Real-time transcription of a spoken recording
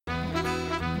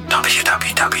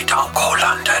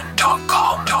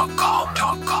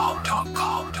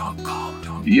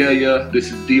Yeah,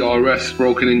 this is DRS,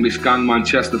 Broken English Gang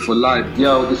Manchester for life.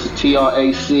 Yo, this is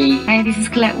TRAC. Hey, this is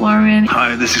Colette Warren.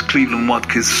 Hi, this is Cleveland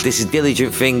Watkins. This is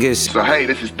Diligent Fingers. So hey,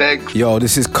 this is Degs. Yo,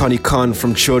 this is Connie Khan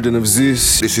from Children of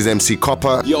Zeus. This is MC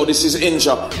Copper. Yo, this is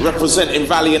Inja, representing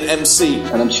Valiant MC.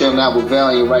 And I'm chilling out with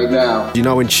Valiant right now. You're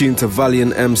now in tune to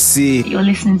Valiant MC. You're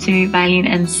listening to Valiant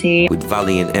MC. With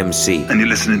Valiant MC. And you're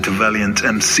listening to Valiant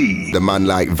MC. The man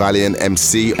like Valiant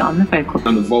MC. On the vocal.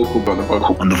 On the vocal. On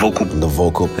the vocal. On the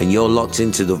vocal. And you're locked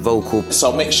into the vocal.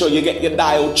 So make sure you get your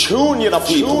dial tune, you know,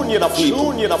 people. Tune, you know,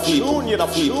 people. Tune, you know, people. Tune, you know,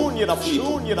 people. Tune, you know,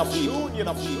 people. Tune, you know, people. Tune, you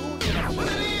know, people.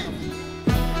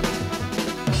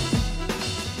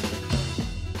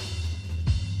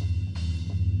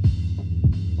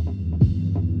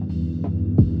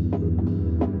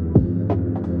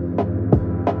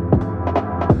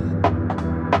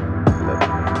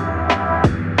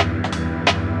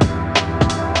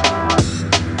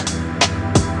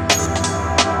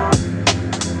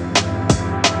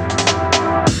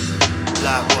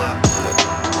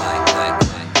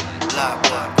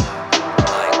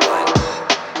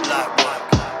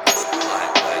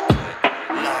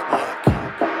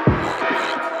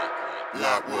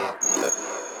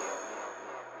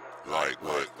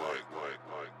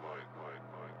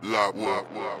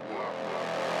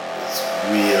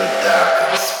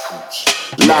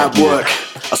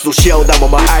 Still shell down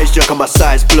when my eyes jerk and my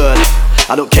sides blurred.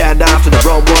 I don't care now after the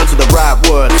wrong words or the right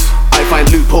words. I find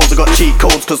loopholes, I got cheat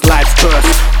codes cause life's cursed.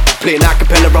 Playing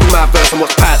acapella on my verse and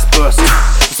what's past burst.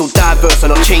 It's so diverse and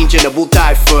not changing, I will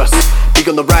die first. Big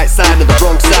on the right side and the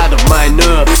wrong side of my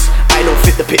nerves. I don't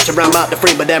fit the picture, I'm out the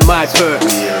frame but they're my perks.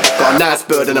 Got a nice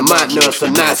bird and I might nurse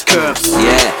some nice curves.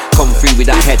 Yeah, come through with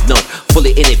that head nod.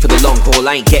 Fully in it for the long haul,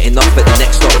 I ain't getting off at the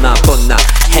next stop. Now done that,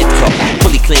 head top,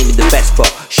 fully claiming the best spot.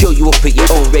 Show you up at your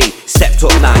own rate, stepped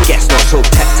up now, guess not, so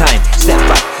tech time. Step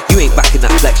back, you ain't back in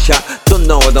that flex shot. Don't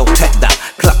know I don't tech that,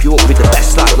 clap you up with the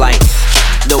best slap line.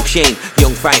 No shame,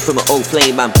 young fry from an old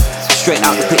flame, man. Straight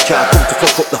out the picture, I come to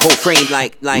fuck up the whole frame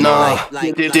like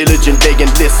Diligent, they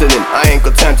ain't listening. I ain't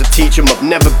got time to teach them, I've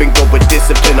never been good with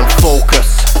discipline and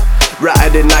focus.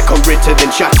 Writing like I'm written, then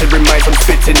shattering minds, I'm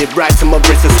spitting it right to my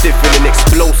wrists are stiffening and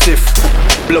explosive.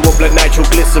 Blow up like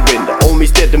nitroglycerin. The homie's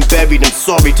dead and buried, and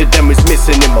sorry to them is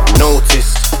missing him, I've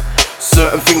noticed.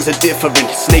 Certain things are different.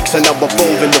 Snakes are now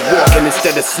evolving, they're walking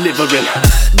instead of slithering.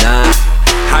 Nah,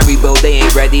 Haribo, they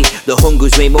ain't ready. The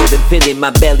hunger's way more than filling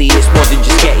my belly. It's more than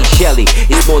just getting shelly.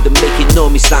 It's more than making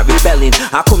noise, start rebelling.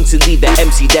 I come to leave the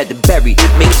MC dead and buried.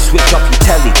 Make you switch off your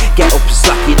telly. Get up and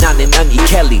slap your nan and Auntie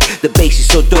Kelly. The bass is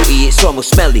so dirty, it's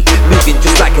almost smelly. Moving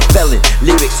just like a felon.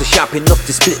 Lyrics are sharp enough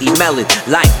to split your melon.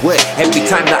 Like what? Every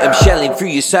time that I'm shelling through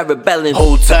your cerebellum.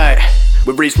 Hold tight.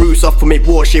 We raise roofs off, we make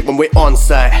warship when we're on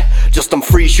site. Just on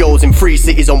 3 shows in 3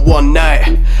 cities on one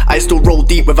night. I still roll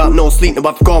deep without no sleep, now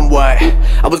I've gone white.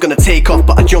 I was gonna take off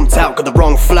but I jumped out, got the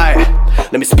wrong flight.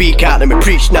 Let me speak out, let me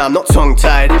preach now, I'm not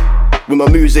tongue-tied. With my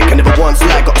music I never once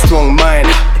lied, got a strong mind.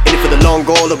 In it for the long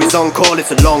haul, always on call, it's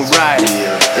a long ride.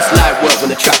 It's light work when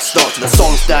the track starts and the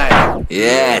songs die.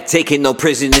 Yeah, taking no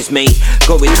prisoners, mate.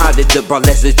 Going hard at the bar,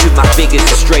 let's to my fingers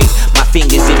are straight. My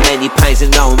fingers in many pies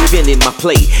and now I'm filling my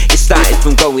plate. It started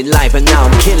from going live and now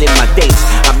I'm killing my dates.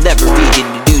 I'm never reading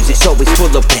the news, it's always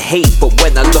full of the hate. But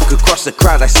when I look across the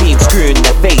crowd I see him screwing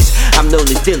their face. I'm known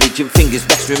as Diligent Fingers,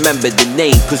 best remember the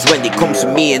name. Cause when it comes to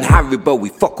me and Haribo, we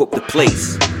fuck up the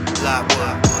place. Light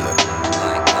work.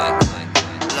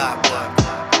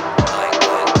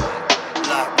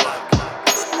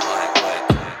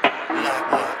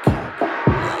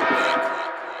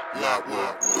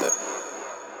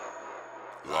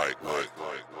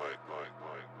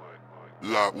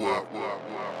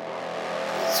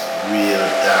 It's real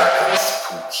dark and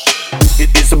spooky.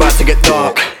 It's about to get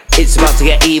dark. It's about to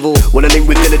get evil. When I link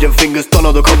with Diligent Fingers, don't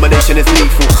know the combination is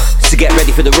lethal. So get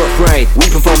ready for the rough ride. We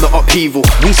perform the upheaval.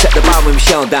 We set the bar when we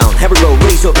shell down. Haribo,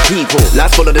 raise up the people.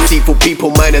 Life's full of deceitful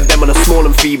people, minding them on a small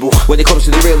and feeble. When it comes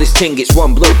to the realest thing, it's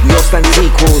one bloke, we all stand as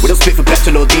equals. We don't spit for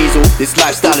petrol or diesel, this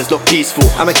lifestyle is not peaceful.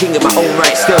 I'm a king of my own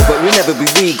right still, but we'll never be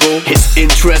regal. It's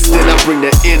interesting, I bring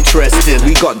the interest in.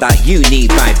 We got that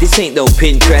unique vibe, this ain't no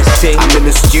Pinterest thing. I'm in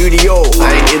the studio,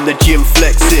 I ain't in the gym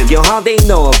flexing. Yo, how they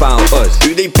know about us?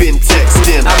 Who they been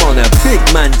texting? I'm on a big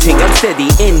man thing, I'm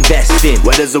steady investing.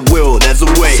 Where there's a will, there's a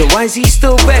way. So why is he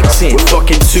still vexing? We're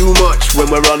fucking too much when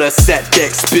we're on a set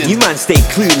deck spin. You man stay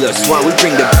clueless while we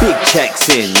bring the big checks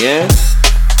in, yeah?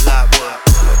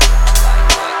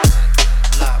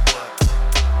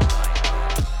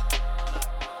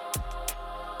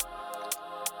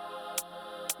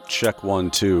 Check 1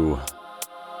 2.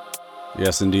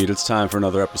 Yes, indeed. It's time for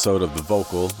another episode of The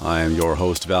Vocal. I am your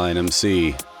host, Valiant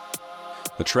MC.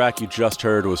 The track you just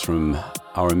heard was from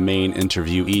our main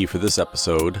interviewee for this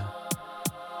episode,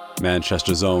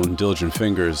 Manchester's own Diligent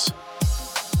Fingers,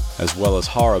 as well as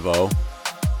Haribo,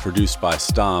 produced by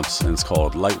Stomps, and it's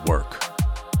called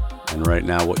Lightwork. And right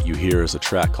now what you hear is a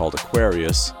track called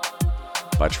Aquarius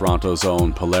by Toronto's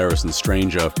own Polaris and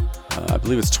Stranger. I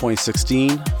believe it's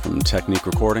 2016 from Technique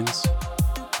Recordings.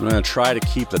 I'm going to try to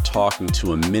keep the talking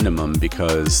to a minimum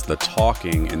because the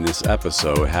talking in this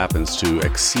episode happens to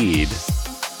exceed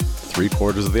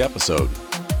 3/4 of the episode.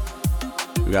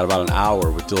 We got about an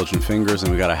hour with Diligent Fingers,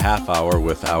 and we got a half hour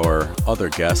with our other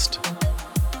guest,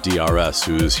 DRS,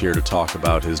 who's here to talk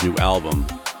about his new album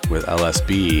with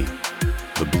LSB,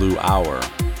 The Blue Hour.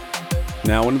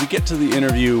 Now, when we get to the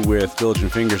interview with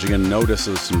Diligent Fingers, you're going to notice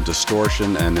there's some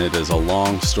distortion, and it is a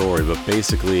long story, but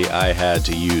basically I had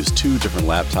to use 2 different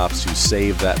laptops to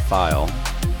save that file.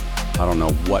 I don't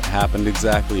know what happened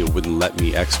exactly. It wouldn't let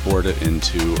me export it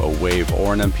into a WAV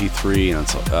or an MP3, and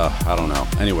it's, I don't know.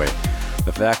 Anyway,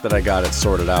 the fact that I got it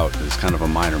sorted out is kind of a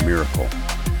minor miracle.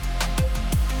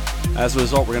 As a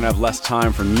result, we're going to have less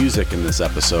time for music in this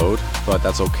episode, but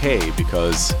that's okay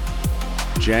because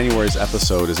January's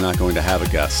episode is not going to have a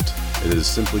guest. It is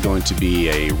simply going to be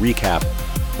a recap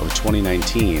of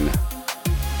 2019,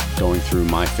 going through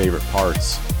my favorite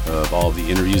parts of all of the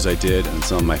interviews I did and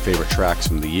some of my favorite tracks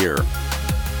from the year.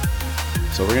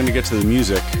 So we're going to get to the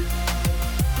music,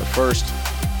 but first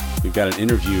we've got an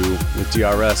interview with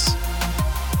DRS,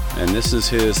 and this is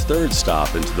his 3rd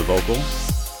stop into the vocal.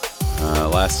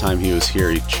 Last time he was here,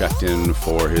 he checked in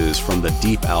for his From the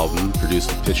Deep album,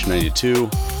 produced with Pitch 92.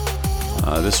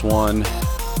 This one,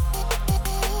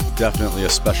 definitely a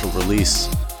special release,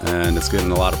 and it's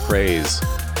getting a lot of praise.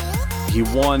 He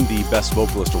won the Best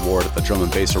Vocalist Award at the Drum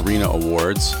and Bass Arena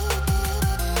Awards,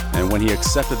 and when he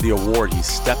accepted the award, he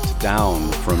stepped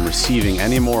down from receiving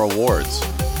any more awards,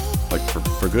 like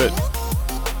for good,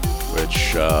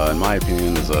 which, in my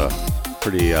opinion, is a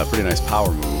pretty nice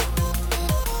power move.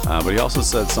 But he also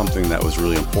said something that was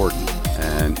really important,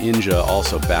 and Inja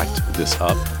also backed this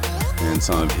up in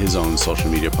some of his own social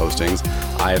media postings.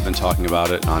 I have been talking about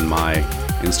it on my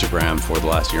Instagram for the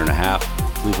last year and a half.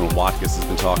 Cleveland Watkins has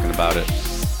been talking about it.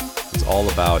 It's all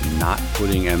about not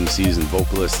putting MCs and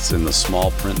vocalists in the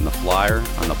small print in the flyer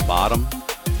on the bottom.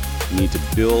 You need to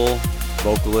bill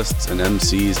vocalists and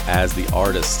MCs as the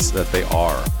artists that they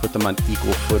are. Put them on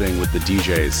equal footing with the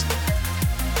DJs.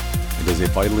 It is a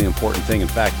vitally important thing. In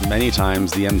fact, many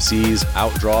times the MCs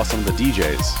outdraw some of the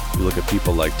DJs. You look at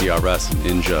people like DRS and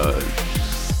Ninja, and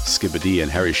Skibbity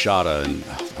and Harry Shada, and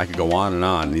I could go on and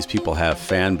on. These people have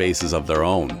fan bases of their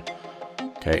own,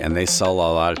 okay, and they sell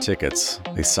a lot of tickets.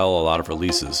 They sell a lot of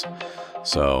releases.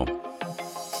 So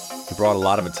he brought a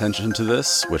lot of attention to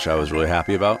this, which I was really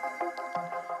happy about.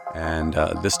 And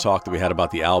this talk that we had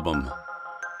about the album,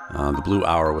 The Blue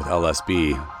Hour with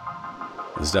LSB,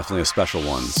 is definitely a special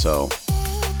one. So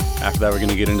after that, we're going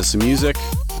to get into some music,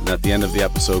 and at the end of the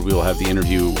episode, we will have the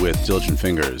interview with Diligent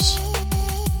Fingers.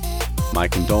 My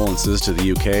condolences to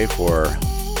the UK for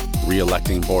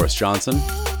re-electing Boris Johnson.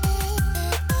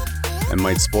 It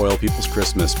might spoil people's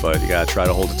Christmas, but you gotta try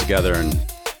to hold it together and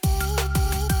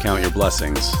count your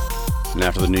blessings. And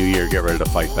after the new year, get ready to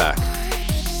fight back.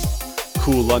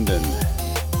 Cool London,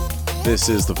 this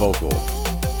is The Vocal.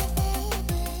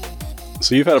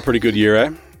 So you've had a pretty good year,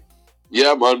 eh?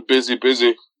 Yeah, man, busy.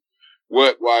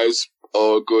 Work-wise,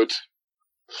 all good.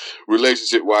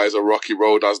 Relationship-wise, a rocky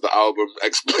road, as the album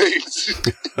explains.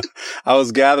 I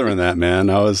was gathering that, man.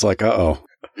 I was like, uh-oh.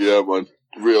 Yeah, man.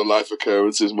 Real-life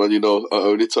occurrences, man. You know, I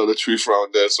only tell the truth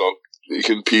around there, so you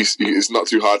can piece. It's not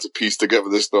too hard to piece together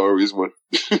the stories, man.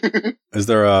 Is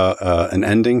there an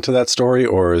ending to that story,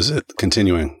 or is it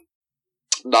continuing?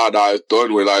 Nah, it's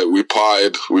done. We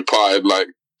parted like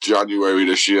January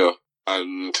this year,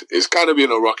 and it's kind of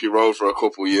been a rocky road for a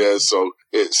couple of years. So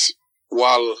it's,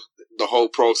 while the whole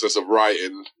process of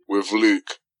writing with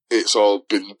Luke, it's all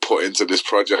been put into this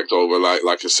project over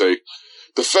like I say,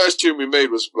 the first tune we made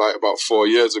was like about 4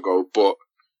 years ago, but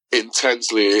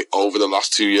intensely over the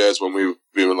last 2 years when we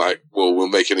were like, well, we'll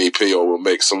make an EP or we'll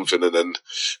make something. And then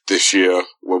this year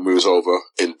when we was over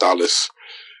in Dallas,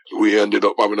 we ended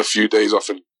up having a few days off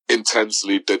and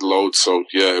intensely did loads. So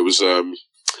yeah, it was,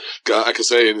 like I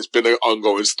say, and it's been an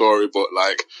ongoing story, but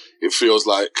like, it feels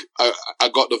like I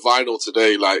got the vinyl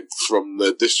today, like from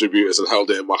the distributors, and held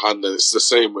it in my hand, and it's the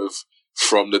same with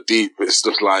From the Deep. It's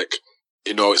just like,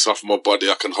 you know, it's off my body.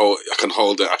 I can hold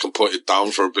it. I can put it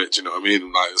down for a bit. Do you know what I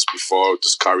mean? Like it's before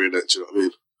just carrying it. Do you know what I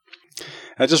mean?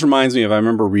 That just reminds me of, I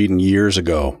remember reading years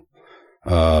ago,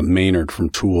 Maynard from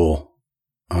Tool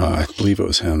I believe it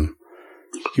was him.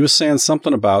 He was saying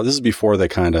something about, this is before they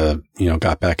kind of,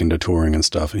 got back into touring and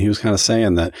stuff. And he was kind of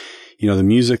saying that, the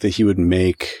music that he would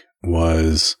make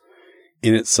was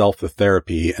in itself the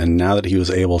therapy. And now that he was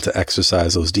able to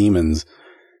exercise those demons,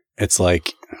 it's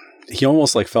like, he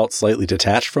almost like felt slightly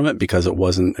detached from it because it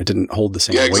didn't hold the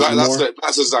same weight anymore.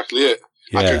 That's exactly it.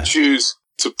 Yeah. I can choose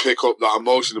to pick up that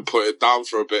emotion and put it down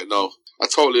for a bit now. I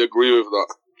totally agree with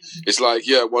that. It's like,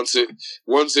 once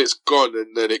it's gone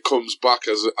and then it comes back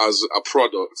as a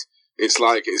product, it's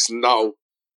like it's now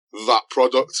that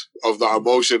product of that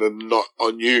emotion and not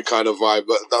on you kind of vibe.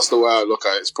 That's the way I look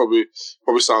at it. It's probably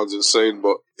sounds insane,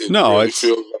 but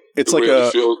it's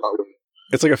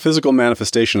like a physical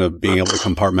manifestation of being able to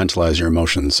compartmentalize your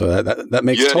emotions. So that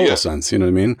makes total sense. You know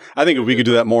what I mean? I think if we could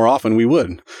do that more often, we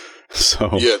would. So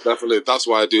yeah, definitely. That's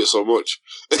why I do it so much.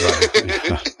 Right.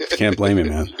 Yeah. Can't blame you,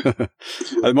 man.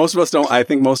 Most of us don't. I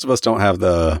think most of us don't have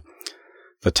the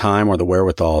time or the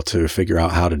wherewithal to figure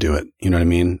out how to do it. You know what I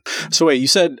mean? So wait, you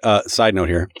said, side note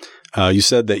here, you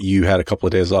said that you had a couple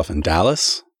of days off in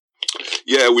Dallas.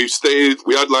 Yeah, we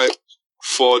had like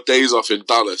 4 days off in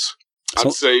Dallas.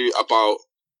 I'd say about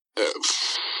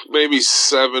maybe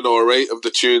 7 or 8 of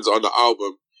the tunes on the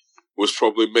album was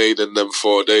probably made in them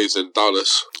 4 days in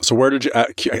Dallas. So where did you,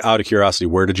 out of curiosity,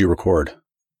 where did you record?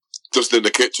 Just in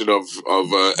the kitchen of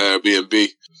Airbnb.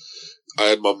 I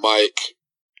had my mic,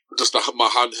 just my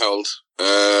handheld,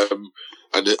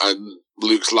 and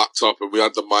Luke's laptop, and we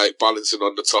had the mic balancing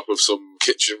on the top of some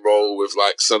kitchen roll with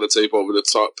like sellotape over the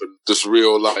top, and just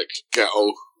real like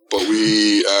ghetto. But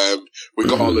we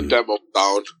got all the demo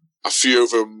down. A few of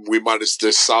them we managed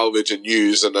to salvage and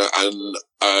use, and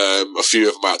a few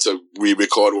of them I had to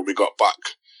re-record when we got back.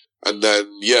 And then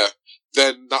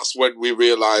that's when we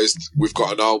realised we've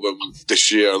got an album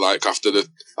this year. Like after the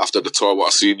tour, what I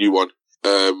seen you on,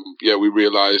 we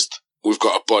realised we've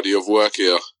got a body of work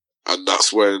here, and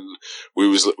that's when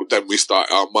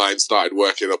our mind started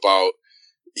working about.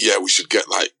 Yeah, we should get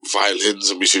like violins,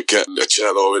 and we should get a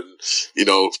cello, and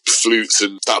flutes,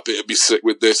 and that bit would be sick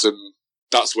with this, and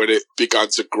that's when it began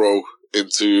to grow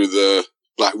into the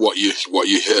like what you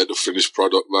hear the finished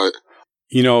product like.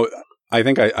 I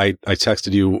think I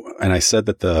texted you and I said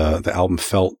that the album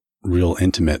felt real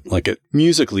intimate, like it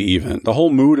musically even. The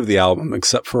whole mood of the album,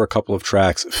 except for a couple of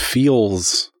tracks,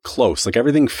 feels close. Like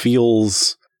everything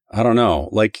feels. I don't know.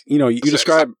 Like, you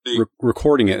describe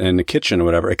recording it in the kitchen or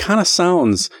whatever. It kind of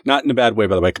sounds, not in a bad way,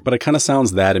 by the way, but it kind of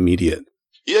sounds that immediate.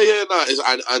 Yeah,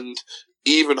 and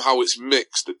even how it's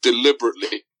mixed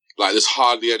deliberately. Like, there's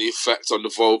hardly any effect on the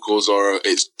vocals, or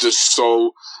it's just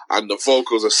and the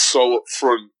vocals are so up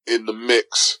front in the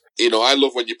mix. I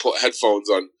love when you put headphones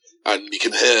on and you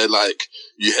can hear, like,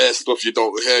 you hear stuff you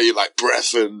don't hear, you like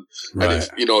breath, and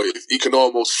you can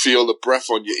almost feel the breath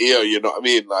on your ear, you know what I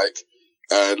mean? Like,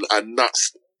 and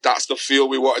that's the feel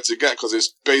we wanted to get, because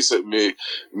it's basically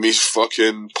me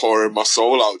fucking pouring my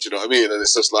soul out, you know what I mean? And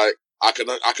it's just like, I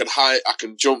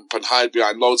can jump and hide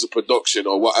behind loads of production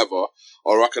or whatever,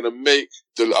 or I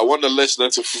want the listener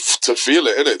to feel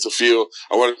it, innit?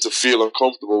 I want him to feel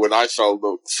uncomfortable when I felt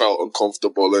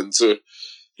uncomfortable, and to,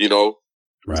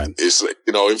 right. It's,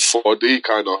 in 4D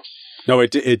kind of. No,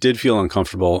 it did feel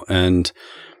uncomfortable. And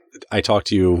I talked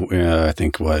to you, I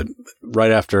think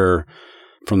right after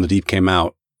From the Deep came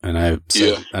out, and I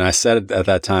said at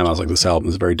that time, I was like, this album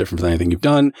is very different from anything you've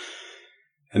done.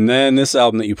 And then this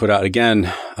album that you put out again,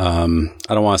 I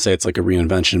don't want to say it's like a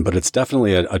reinvention, but it's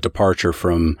definitely a departure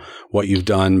from what you've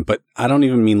done. But I don't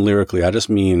even mean lyrically. I just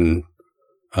mean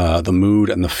the mood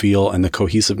and the feel and the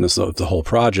cohesiveness of the whole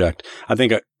project. I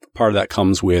think part of that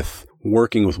comes with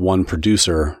working with one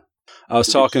producer. I was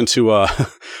talking to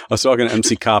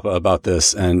MC Kappa about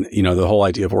this, and the whole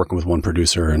idea of working with one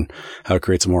producer and how it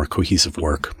creates a more cohesive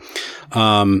work.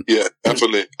 Yeah,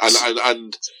 definitely,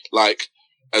 and like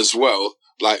as well,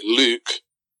 like Luke,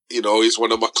 he's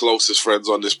one of my closest friends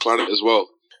on this planet as well,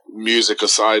 music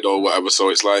aside or whatever. So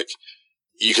it's like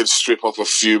you can strip off a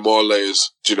few more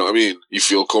layers. Do you know what I mean? You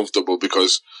feel comfortable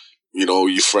because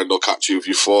your friend will catch you if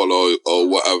you fall or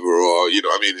whatever, or you know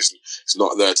what I mean. It's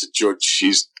not there to judge.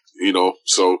 He's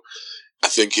so I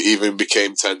think it even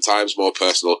became 10 times more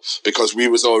personal because we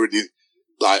was already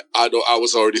like, I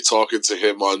was already talking to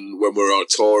him on when we were on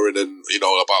touring and,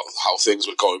 about how things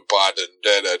were going bad and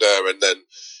there. And then,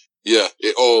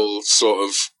 it all sort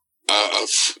of,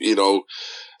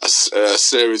 a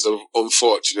series of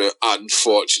unfortunate and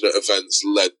fortunate events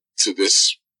led to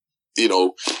this,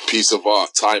 piece of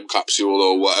art, time capsule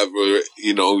or whatever,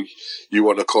 you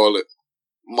want to call it.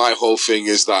 My whole thing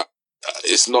is that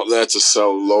it's not there to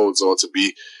sell loads or to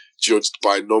be judged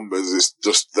by numbers. It's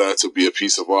just there to be a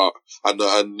piece of art.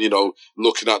 And you know,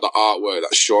 looking at the artwork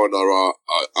that Shauna,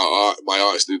 my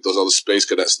artist who does all the Space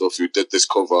Cadet stuff, who did this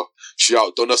cover, she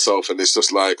outdone herself, and it's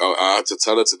just like, I had to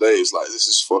tell her today, it's like, this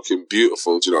is fucking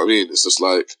beautiful. Do you know what I mean? It's just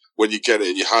like, when you get it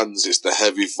in your hands, it's the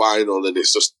heavy vinyl, and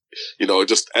it's just, you know,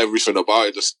 just everything about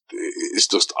it, it's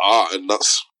just art, and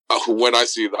that's, when I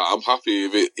see that, I'm happy.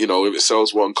 If it, you know, if it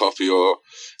sells one copy or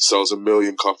sells 1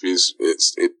 million copies,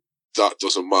 that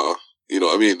doesn't matter. You know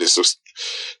what I mean? It's just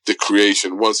the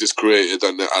creation. Once it's created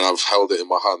and I've held it in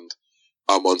my hand,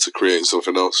 I'm on to creating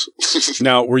something else.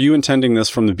 Now, were you intending this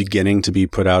from the beginning to be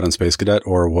put out on Space Cadet,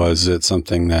 or was it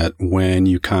something that when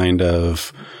you kind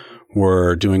of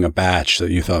were doing a batch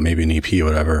that you thought maybe an EP or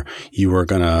whatever, you were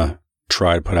going to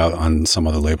try to put out on some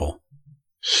other label?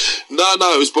 No,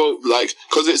 it was both, like,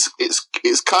 because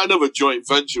it's kind of a joint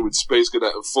venture with Space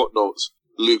Cadet and Footnotes,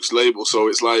 Luke's label. So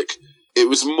it's like, it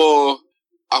was more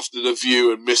after The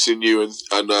View and Missing You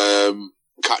and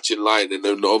Catching Lightning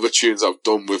and the other tunes I've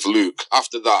done with Luke.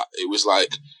 After that, it was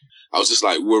like, I was just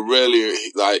like, we're really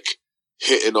like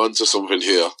hitting onto something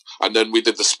here. And then we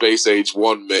did the Space Age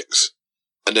 1 mix.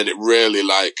 And then it really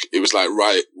like, it was like,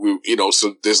 right, you know,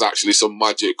 so there's actually some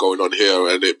magic going on here,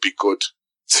 and it'd be good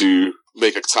to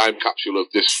make a time capsule of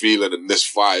this feeling and this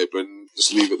vibe and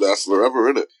just leave it there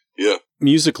forever, innit? Yeah.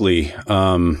 Musically,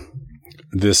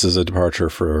 this is a departure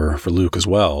for Luke as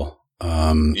well.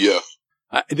 Yeah.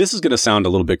 This is going to sound a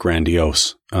little bit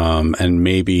grandiose, and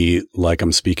maybe like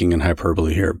I'm speaking in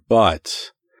hyperbole here,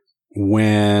 but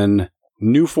when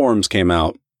New Forms came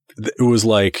out, it was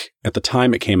like, at the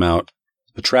time it came out,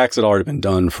 the tracks had already been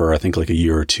done for, I think, like a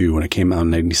year or two when it came out in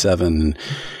 97. And,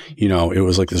 you know, it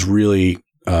was like this really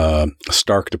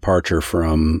stark departure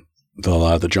from a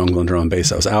lot of the jungle and drum and bass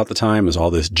that was out at the time. There's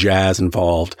all this jazz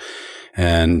involved,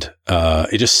 and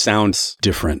it just sounds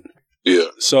different. Yeah.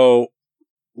 So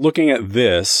looking at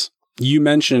this, you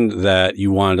mentioned that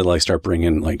you wanted to like start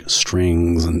bringing like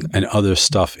strings and other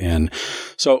stuff in.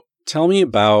 So tell me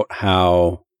about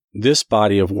how this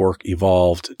body of work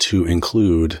evolved to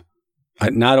include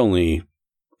not only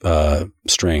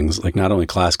strings, like not only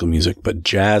classical music, but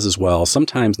jazz as well,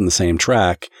 sometimes in the same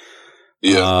track.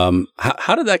 Yeah.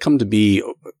 How did that come to be?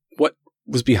 What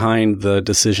was behind the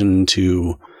decision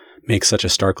to make such a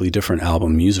starkly different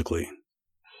album musically?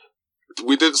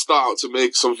 We didn't start out to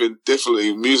make something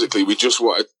differently musically. We just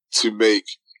wanted to make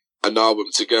an album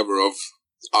together of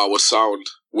our sound,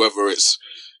 whether it's,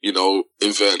 you know,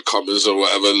 inverted commas or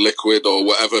whatever, liquid or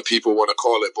whatever people want to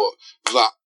call it, but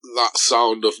that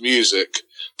sound of music.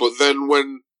 But then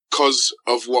because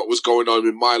of what was going on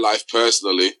in my life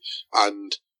personally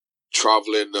and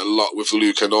traveling a lot with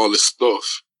Luke and all this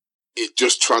stuff, it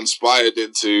just transpired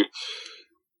into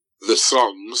the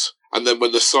songs. And then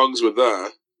when the songs were there,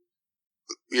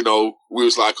 you know, we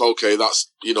was like, okay,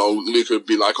 that's, you know, Luke would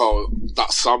be like, oh,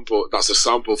 that's a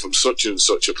sample from such and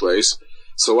such a place.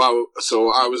 So I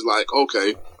was like,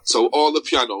 okay, so all the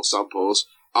piano samples,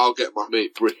 I'll get my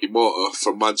mate Bricky Motor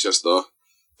from Manchester,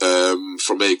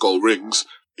 from 8 Gold Rings.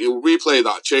 He'll replay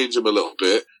that, change him a little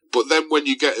bit. But then when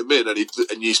you get him in and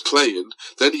he's playing,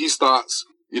 then he starts,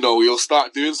 you know, he'll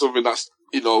start doing something that's,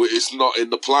 you know, it's not in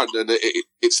the plan, and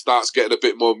it starts getting a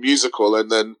bit more musical,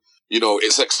 and then, you know,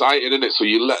 it's exciting, isn't it? So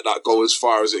you let that go as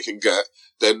far as it can get.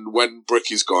 Then when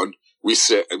Bricky's gone, we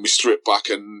sit and we strip back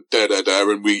and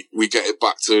and we get it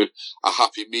back to a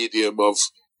happy medium of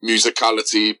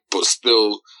musicality, but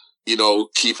still, you know,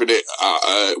 keeping it,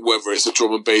 whether it's a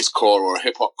drum and bass core or a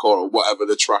hip hop core or whatever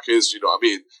the track is, you know what I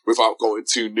mean? Without going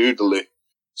too noodly.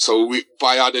 So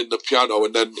by adding the piano,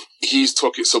 and then he's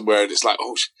took it somewhere and it's like,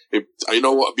 oh, you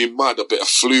know what, I'd be mad, a bit of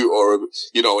flute or,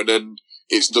 you know, and then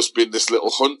it's just been this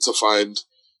little hunt to find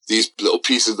these little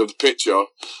pieces of the picture.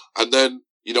 And then,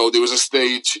 you know, there was a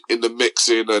stage in the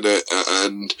mixing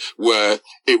and where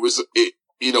it,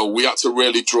 you know, we had to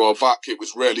really draw back. It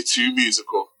was really too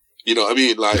musical. You know what I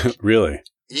mean? Like, really?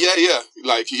 Yeah.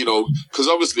 Like, you know, because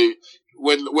obviously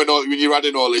when you're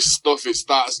adding all this stuff, it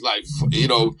starts like, you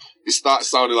know, it starts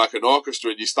sounding like an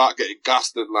orchestra and you start getting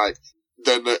gassed and like,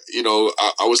 then, you know,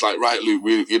 I was like, right,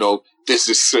 Luke, you know, this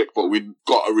is sick, but we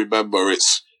got to remember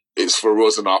it's for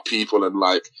us and our people and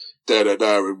like,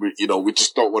 and we, you know, we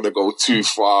just don't want to go too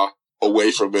far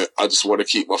away from it. I just want to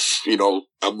keep you know,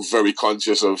 I'm very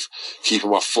conscious of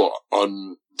keeping my foot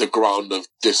on the ground of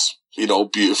this, you know,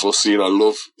 beautiful scene I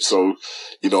love. So,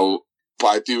 you know,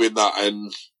 by doing that,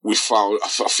 and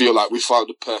I feel like we found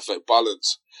the perfect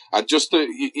balance. And just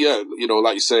you know,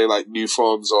 like you say, like New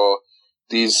Forms or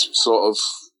these sort of,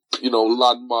 you know,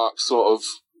 landmarks, sort of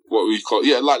what we call,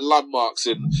 like landmarks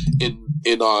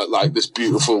in our, like this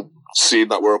beautiful scene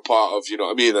that we're a part of, you know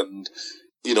what I mean? And,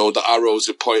 you know, the arrows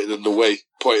are pointing in the way,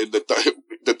 pointing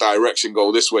the direction,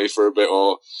 go this way for a bit,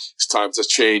 or it's time to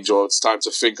change, or it's time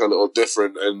to think a little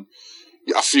different. And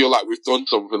I feel like we've done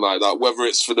something like that, whether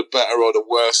it's for the better or the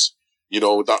worse. You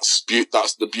know, that's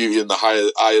the beauty in the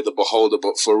eye of the beholder.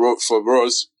 But for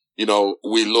us, you know,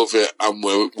 we love it and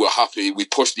we're happy. We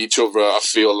pushed each other, I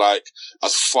feel like,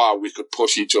 as far we could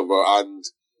push each other, and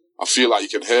I feel like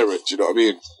you can hear it. Do you know what I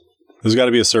mean? There's got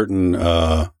to be a certain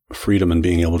freedom in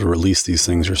being able to release these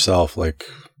things yourself. Like,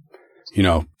 you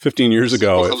know, 15 years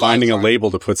ago, finding a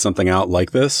label to put something out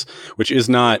like this, which is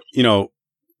not, you know,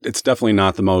 it's definitely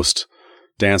not the most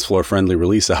dance floor friendly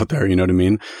release out there. You know what I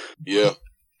mean? Yeah.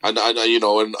 And you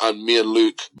know, and me and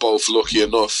Luke both lucky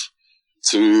enough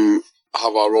to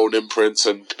have our own imprints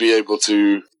and be able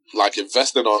to, like,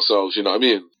 invest in ourselves, you know what I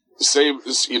mean? The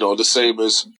same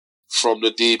as From the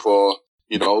Deep, or,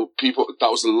 you know, people, that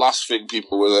was the last thing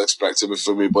people were expecting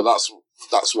from me, but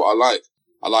that's what I like.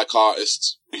 I like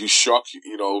artists who shock,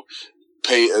 you know,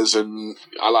 painters, and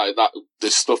I like that,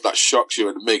 this stuff that shocks you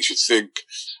and makes you think,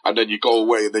 and then you go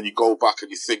away and then you go back and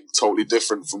you think totally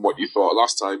different from what you thought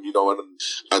last time, you know,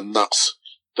 and that's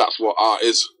what art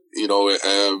is, you know.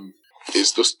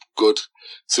 It's just good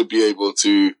to be able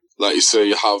to, like you say,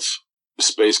 you have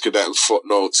Space Cadet and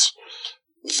Footnotes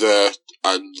there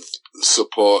and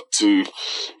support to,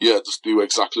 just do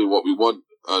exactly what we want.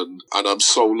 And I'm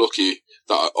so lucky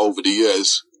that over the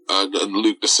years, and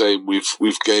Luke the same,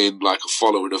 we've gained like a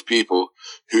following of people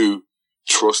who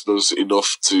trust us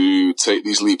enough to take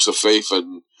these leaps of faith.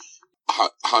 And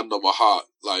hand on my heart,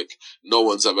 like, no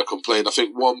one's ever complained. I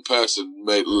think one person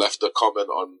left a comment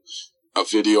on a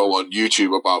video on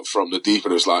YouTube about From the Deep,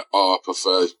 and it was like, I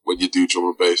prefer when you do drum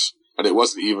and bass. And it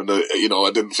wasn't even I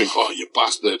didn't think, oh, you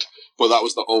bastard. But that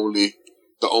was the only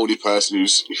person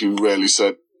who really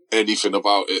said anything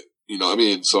about it. You know what I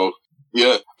mean? So,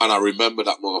 yeah. And I remember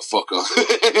that motherfucker.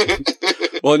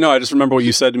 Well, no, I just remember what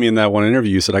you said to me in that one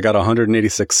interview. You said, I got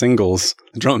 186 singles,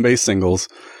 drum and bass singles.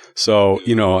 So,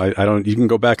 you know, you can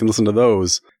go back and listen to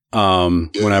those.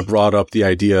 When I brought up the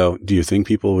idea, do you think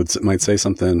people might say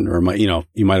something, or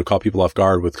you might have caught people off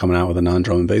guard with coming out with a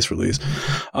non-drum and bass release?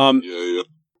 Yeah.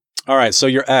 All right. So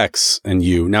your ex and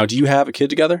you, now, do you have a kid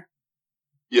together?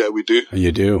 Yeah, we do.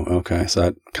 You do? Okay. So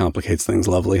that complicates things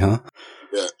lovely, huh?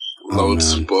 Yeah.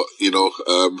 Loads. But, you know,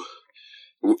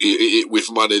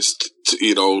 we've managed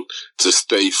to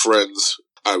stay friends,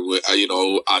 and we,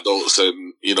 adults,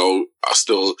 and, I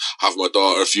still have my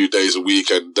daughter a few days a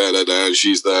week, and and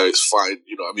she's there. It's fine.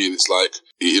 You know what I mean? It's like,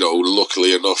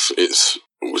 luckily enough,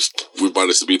 we've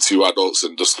managed to be two adults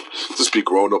and just be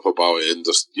grown up about it, and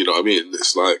just, you know what I mean?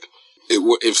 It's like,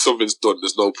 if something's done,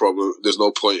 there's no problem. There's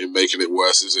no point in making it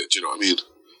worse, is it? Do you know what I mean?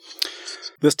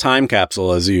 This time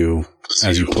capsule, as you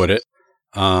put it,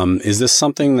 is this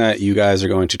something that you guys are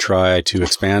going to try to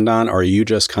expand on, or are you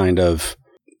just kind of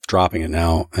dropping it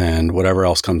now, and whatever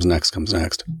else comes next comes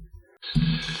next?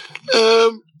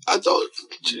 I don't.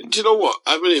 Do you know what?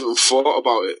 I haven't even thought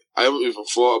about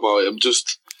it. I'm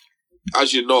just,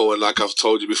 as you know, and like I've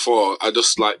told you before, I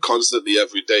just like constantly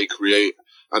every day create,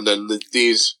 and then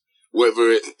these,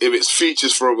 if it's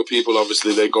features for other people,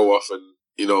 obviously they go off and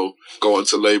go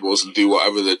onto labels and do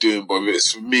whatever they're doing. But if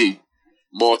it's for me,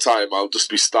 more time, I'll just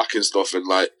be stacking stuff and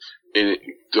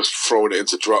just throwing it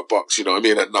into Dropbox, you know what I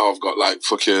mean? And now I've got like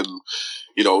fucking,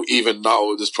 even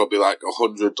now there's probably like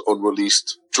 100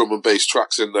 unreleased drum and bass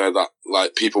tracks in there that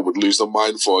like people would lose their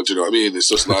mind for, do you know what I mean? It's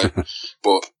just like,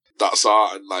 but that's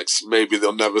art, and like maybe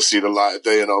they'll never see the light of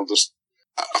day, and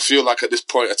I feel like at this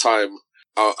point of time,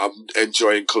 I'm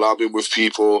enjoying collabing with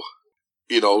people.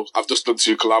 I've just done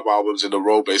 2 collab albums in a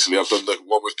row, basically. I've done the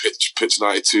one with Pitch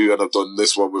 92, and I've done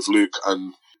this one with Luke,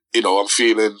 and I'm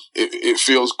feeling it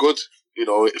feels good.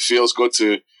 It feels good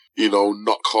to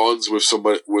knock horns with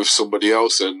somebody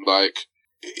else, and like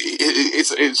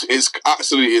it's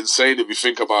absolutely insane if you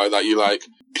think about it, that you like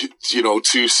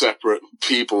 2 separate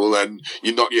people, and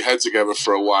you knock your head together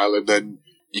for a while, and then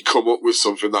you come up with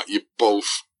something that you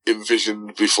both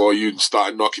envisioned before you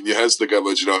started knocking your heads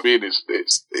together. Do you know what I mean?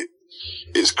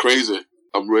 It's crazy.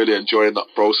 I'm really enjoying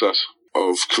that process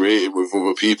of creating with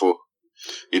other people,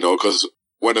 because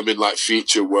when I'm in like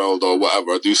feature world or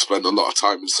whatever, I do spend a lot of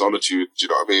time in solitude. Do you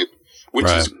know what I mean?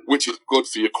 Which is good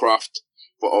for your craft,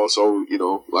 but also,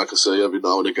 like I say, every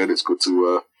now and again, it's good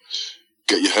to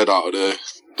get your head out of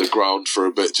the ground for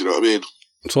a bit. Do you know what I mean?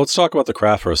 So let's talk about the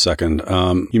craft for a second.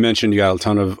 You mentioned you got a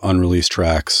ton of unreleased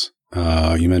tracks.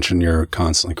 You mentioned you're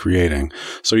constantly creating.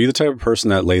 So are you the type of person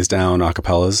that lays down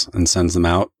acapellas and sends them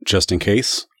out just in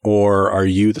case? Or are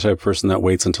you the type of person that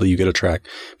waits until you get a track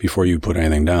before you put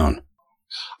anything down?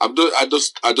 I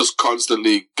just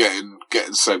constantly getting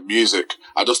sent music.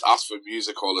 I just ask for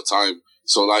music all the time.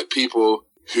 So like people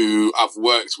who I've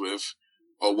worked with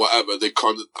or whatever, they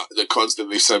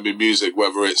constantly send me music,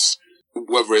 whether it's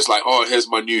like, oh, here's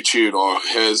my new tune, or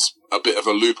here's a bit of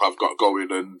a loop I've got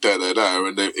going, and there.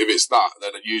 And then if it's that,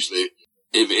 then usually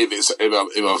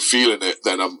if I'm feeling it,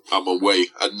 then I'm away,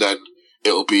 and then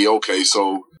it'll be okay.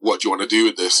 So what do you want to do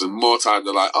with this? And more time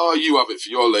they're like, oh, you have it for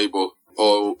your label,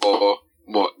 or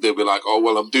more, they'll be like, oh,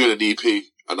 well, I'm doing an EP,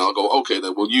 and I'll go, okay,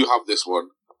 then well, you have this one,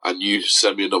 and you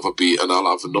send me another beat, and I'll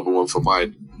have another one for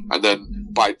mine, and then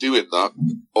by doing that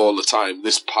all the time,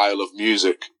 this pile of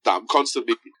music that I'm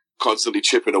constantly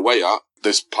chipping away at,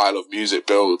 this pile of music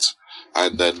builds,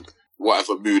 and then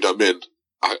whatever mood I'm in,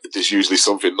 there's usually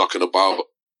something knocking about.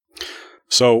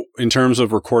 So in terms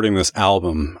of recording this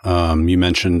album, you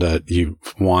mentioned that you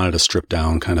wanted a stripped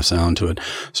down kind of sound to it.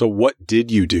 So what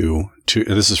did you do to,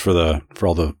 and this is for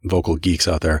all the vocal geeks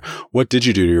out there, what did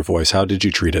you do to your voice? How did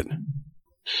you treat it?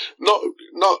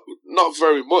 Not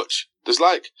very much.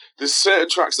 There's certain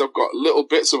tracks that have got little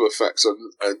bits of effects and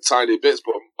tiny bits,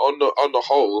 but on the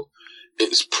whole,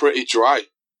 it's pretty dry.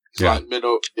 It's like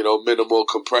minimal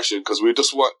compression, because we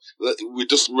just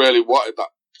really wanted that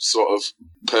sort of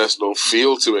personal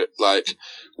feel to it, like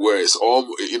where it's all,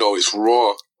 it's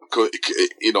raw.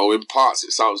 In parts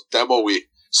it sounds demo-y,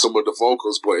 some of the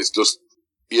vocals, but it's just,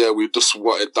 we just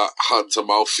wanted that hand to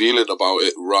mouth feeling about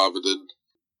it, rather than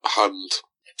hand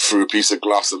through a piece of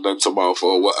glass and then to mouth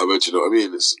or whatever. Do you know what I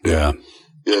mean?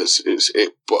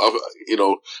 But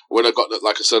when I got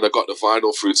like I said, I got the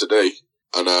vinyl through today,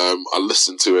 and I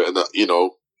listened to it, and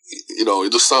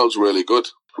it just sounds really good,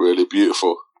 really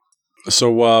beautiful.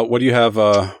 So what do you have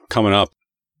coming up?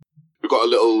 We've got a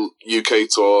little UK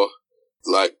tour,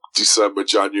 like December,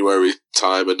 January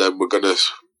time, and then we're gonna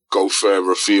go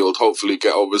further afield. Hopefully,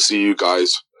 get over to see you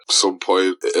guys some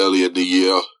point early in the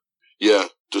year. Yeah.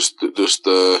 Just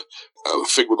I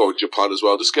think we're going to Japan as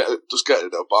well. Just getting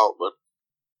it about, man.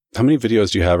 How many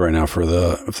videos do you have right now for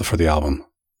the album?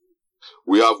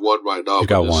 We have one right now. You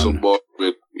got there's one. Some more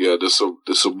coming. Yeah, there's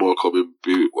some more coming.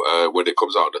 When it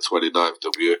comes out on the 29th,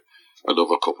 there'll be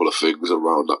another couple of things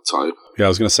around that time. Yeah, I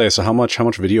was gonna say. So how much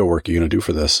video work are you gonna do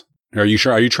for this? Are you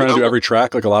sure? Are you trying to do every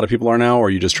track like a lot of people are now, or are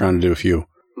you just trying to do a few?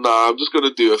 Nah, I'm just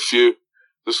gonna do a few.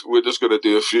 We're just gonna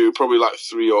do a few, probably like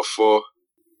 3 or 4.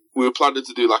 We were planning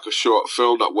to do like a short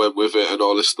film that went with it and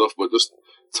all this stuff, but just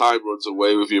time runs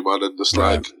away with you, man, and just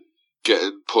like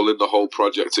pulling the whole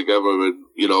project together, and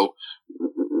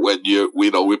when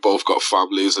we both got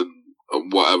families and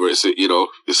whatever,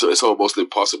 it's almost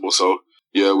impossible. So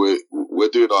yeah, we're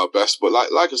doing our best, but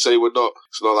like I say,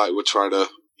 it's not like we're trying to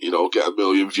get 1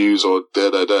 million views or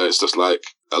there. It's just like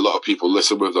a lot of people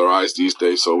listen with their eyes these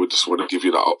days, so we just want to give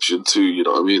you that option too. You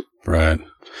know what I mean? Right.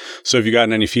 So have you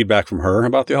gotten any feedback from her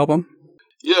about the album?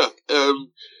 Yeah.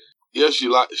 She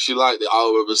liked the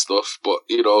album and stuff, but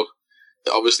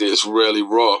obviously it's really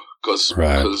raw because it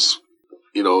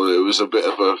was a bit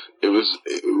of it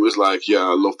was like, yeah,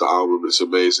 I love the album, it's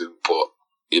amazing, but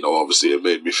obviously it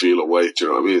made me feel away. Do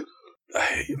you know what I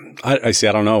mean? I see.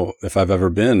 I don't know if I've ever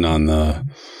been on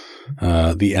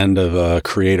the end of a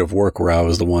creative work where I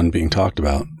was the one being talked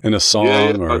about in a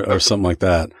song or something like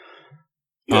that.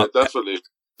 Yeah, definitely.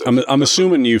 I'm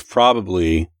assuming you've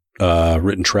probably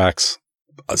written tracks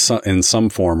in some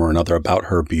form or another about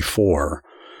her before.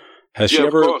 Has she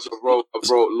ever? Of course, I've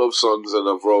wrote love songs, and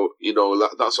I've wrote,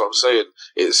 that's what I'm saying.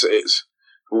 It's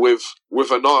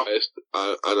with an artist,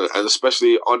 and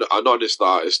especially on an honest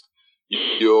artist,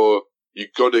 you're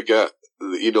gonna get,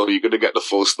 you're gonna get the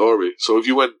full story. So if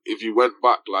you went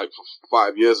back like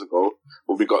 5 years ago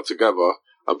when we got together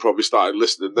and probably started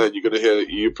listening, then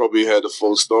you probably hear the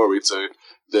full story to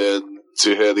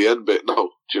hear the end bit now.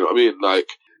 Do you know what I mean? Like,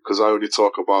 because I only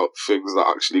talk about things that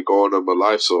actually go on in my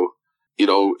life. So,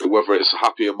 whether it's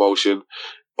happy emotion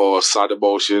or sad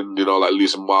emotion, like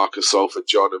losing Mark and Soph and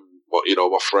John and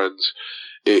my friends,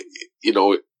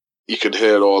 you can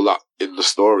hear all that in the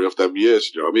story of them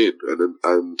years. You know what I mean?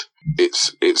 And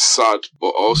it's sad, but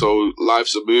also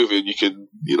life's a movie, and you can,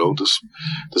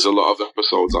 there's a lot of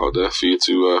episodes out there for you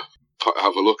to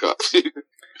have a look at.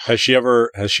 Has she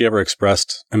ever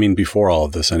expressed, I mean, before all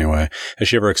of this anyway, has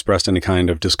she ever expressed any kind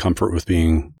of discomfort with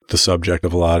being the subject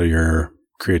of a lot of your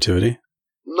creativity?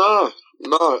 No.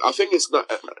 I think it's not.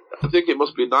 I think it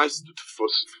must be nice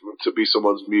to be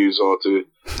someone's muse, or to,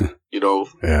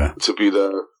 to be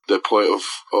their point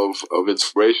of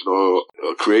inspiration or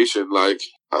creation. Like,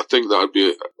 I think that would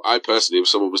be. I personally, if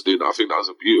someone was doing that, I think that's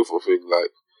a beautiful thing.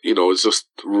 Like, it's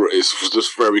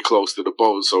just very close to the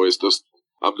bone. So it's just,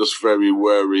 I'm just very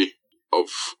wary of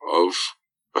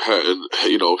hurting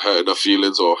her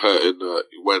feelings or hurting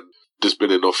when there's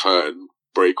been enough hurt and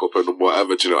break up and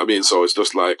whatever. Do you know what I mean? So it's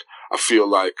just like, I feel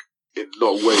like in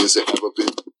no way does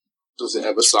it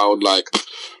ever sound like,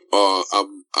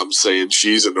 I'm saying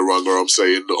she's in the wrong or I'm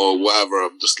saying or whatever.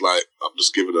 I'm just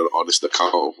giving an honest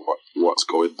account of what's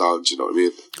going down. Do you know what I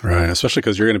mean? Right. Especially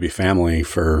because you're going to be family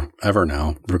forever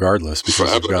now, regardless. Because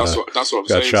forever. That's what I'm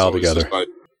saying. Child so together. Like,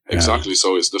 exactly.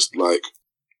 So it's just like,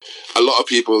 a lot of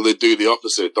people, they do the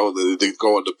opposite, don't they? They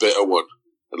go on the bitter one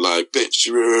and like, bitch,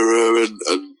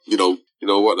 and you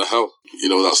know what the hell?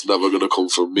 That's never going to come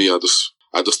from me. I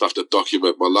just have to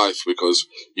document my life because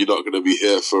you're not going to be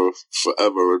here for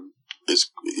forever, and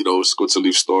it's good to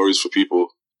leave stories for people.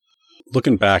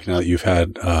 Looking back now that you've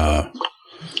had a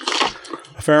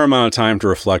fair amount of time to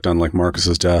reflect on like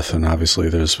Marcus's death, and obviously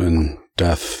there's been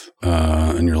death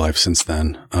in your life since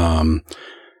then.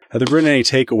 Have there been any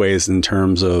takeaways in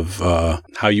terms of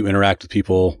how you interact with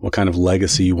people, what kind of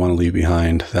legacy you want to leave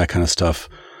behind, that kind of stuff?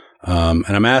 And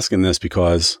I'm asking this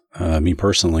because me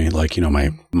personally, like,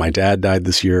 my dad died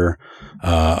this year.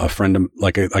 A friend of,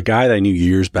 like a guy that I knew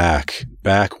years back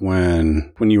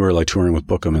when you were like touring with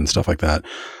Bookham and stuff like that.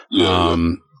 Yeah.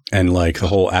 And like the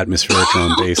whole atmospheric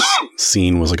drum and bass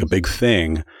scene was like a big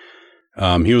thing.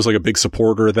 He was like a big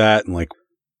supporter of that. And like,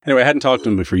 anyway, I hadn't talked to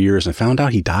him for years, and I found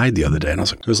out he died the other day. And I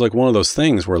was like, it was like one of those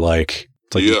things where like,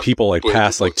 it's like these people like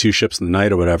pass like two ships in the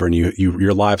night or whatever, and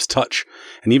your lives touch.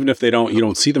 And even if they don't, you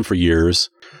don't see them for years.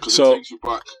 So it takes you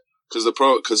back.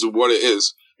 Because what it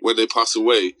is, when they pass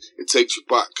away, it takes you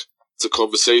back to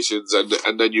conversations,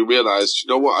 and then you realize, you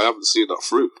know what, I haven't seen that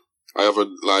through. I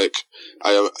haven't I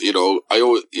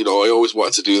always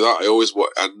wanted to do that.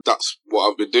 And that's what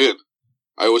I've been doing.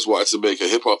 I always wanted to make a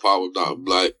hip hop album that I'm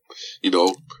like,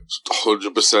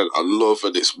 100% I love,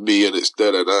 and it's me and it's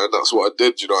dead, and that's what I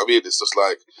did. You know what I mean? It's just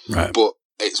like, right. But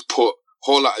it's put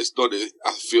all that it's done.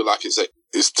 I feel like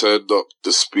it's turned up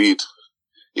the speed.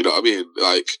 You know what I mean?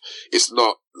 Like, it's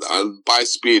not, and by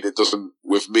speed, it doesn't,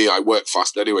 with me, I work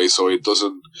fast anyway, so it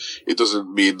doesn't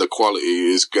mean the quality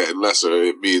is getting lesser.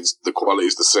 It means the quality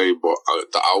is the same, but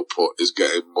the output is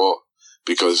getting more,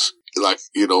 because, like,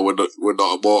 we're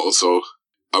not immortal, so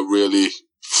I really,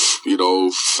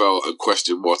 felt and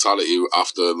questioned mortality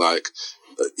after, like,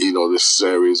 this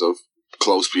series of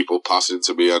close people passing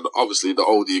to me, and obviously the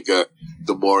older you get,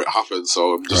 the more it happens,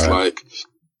 so I'm just like,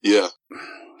 yeah.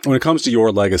 When it comes to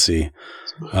your legacy,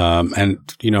 and,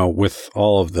 with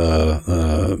all of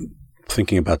the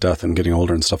thinking about death and getting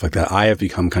older and stuff like that, I have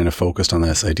become kind of focused on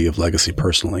this idea of legacy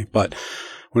personally. But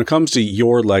when it comes to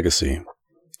your legacy,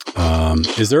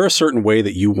 is there a certain way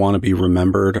that you want to be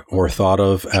remembered or thought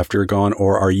of after you're gone,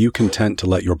 or are you content to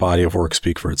let your body of work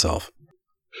speak for itself?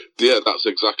 Yeah, that's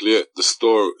exactly it. The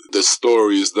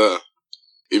story is there.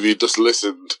 If you just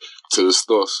listened to the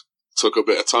stuff, took a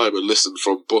bit of time and listened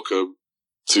from Bookham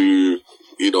to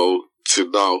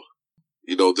now,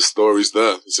 the story's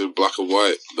there. It's in black and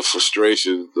white. The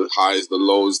frustration, the highs, the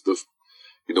lows, the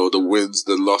wins,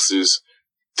 the losses,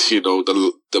 the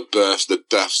births, the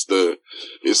deaths,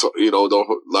 that's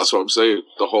what I'm saying.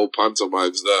 The whole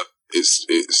pantomime's there.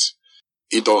 It's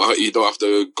you don't have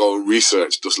to go and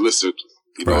research, just listen.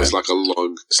 Right. It's like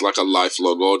a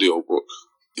lifelong audio book.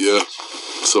 Yeah.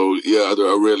 So yeah,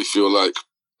 I really feel like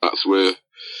that's where,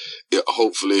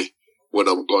 hopefully, when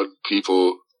I'm gone,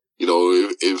 people,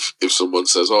 if someone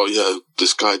says, oh yeah,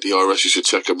 this guy DRS, you should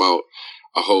check him out.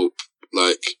 I hope,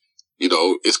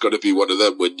 it's going to be one of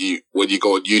them when you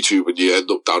go on YouTube and you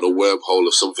end up down a wormhole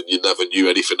of something you never knew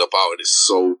anything about, and it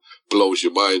so blows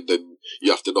your mind and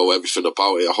you have to know everything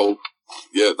about it. I hope,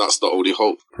 yeah, that's the only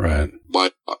hope. Right.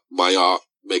 My art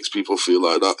makes people feel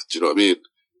like that. Do you know what I mean?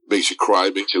 Makes you cry,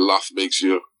 makes you laugh, makes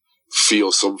you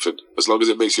feel something. As long as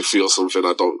it makes you feel something,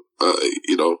 I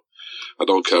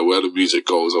don't care where the music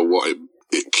goes or what it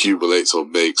accumulates or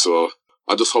makes, or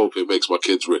I just hope it makes my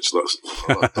kids rich.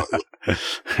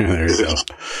 There you go.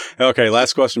 Okay,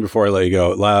 last question before I let you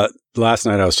go. Last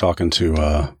night I was talking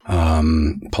to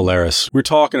Polaris. We were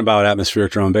talking about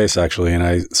atmospheric drum and bass, actually, and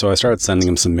I started sending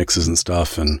him some mixes and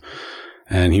stuff, and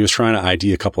he was trying to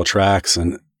ID a couple of tracks,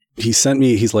 and he sent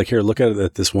me, he's like, here, look at it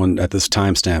at this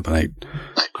timestamp, and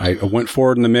I went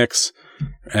forward in the mix,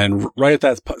 and right at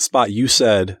that spot you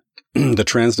said, the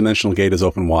transdimensional gate is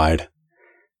open wide.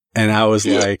 And I was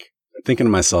like, thinking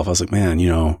to myself, I was like, man,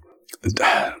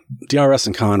 DRS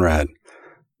and Conrad,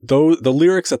 though the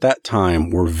lyrics at that time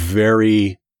were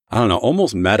very, I don't know,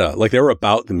 almost meta. Like they were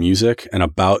about the music and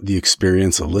about the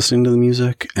experience of listening to the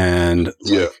music. And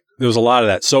there was a lot of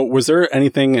that. So was there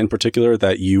anything in particular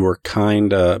that you were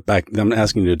kind of back? I'm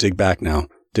asking you to dig back now,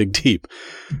 dig deep.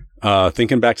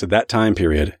 Thinking back to that time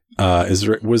period,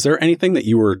 Was there anything that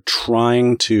you were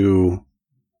trying to,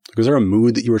 was there a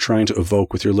mood that you were trying to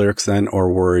evoke with your lyrics then,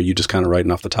 or were you just kind of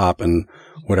writing off the top and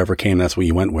whatever came, that's what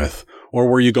you went with? Or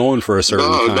were you going for a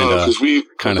certain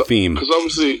kind of theme? Because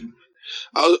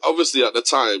obviously at the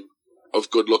time of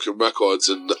Good Looking Records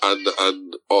and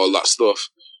all that stuff,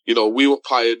 you know, we were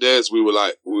pioneers. We were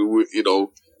like, we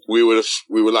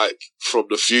were like from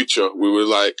the future. We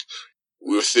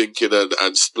were thinking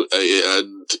and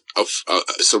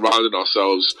surrounding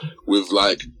ourselves with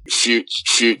like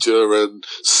future and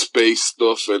space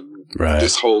stuff and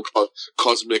this whole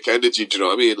cosmic energy. Do you know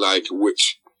what I mean? Like,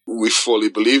 which we fully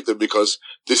believed in, because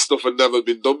this stuff had never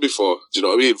been done before. Do you know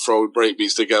what I mean? Throwing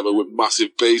breakbeats together with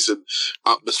massive bass and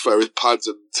atmospheric pads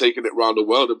and taking it around the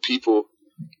world, and people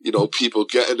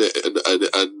getting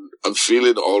it and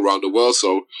feeling it all around the world.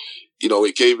 So, you know,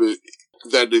 it gave it,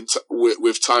 then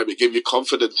with time, it gave you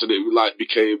confidence, and it like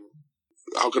became,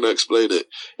 how can I explain it?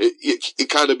 It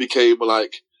kind of became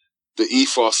like the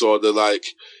ethos, or the like,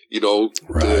 you know,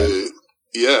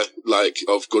 like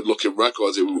of Good Looking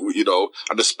Records, you know,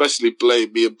 and especially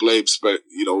me and Blame spent,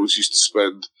 you know, we used to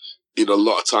spend, you know, a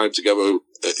lot of time together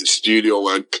in studio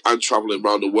and traveling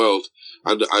around the world,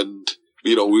 and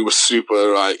you know, we were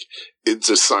super like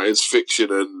into science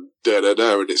fiction and and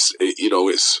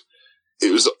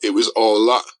it was all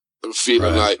that, and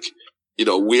feeling like, you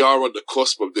know, we are on the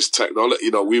cusp of this technology.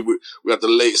 You know, we had the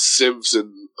latest synths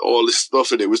and all this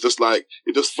stuff, and it was just like,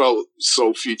 it just felt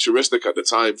so futuristic at the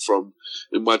time. From,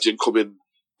 imagine coming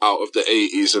out of the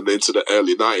 80s and into the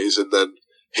early 90s, and then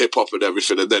hip hop and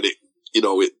everything, and then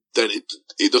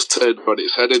it just turned on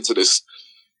its head into this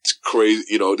crazy,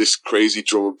 you know, this crazy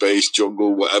drum and bass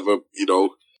jungle, whatever, you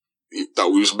know, that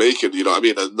we was making, you know what I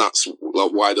mean? And that's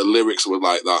like why the lyrics were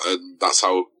like that, and that's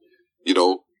how, you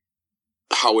know,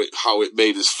 how it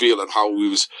made us feel, and how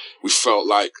we felt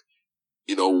like,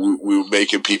 you know, we were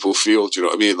making people feel. Do you know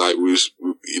what I mean? Like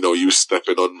you were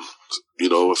stepping on, you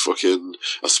know,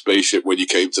 a spaceship when you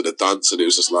came to the dance, and it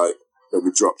was just like, then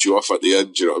we dropped you off at the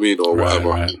end. Do you know what I mean? Or whatever.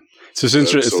 Right. So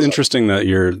it's interesting that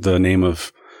the name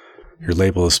of your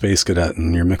label is Space Cadet,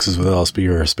 and your mixes with LSB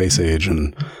are Space Age,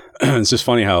 and it's just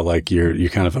funny how like you're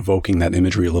kind of evoking that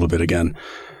imagery a little bit again.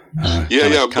 Kind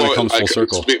of comes full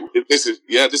circle. This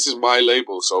is my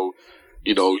label, so,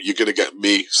 you know, you're gonna get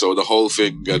me. So the whole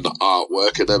thing and the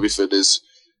artwork and everything is,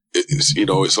 you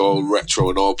know, it's all retro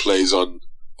and all plays on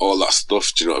all that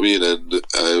stuff. Do you know what I mean? And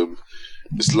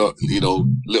it's you know,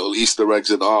 little Easter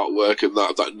eggs and artwork and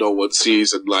that no one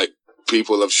sees, and like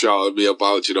people have shouted me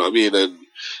about. You know what I mean? And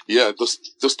yeah,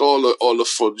 just all the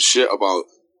fun shit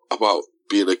about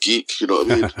being a geek, you know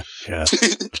what I mean? Yeah.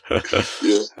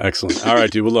 Yeah. Excellent. All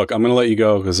right, dude. Well, look, I'm going to let you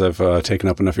go because I've taken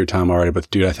up enough of your time already. But,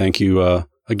 dude, I thank you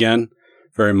again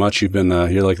very much. You've been,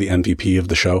 you're like the MVP of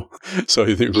the show. So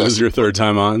I think this is your third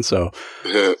time on. So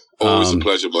yeah, always a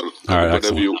pleasure, man. All right,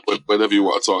 whenever you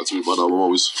want to talk to me, man, I'll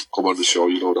always come on the show.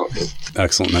 You know that, man.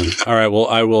 Excellent, man. All right. Well,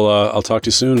 I will. I'll talk to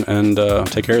you soon, and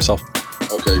take care of yourself.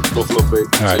 Okay. Love, mate.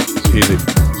 All right. Easy.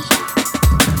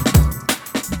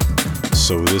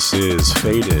 So this is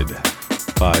Faded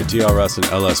by DRS and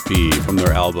LSB from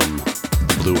their album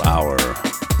The Blue Hour.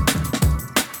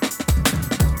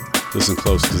 Listen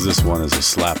close because this one is a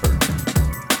slapper.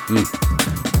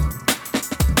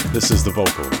 This is the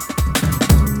vocal.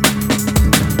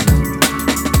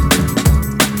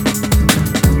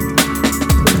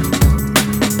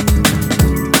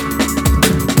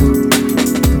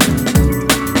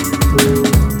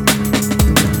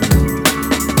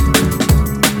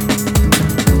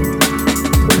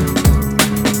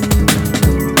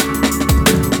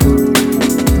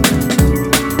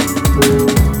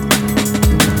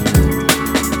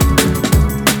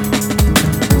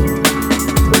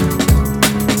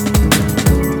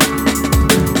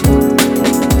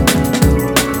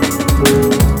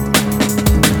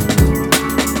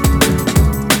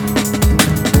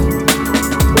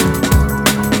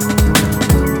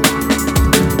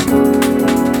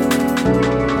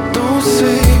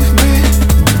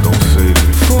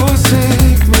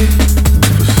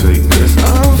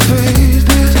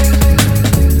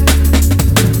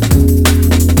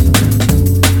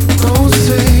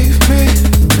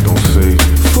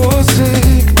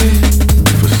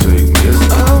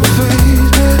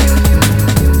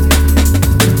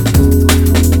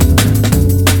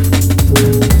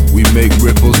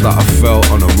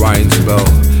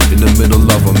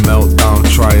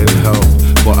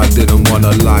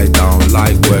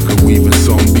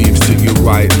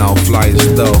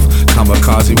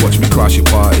 Watch me crash your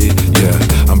party,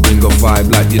 yeah, and bring a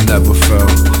vibe like you never felt.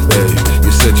 Hey,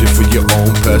 you searching for your own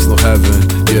personal heaven.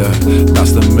 Yeah,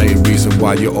 that's the main reason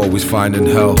why you're always finding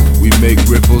hell. We make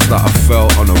ripples that I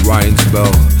felt on Orion's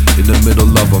belt. In the middle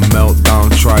of a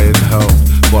meltdown, trying help,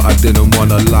 but I didn't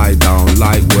wanna lie down.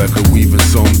 Light worker weaving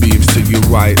sunbeams to you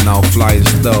right now, flying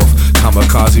stealth.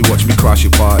 Kamikaze, watch me crash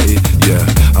your party. Yeah,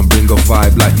 and bring a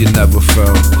vibe like you never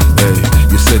felt. Hey,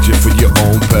 you're searching for your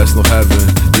own personal heaven.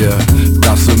 Yeah,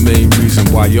 that's the main reason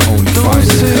why you're only finding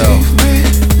hell.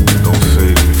 Don't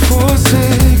save me.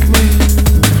 Forsake me.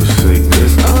 Forsake me.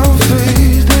 I'm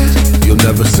faded. You'll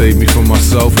never save me from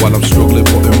myself while I'm struggling,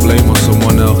 putting blame on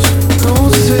someone else.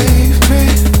 Don't save me.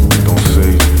 Don't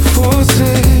save me.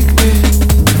 Forsake me.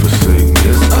 Forsake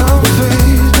me. I'm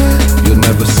faded. You'll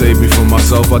never save me from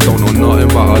myself. I don't know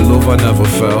nothing about a love I never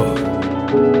felt.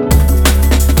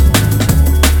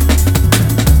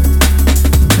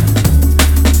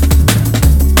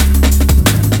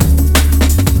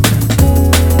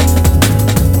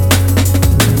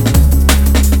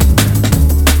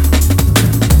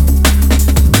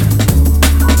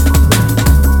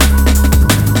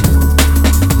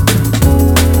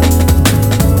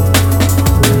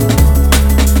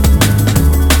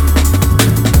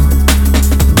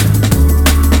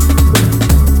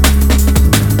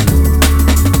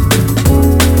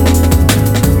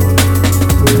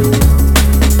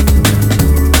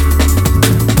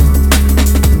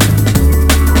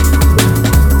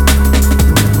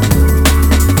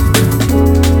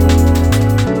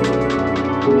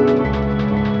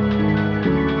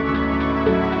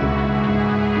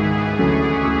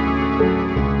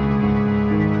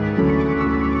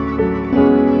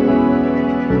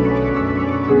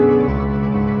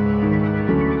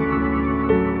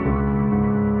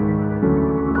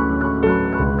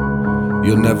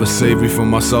 You'll never save me from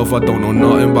myself. I don't know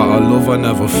nothing about a love I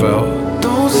never felt.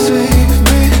 Don't save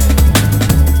me,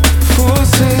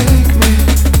 forsake me,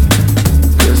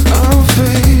 'cause I'm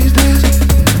faded.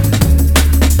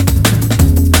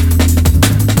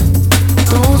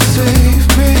 Don't save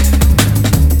me,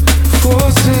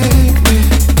 forsake me,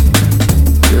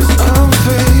 'cause I'm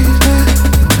faded.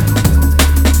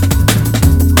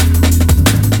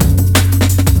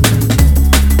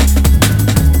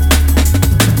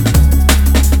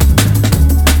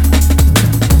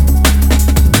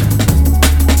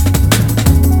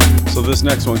 This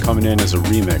next one coming in is a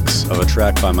remix of a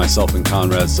track by myself and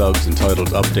Conrad Subs entitled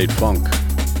Update Funk.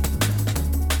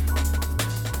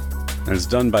 And it's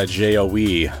done by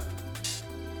JOE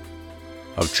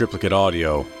of Triplicate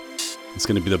Audio. It's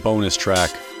going to be the bonus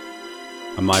track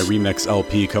on my remix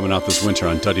LP coming out this winter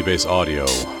on Duddy Bass Audio.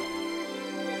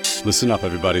 Listen up,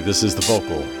 everybody. This is the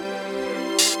vocal.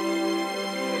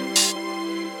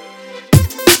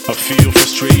 I feel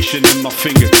frustration in my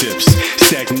fingertips,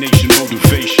 stagnation,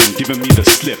 motivation, giving me the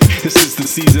slip. This is the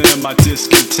season of my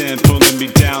discontent, pulling me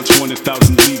down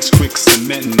 20,000 leagues, quick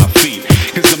cementing my feet.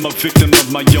 Cause I'm a victim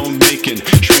of my own making,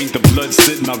 drained the blood,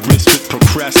 slit my wrist with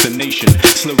procrastination.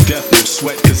 Slow death, no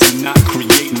sweat, cause I'm not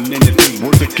creating anything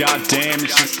worth a goddamn.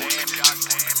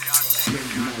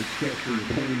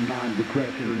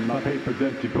 My paper's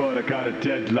empty, but I got a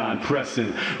deadline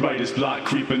pressing. Writer's block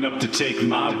creeping up to take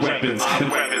my weapons.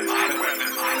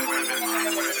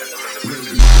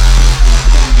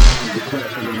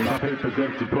 My paper's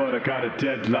empty, but I got a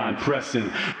deadline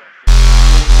pressing.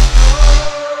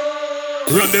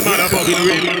 Run them out of fucking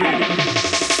ring.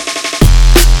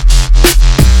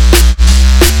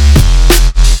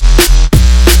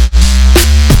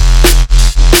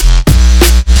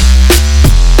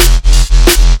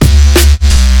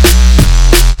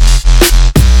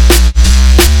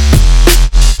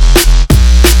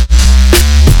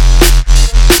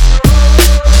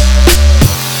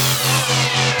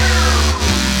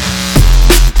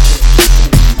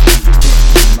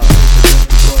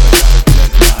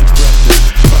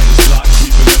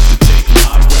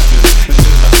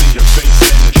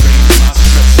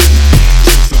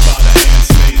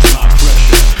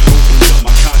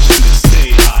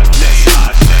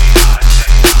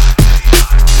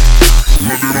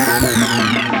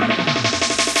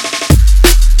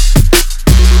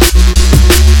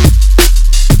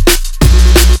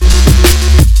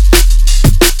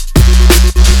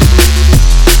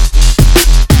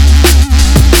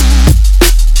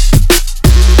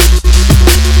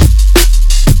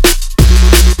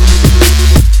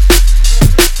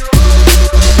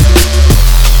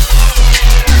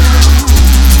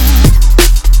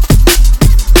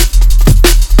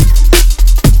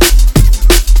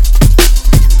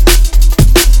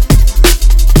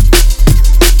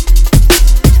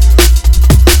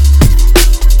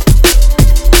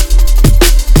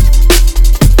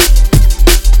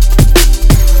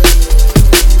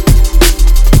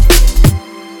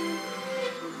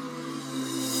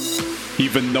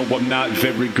 Even though I'm not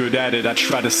very good at it, I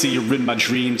try to see her in my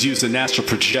dreams using astral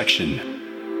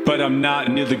projection. But I'm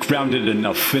not nearly grounded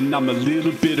enough, and I'm a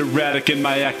little bit erratic in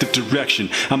my active direction.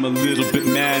 I'm a little bit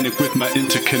manic with my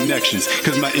interconnections,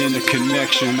 cause my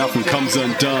interconnection often comes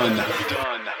undone.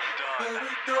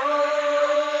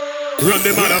 Run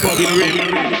the motherfucking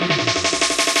ring.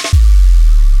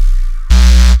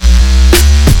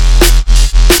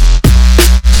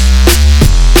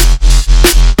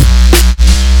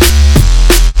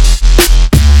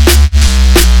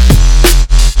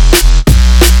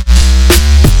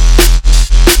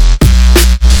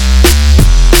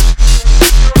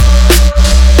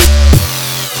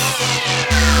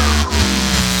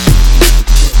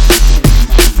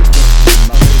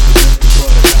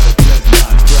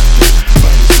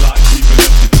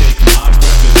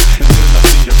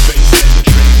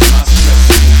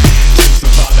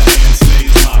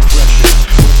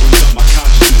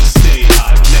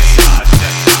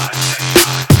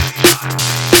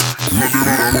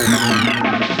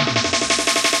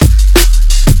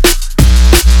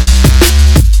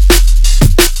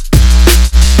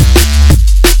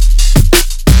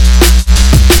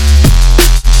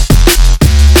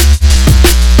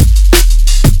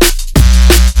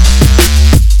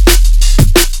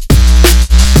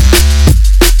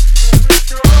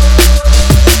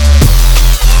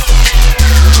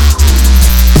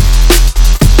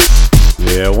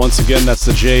 Once again, that's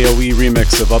the JOE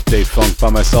remix of Update Funk by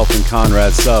myself and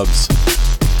Conrad Subs.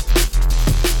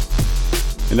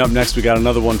 And up next, we got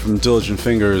another one from Diligent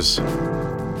Fingers,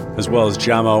 as well as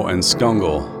Jamo and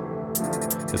Skungle.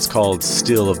 It's called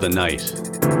Still of the Night.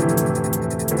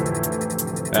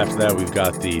 After that, we've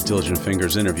got the Diligent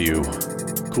Fingers interview.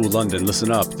 Cool London,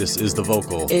 listen up, this is The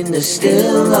Vocal. In the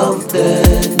still of the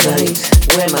night,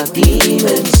 where my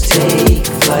demons take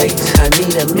flight, I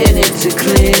need a minute to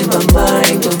clear my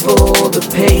mind of all the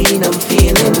pain I'm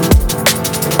feeling.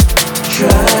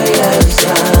 Try as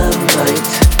I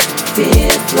might,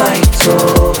 fear, flight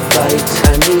or fight,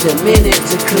 I need a minute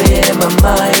to clear my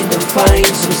mind and find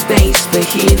some space for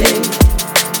healing.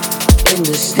 In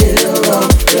the still of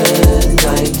the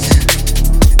night.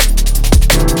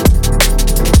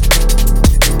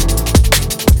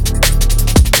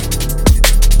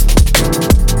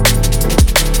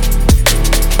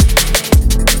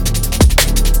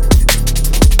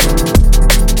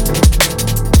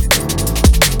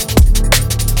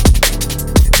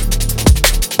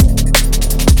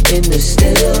 In the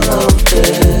still of the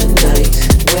night,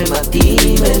 where my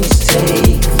demons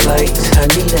take flight, I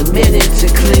need a minute to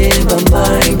clear my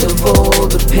mind of all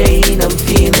the pain I'm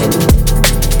feeling.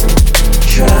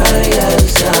 Try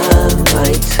as I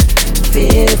might,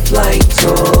 fear, flight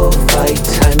or fight,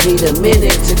 I need a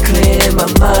minute to clear my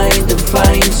mind and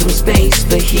find some space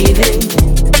for healing.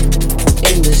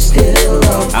 In the still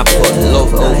of I put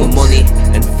love over money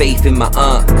and faith in my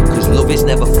art, cause love is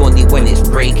never funny when it's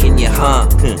breaking your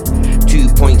heart. 2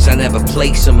 points I never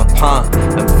place them apart,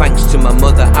 and thanks to my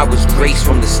mother I was graced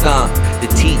from the start. The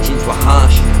teachings were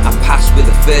harsh, I passed with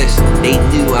a first. They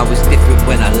knew I was different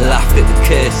when I laughed at the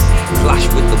curse. Clash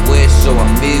with the worst, so I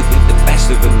moved with the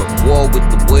best of them. At war with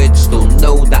the words, still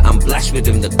know that I'm blessed with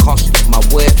them. The cost of my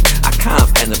worth, I can't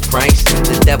pay the price.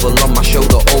 The devil on my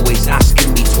shoulder always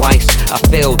asking me twice. I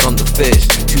failed on the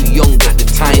first, too young at the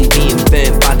time. Being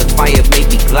burnt by the fire made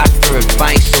me glad for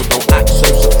advice, so don't act so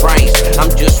surprised.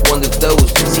 I'm just one of those,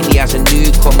 see me as a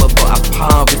newcomer, but I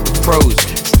par with the pros.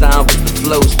 Style with the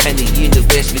flows, pen the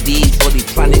universe with these body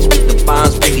planets with the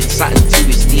bars, bringing Saturn to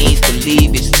his knees.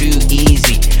 Believe it's too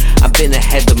easy. I've been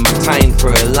ahead of my time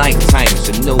for a lifetime, so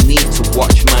no need to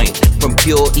watch mine. From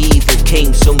pure evil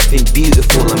came something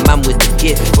beautiful, a man with a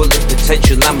gift full of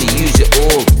potential, I'ma use it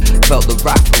all. Felt the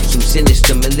wrath of some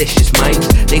sinister, malicious minds.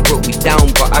 They brought me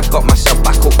down, but I got myself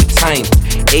back up with time.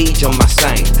 Age on my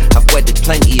side, I've weathered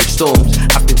plenty of storms.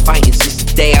 I've been fighting since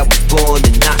the day I was born,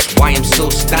 and that's why I'm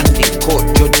still standing. Court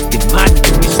judge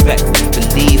demanding respect,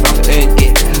 believe I've earned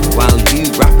it. While you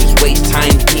rappers waste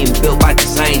time being built by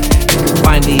design, you can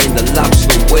find me in the lab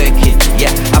still working.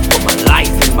 Yeah, I put my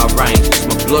life in my rhymes, it's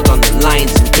my blood on the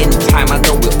lines, and in time I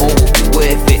know it all will be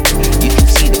worth it. You can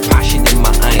see the passion in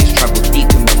my eyes, travel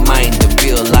deep in my mind and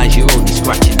realize you're only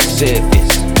scratching the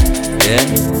surface.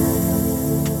 Yeah.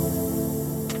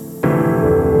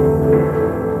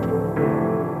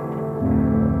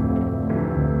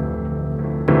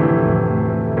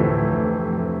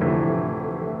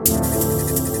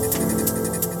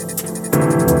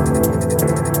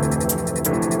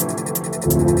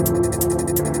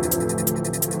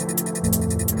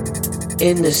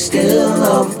 In the still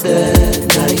of the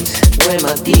night, When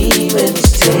my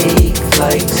demons take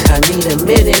flight, I need a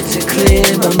minute to clear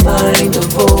my mind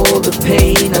of all the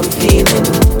pain I'm feeling.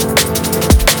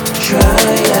 Try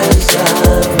as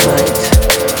I might,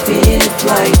 fear,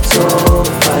 flight or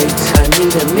fight, I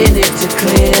need a minute to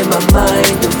clear my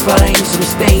mind and find some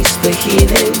space for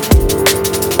healing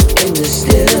in the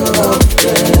still of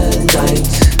the night.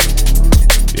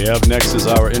 Yeah, up next is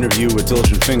our interview with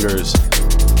Diligent Fingers.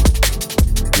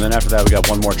 And then after that, we got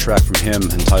one more track from him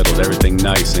entitled Everything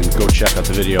Nice, and go check out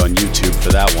the video on YouTube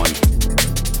for that one.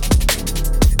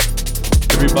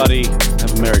 Everybody,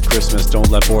 have a Merry Christmas. Don't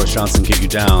let Boris Johnson get you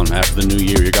down. After the new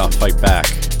year, you gotta fight back.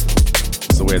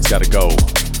 It's the way it's gotta go.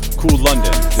 Cool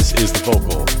London, this is The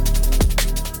Vocal.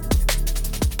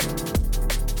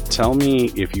 Tell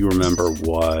me if you remember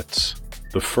what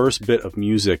the first bit of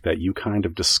music that you kind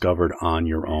of discovered on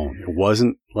your own. It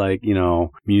wasn't like, you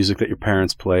know, music that your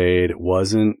parents played. It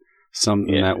wasn't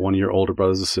something that one of your older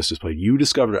brothers or sisters played. You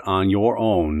discovered it on your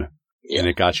own, and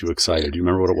it got you excited. Do you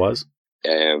remember what it was?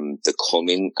 The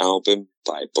Coming album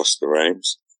by Busta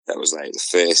Rhymes. That was like the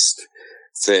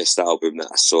first album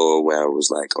that I saw where I was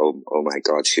like, oh my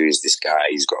God, who is this guy?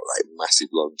 He's got like massive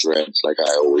long dreads. Like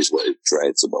I always wanted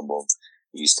dreads, and my mum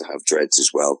used to have dreads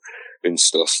as well and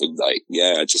stuff. And like,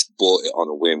 yeah, I just bought it on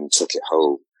a whim, took it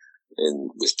home,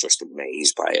 and was just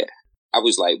amazed by it. I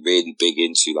was like really big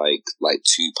into like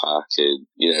Tupac and,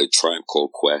 you know, Tribe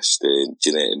Called Quest and, do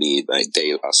you know what I mean? Like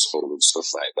De La Soul and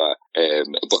stuff like that.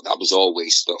 But that was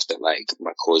always stuff that like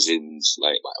my cousins,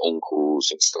 like my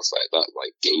uncles and stuff like that,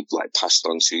 like passed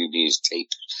on to me as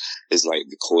tapes, as like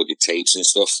recorded tapes and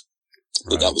stuff.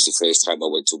 But that was the first time I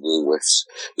went to Woolworths,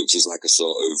 which is like a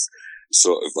sort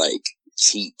of like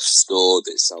cheap store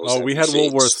that sells. Oh, we had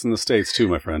Woolworths in the States too,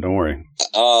 my friend. Don't worry.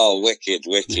 Oh, wicked.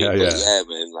 Yeah, but yeah,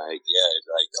 man, like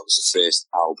that was the first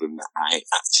album that I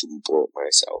actually bought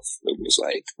myself. It was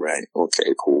like, right,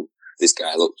 okay, cool. This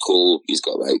guy looked cool. He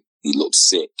looked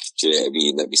sick. Do you know what I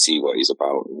mean? Let me see what he's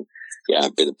about. And yeah,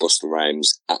 I've been a Busta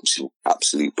Rhymes,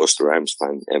 absolute Busta Rhymes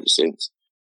fan ever since.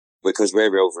 Because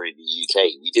we're over in the UK,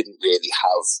 we didn't really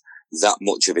have that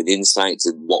much of an insight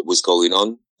to what was going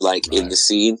on, in the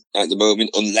scene at the moment,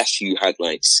 unless you had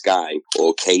like Sky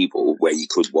or cable where you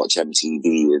could watch MTV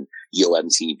and Yo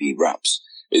MTV Raps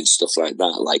and stuff like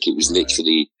that. Like it was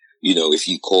literally, you know, if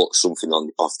you caught something on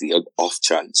off the off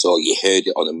chance or you heard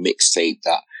it on a mixtape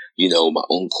that, you know, my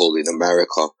uncle in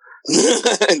America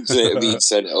and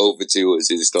sent it over to us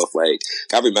and stuff. Like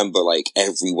I remember like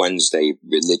every Wednesday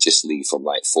religiously from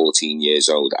like 14 years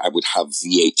old, I would have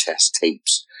VHS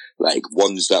tapes, like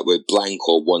ones that were blank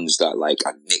or ones that like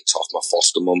I nicked off my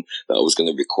foster mum that I was going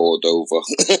to record over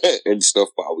and stuff.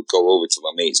 But I would go over to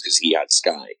my mates because he had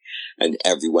Sky, and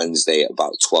every Wednesday at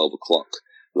about 12 o'clock,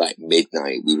 like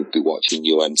midnight, we would be watching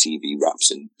Yo MTV Raps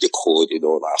and recording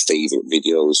all our favorite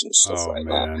videos and stuff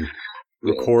that.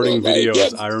 Recording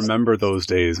videos. I remember those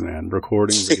days, man.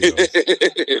 Recording videos.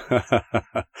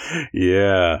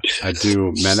 Yeah, I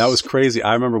do. Man, that was crazy.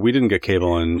 I remember we didn't get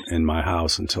cable in my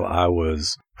house until I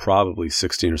was probably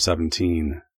 16 or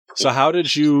 17. So how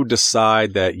did you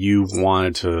decide that you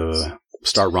wanted to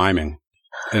start rhyming?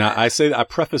 And I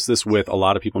preface this with a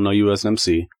lot of people know you as an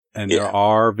MC, and there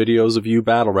are videos of you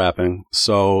battle rapping.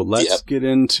 So let's get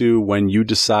into when you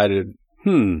decided,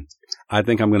 I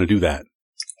think I'm going to do that.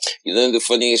 You know, the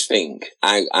funniest thing,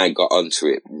 I got onto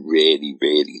it really,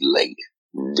 really late.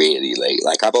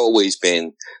 Like, I've always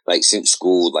been, like, since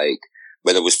school, like,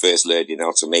 when I was first learning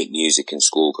how to make music in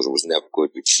school, because I was never good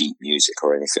with sheet music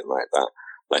or anything like that.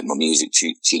 Like, my music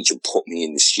teacher put me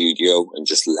in the studio and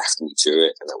just left me to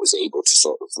it, and I was able to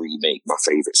sort of remake my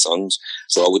favorite songs.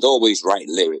 So I would always write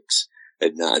lyrics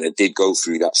and that, and I did go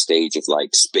through that stage of,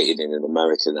 like, spitting in an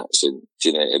American accent, do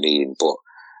you know what I mean? But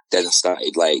then I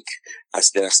started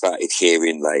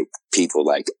hearing like people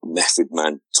like Method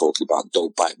Man talking about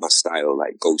 "Don't Bite My Style,"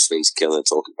 like Ghostface Killer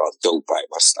talking about "Don't Bite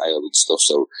My Style" and stuff.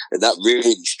 So, and that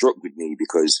really struck with me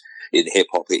because in hip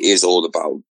hop it is all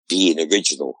about being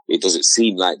original. It doesn't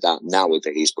seem like that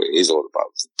nowadays, but it is all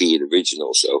about being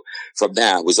original. So from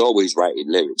there, I was always writing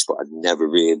lyrics, but I never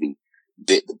really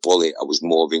bit the bullet. I was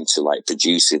more into like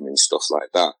producing and stuff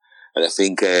like that. And I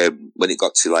think when it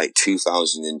got to like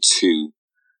 2002,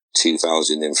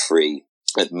 2003,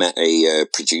 I'd met a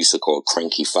producer called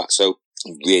Cranky Fatso,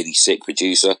 a really sick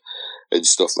producer and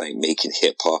stuff, like making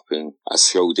hip hop, and I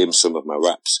showed him some of my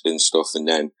raps and stuff. And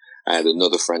then I had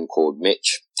another friend called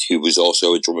Mitch, who was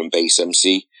also a drum and bass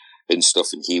MC and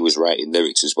stuff, and he was writing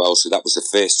lyrics as well. So that was the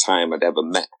first time I'd ever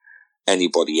met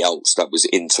anybody else that was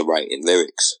into writing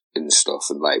lyrics and stuff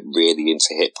and like really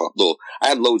into hip hop. Though I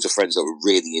had loads of friends that were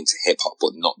really into hip hop,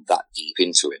 but not that deep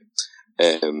into it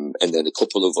And then a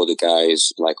couple of other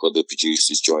guys, like other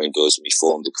producers, joined us, and we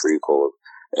formed a crew called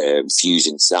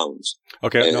Fusion Sounds.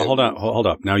 Okay, no, hold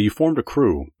up. Now, you formed a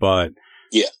crew, but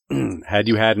yeah, had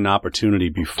you had an opportunity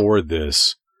before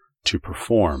this to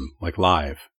perform, like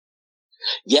live?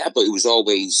 Yeah, but it was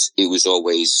always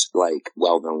like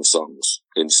well-known songs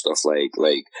and stuff. Like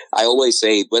I always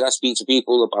say when I speak to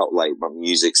people about like my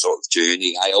music sort of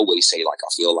journey, I always say like I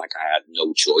feel like I had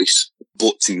no choice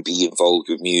but to be involved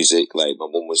with music. Like my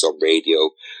mum was on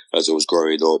radio as I was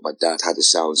growing up. My dad had a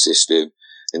sound system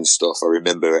and stuff. I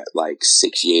remember at like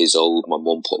 6 years old, my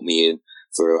mum put me in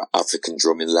for African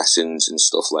drumming lessons and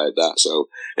stuff like that. So,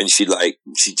 and she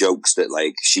jokes that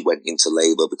like she went into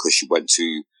labour because she went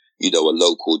to, you know, a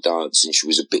local dance and she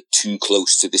was a bit too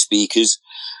close to the speakers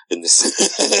and the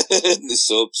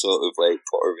sub sort of like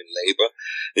put her in labour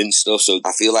and stuff. So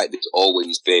I feel like there's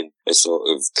always been a sort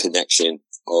of connection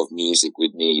of music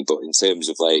with me. But in terms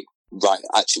of like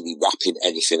actually rapping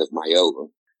anything of my own,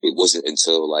 it wasn't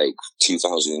until like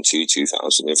 2002,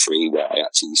 2003 where I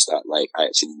actually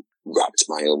rapped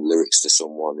my own lyrics to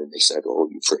someone and they said, "Oh,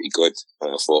 you're pretty good."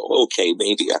 And I thought, okay,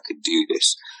 maybe I could do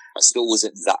this. I still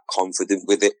wasn't that confident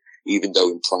with it, even though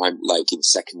in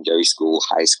secondary school,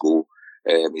 high school,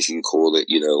 as you call it,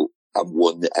 you know, I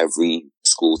won every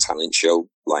school talent show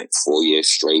like 4 years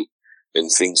straight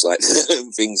and things like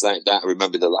that. I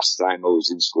remember the last time I was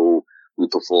in school, we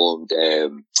performed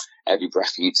Every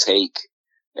Breath You Take,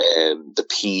 the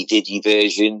P. Diddy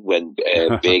version when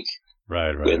Big,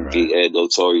 when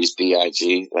Notorious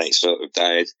B.I.G. like sort of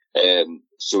died.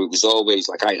 So it was always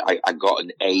like I got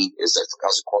an A as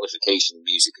a qualification in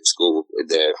music in school. In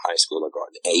the high school, I got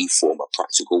an A for my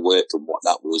practical work, and what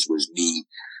that was me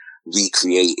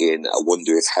recreating I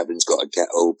Wonder If Heaven's Got a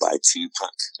Ghetto by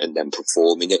Tupac and then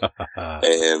performing it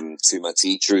to my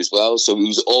teacher as well. So it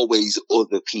was always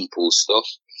other people's stuff.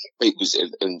 It was,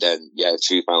 and then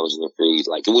 2003,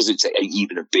 like it wasn't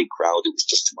even a big crowd. It was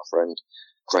just to my friend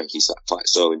Cranky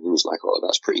Saxo, and he was like, "Oh,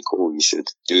 that's pretty cool. You should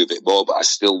do a bit more." But I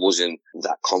still wasn't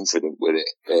that confident with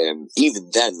it. Even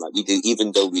then, like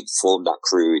even though we'd formed that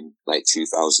crew in like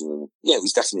 2000, it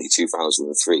was definitely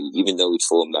 2003. Even though we'd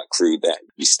formed that crew then,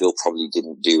 we still probably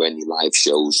didn't do any live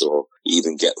shows or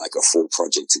even get like a full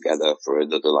project together for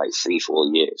another like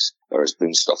 3-4 years or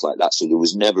stuff like that. So there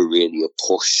was never really a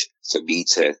push for me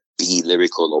to be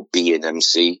lyrical or be an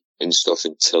MC and stuff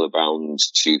until around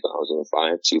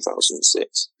 2005,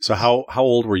 2006. So how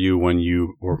old were you when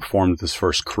you formed this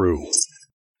first crew?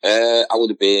 I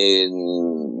would have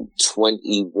been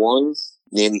 21,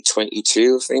 nearly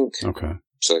 22, I think. Okay.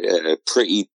 So yeah,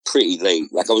 pretty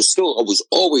late. Like I was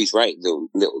always writing the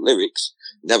little lyrics,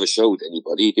 never showed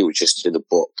anybody. They were just in a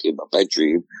book in my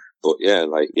bedroom. But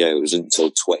it was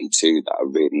until 22 that I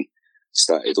really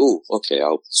started,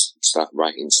 I'll start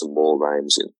writing some more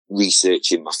rhymes and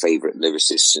researching my favourite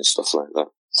lyricists and stuff like that.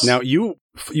 Now, you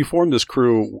formed this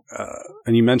crew,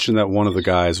 and you mentioned that one of the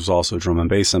guys was also a drum and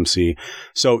bass MC.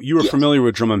 So you were familiar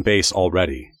with drum and bass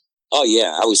already? Oh,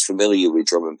 yeah. I was familiar with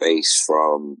drum and bass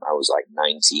from I was like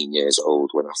 19 years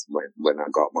old when I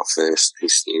got my first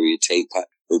Hysteria tape. I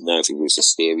think it was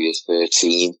Hysteria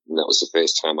 13, and that was the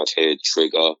first time I'd heard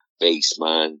Trigger,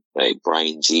 Bassman, like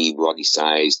Brian G, Ronnie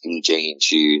Size, DJing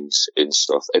tunes and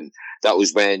stuff. And that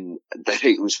was when,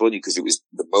 it was funny because it was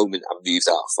the moment I moved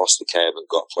out of foster care and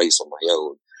got a place on my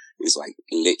own. It was like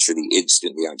literally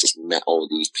instantly I just met all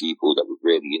these people that were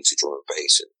really into drum and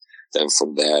bass. And then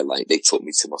from there, like they took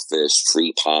me to my first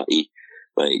free party,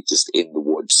 like just in the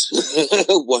woods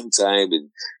one time. And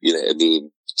you know what I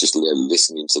mean? Just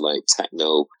listening to like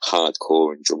techno,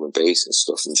 hardcore and drum and bass and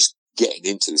stuff and just getting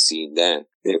into the scene there.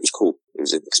 Yeah, it was cool. It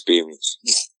was an experience.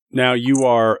 Now you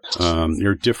are,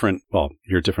 you're different. Well,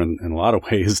 you're different in a lot of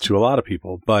ways to a lot of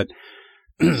people, but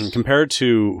compared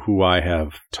to who I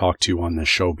have talked to on this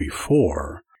show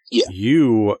before,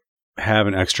 you have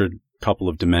an extra couple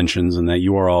of dimensions in that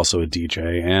you are also a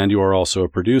DJ and you are also a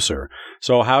producer.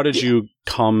 So how did you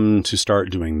come to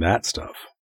start doing that stuff?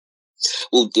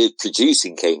 Well, the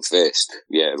producing came first.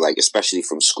 Yeah, like especially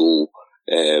from school.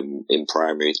 In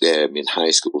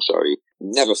high school,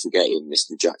 never forgetting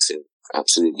Mr. Jackson,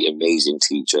 absolutely amazing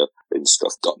teacher and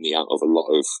stuff, got me out of a lot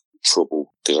of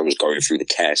trouble because I was going through the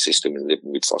care system and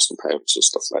living with foster parents and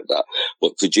stuff like that.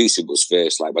 But producing was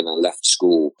first, like when I left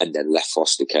school and then left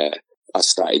foster care, I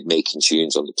started making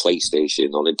tunes on the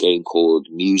PlayStation on a game called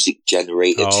Music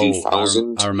Generator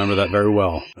 2000. I remember that very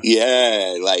well.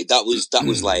 Yeah, like that was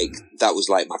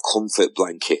like my comfort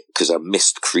blanket because I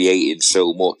missed creating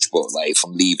so much. But like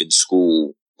from leaving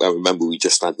school, I remember we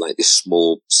just had like this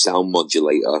small sound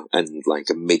modulator and like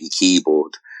a MIDI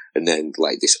keyboard. and then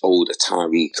like this old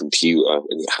Atari computer,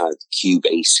 and it had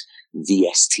Cubase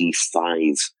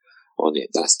VST5 on it.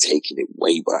 That's taking it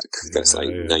way back. That's like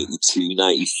 92,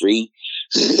 93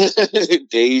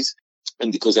 days.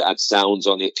 And because it had sounds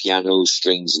on it, piano,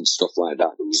 strings and stuff like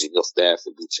that, there was enough there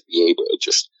for me to be able to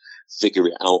just figure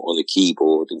it out on a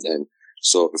keyboard and then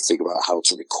sort of figure out how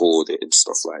to record it and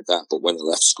stuff like that. But when I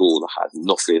left school, I had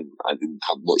nothing. I didn't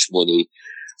have much money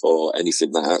or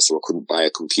anything like that, so I couldn't buy a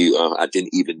computer. I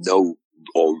didn't even know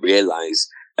or realize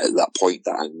at that point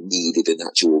that I needed an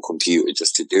actual computer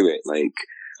just to do it. Like,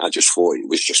 I just thought it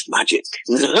was just magic.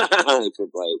 I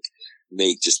could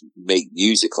make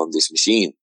music on this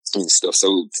machine and stuff.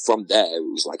 So from there, it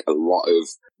was like a lot of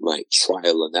like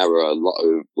trial and error, a lot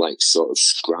of like sort of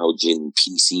scrounging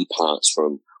PC parts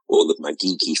from all of my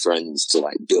geeky friends to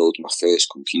like build my first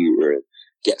computer and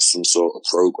get some sort of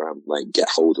program, like get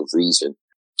hold of Reason.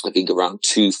 I think around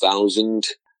 2000,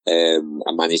 I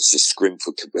managed to scrimp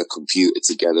a computer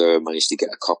together. I managed to get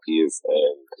a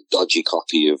dodgy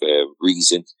copy of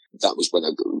Reason. That was when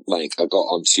I got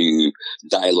onto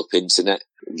dial-up internet.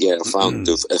 Yeah, I found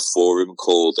a forum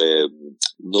called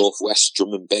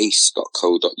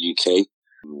northwestdrumandbass.co.uk.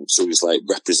 So it was like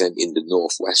representing the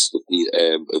northwest of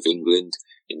England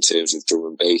in terms of drum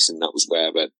and bass, and that was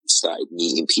where I started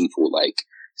meeting people like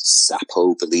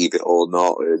Sapo, believe it or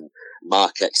not, and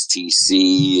Mark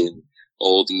XTC, and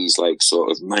all these like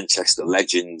sort of Manchester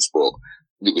legends. But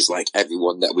it was like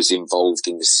everyone that was involved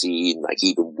in the scene, like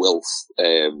even Wilf,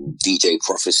 DJ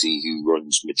Prophecy, who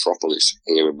runs Metropolis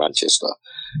here in Manchester.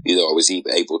 You know, I was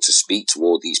even able to speak to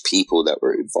all these people that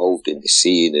were involved in the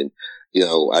scene. And, you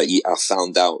know, I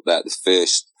found out that the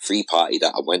first free party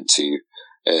that I went to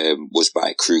was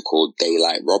by a crew called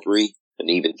Daylight Robbery. And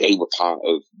even they were part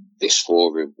of this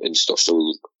forum and stuff.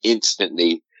 So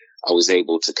instantly I was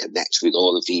able to connect with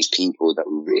all of these people that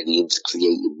were really into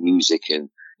creating music and,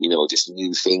 you know, this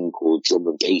new thing called drum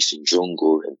and bass and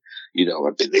jungle. And, you know,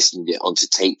 I've been listening to it onto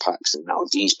tape packs, and now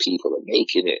these people are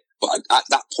making it. But at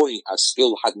that point, I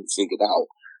still hadn't figured out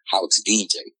how to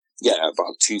DJ. Yeah,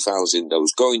 about 2000, I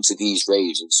was going to these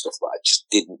raves and stuff, but I just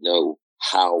didn't know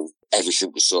how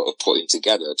everything was sort of putting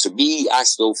together. To me, I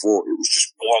still thought it was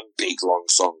just one big long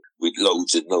song with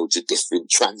loads and loads of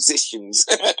different transitions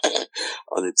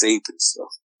on the tape and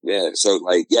stuff. Yeah, so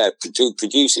like, yeah,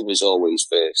 producing was always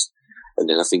first. And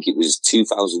then I think it was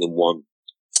 2001,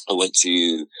 I went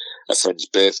to a friend's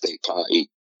birthday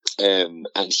party, and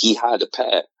he had a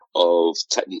pair of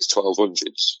Technics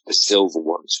 1200s, the silver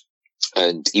ones.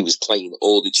 And he was playing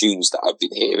all the tunes that I've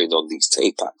been hearing on these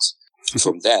tape packs.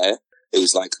 From there, it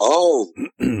was like, oh,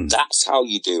 that's how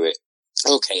you do it.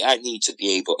 Okay, I need to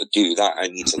be able to do that. I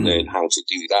need to learn how to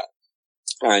do that.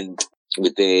 And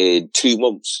within 2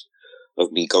 months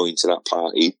of me going to that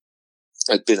party,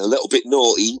 I'd been a little bit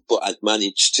naughty, but I'd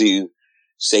managed to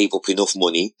save up enough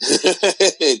money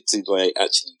to like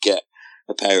actually get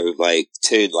a pair of like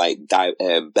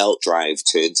belt drive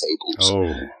turntables.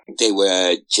 Oh. They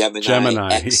were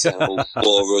Gemini XL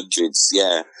 400s,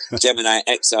 yeah. Gemini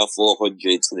XL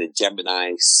 400s and a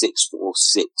Gemini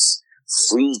 646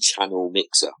 3-channel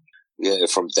mixer. Yeah,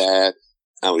 from there,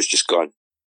 I was just gone.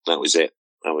 That was it.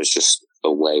 I was just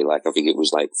away. Like, I think it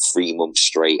was like 3 months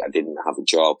straight. I didn't have a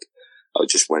job. I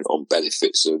just went on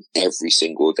benefits, and every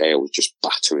single day I was just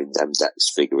battering them decks,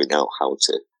 figuring out how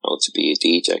to be a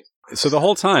DJ. So the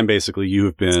whole time, basically, you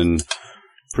have been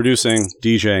producing,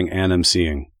 DJing, and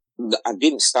MCing. I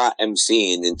didn't start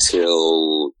MCing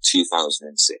until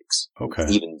 2006. Okay.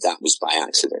 Even that was by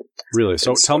accident. Really?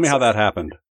 So tell me how that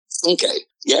happened. Okay.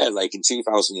 Yeah, like in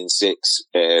 2006,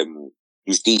 I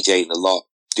was DJing a lot,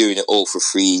 doing it all for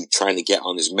free, trying to get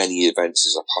on as many events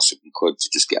as I possibly could to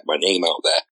just get my name out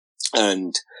there.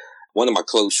 And one of my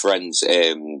close friends,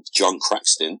 John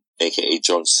Craxton, aka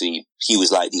John C., he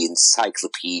was like the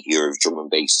encyclopedia of drum and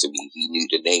bass to me. He knew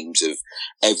the names of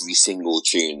every single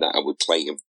tune that I would play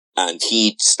him. And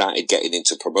he started getting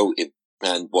into promoting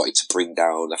and wanted to bring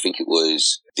down, I think it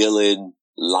was Dylan,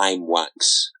 Lime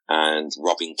Wax, and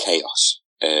Robin Chaos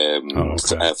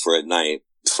for a night,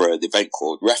 for an event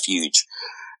called Refuge.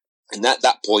 And at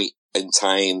that point in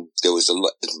time, there was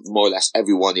more or less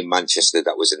everyone in Manchester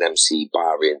that was an MC,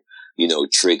 barring, you know,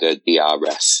 Trigger,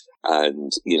 DRS,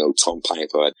 and, you know, Tom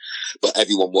Piper. But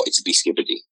everyone wanted to be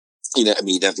Skibbity. You know what I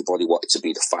mean? Everybody wanted to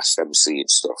be the fast MC and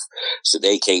stuff. So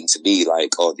they came to me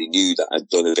like, oh, they knew that I'd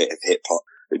done a bit of hip hop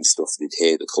and stuff. They'd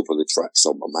heard a couple of tracks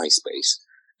on my MySpace,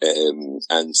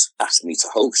 and asked me to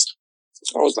host.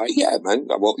 So I was like, yeah, man,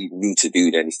 I won't even need to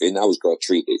do anything. I was going to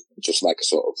treat it just like a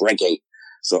sort of reggae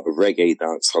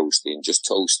dance hosting, just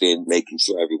toasting, making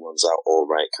sure everyone's out all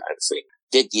right kind of thing.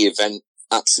 Did the event,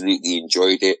 absolutely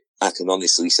enjoyed it. I can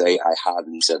honestly say I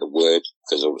hardly said a word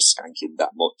because I was skanking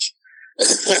that much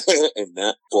and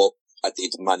that. But I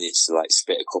did manage to like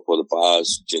spit a couple of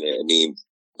bars, do you know what I mean?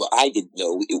 But I didn't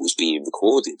know it was being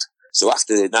recorded. So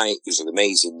after the night, it was an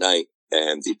amazing night.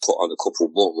 They put on a couple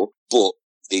more, but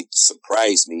they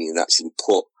surprised me and actually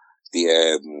put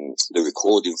the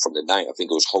recording from the night. I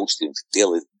think I was hosting for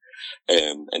Dylan,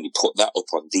 and they put that up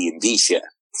on D&B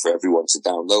Share for everyone to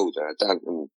download.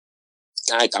 And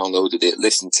I downloaded it,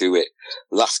 listened to it,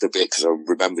 laughed a bit because I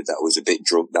remembered that I was a bit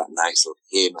drunk that night, so I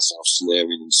could hear myself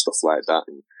slurring and stuff like that,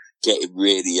 and getting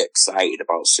really excited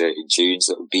about certain tunes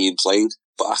that were being played.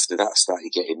 But after that, I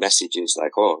started getting messages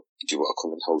like, "Oh, do you want to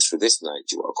come and host for this night?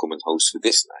 Do you want to come and host for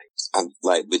this night?" And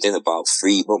like within about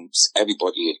 3 months,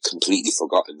 everybody had completely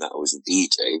forgotten that I was a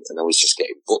DJ, and I was just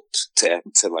getting booked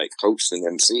to like host an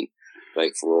MC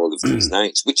like for all of these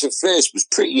nights, which at first was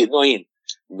pretty annoying.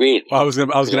 Really? Well, I was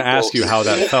gonna ask you how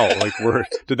that felt. Like,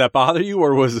 did that bother you,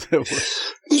 or was it?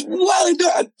 Well,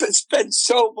 I'd spent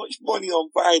so much money on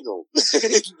vinyl,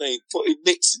 like putting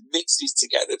mixes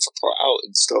together to put out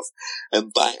and stuff,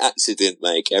 and by accident,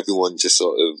 like everyone just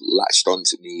sort of latched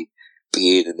onto me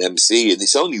being an MC, and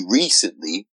it's only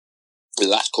recently, the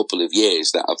last couple of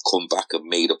years, that I've come back and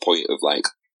made a point of like,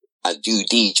 I do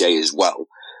DJ as well.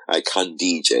 I can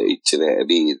DJ, do you know what I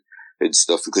mean? And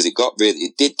stuff, because it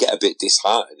did get a bit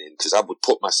disheartening, because I would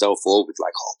put myself forward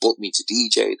like, "Oh, book me to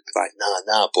DJ." And they'd be like,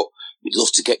 nah, but we'd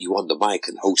love to get you on the mic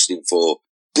and hosting for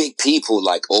big people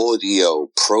like Audio,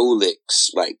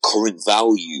 Prolix, like Current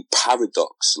Value,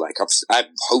 Paradox. Like I've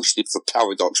hosted for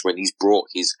Paradox when he's brought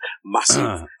his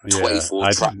massive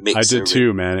 24-track mixer. I did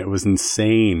too, man. It was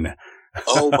insane.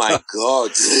 Oh my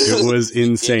God. It was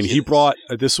insane. He brought,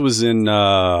 this was in,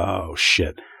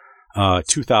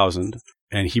 2000.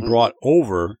 And he brought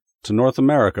over to North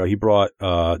America, he brought,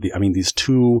 these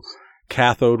 2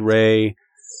 cathode ray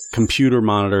computer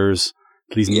monitors,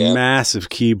 these massive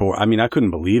keyboard. I mean, I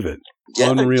couldn't believe it.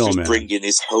 Yeah, unreal, just man. Bringing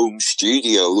his home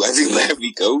studio everywhere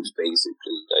he goes,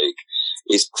 basically. Like,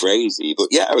 it's crazy. But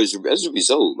yeah, as a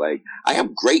result, like, I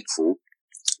am grateful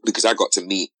because I got to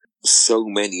meet so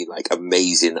many, like,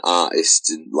 amazing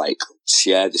artists and, like,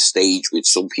 share the stage with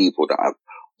some people that I've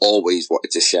always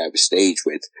wanted to share the stage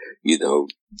with, you know,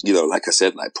 like I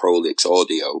said, like Prolix,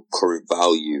 Audio, Current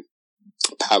Value,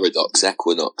 Paradox,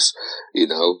 Equinox, you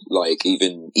know, like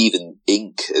even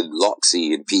Ink and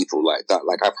Loxy and people like that.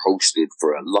 Like I've hosted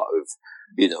for a lot of,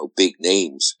 you know, big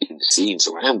names in the scene.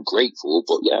 So I am grateful,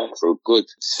 but yeah, for a good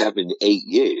 7-8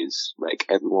 years, like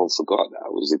everyone forgot that I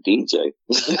was a DJ.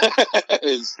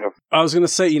 I was going to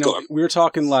say, you know, we were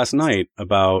talking last night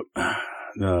about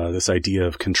this idea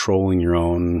of controlling your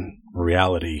own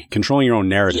reality, controlling your own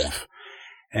narrative.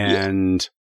 And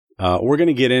we're going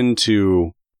to get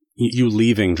into you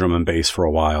leaving drum and bass for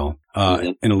a while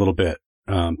in a little bit.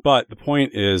 But the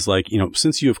point is, like, you know,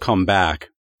 since you've come back,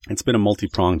 it's been a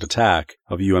multi-pronged attack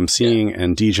of you emceeing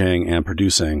and DJing and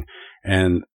producing.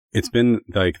 And it's been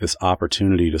like this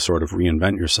opportunity to sort of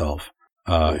reinvent yourself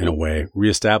in a way,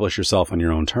 reestablish yourself on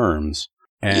your own terms.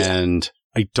 And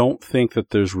I don't think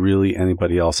that there's really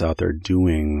anybody else out there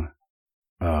doing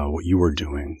what you were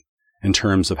doing in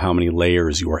terms of how many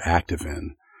layers you are active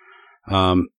in.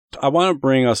 I want to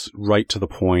bring us right to the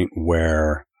point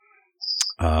where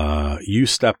you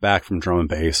step back from drum and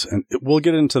bass, and we'll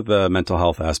get into the mental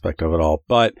health aspect of it all.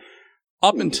 But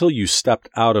up until you stepped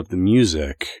out of the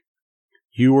music,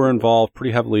 you were involved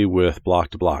pretty heavily with Block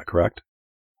to Block, correct?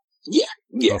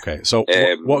 Yeah. Okay, so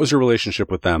what was your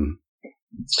relationship with them?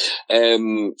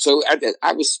 So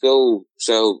I was still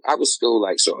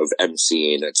like sort of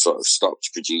MCing and sort of stopped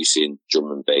producing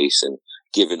drum and bass and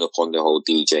giving up on the whole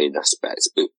DJing aspect.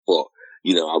 But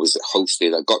you know, I was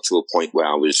hosting. I got to a point where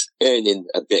I was earning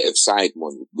a bit of side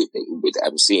money with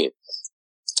MCing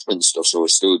and stuff. So I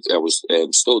was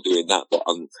still doing that. But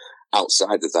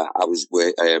outside of that, I was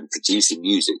producing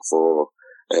music for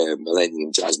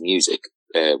Millennium Jazz Music,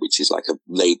 which is like a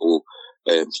label.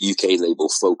 UK label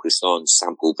focused on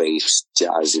sample-based,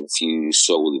 jazz-infused,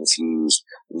 soul-infused,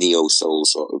 neo-soul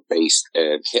sort of based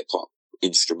hip-hop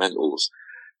instrumentals.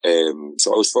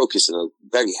 So I was focusing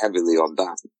very heavily on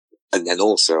that. And then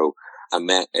also I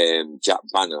met Jack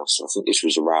Banner, so I think this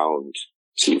was around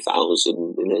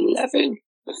 2011,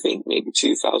 I think maybe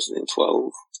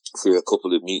 2012, through a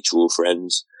couple of mutual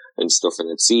friends and stuff, and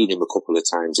I'd seen him a couple of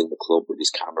times in the club with his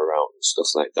camera out and stuff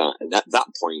like that. And at that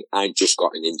point, I'd just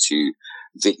gotten into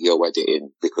video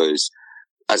editing because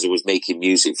as I was making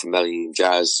music for Millennium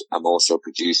Jazz, I'm also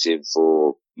producing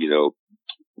for, you know,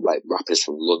 like rappers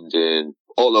from London,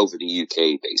 all over the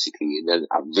UK, basically. And then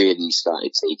I really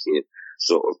started taking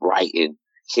sort of writing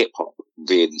hip hop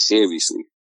really seriously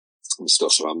and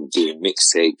stuff. So I'm doing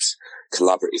mixtapes,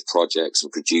 collaborative projects,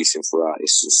 and producing for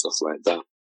artists and stuff like that.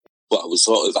 But I was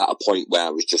sort of at a point where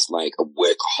I was just like a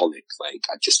workaholic. Like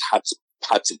I just had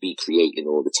to be creating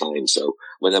all the time. So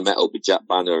when I met up with Jack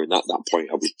Banner, and at that point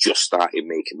I was just starting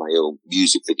making my own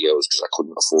music videos because I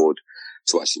couldn't afford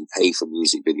to actually pay for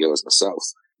music videos myself.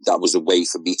 That was a way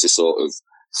for me to sort of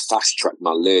fast track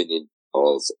my learning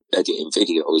of editing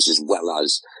videos, as well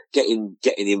as getting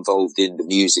involved in the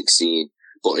music scene,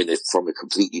 but from a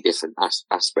completely different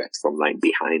aspect, from like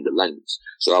behind the lens.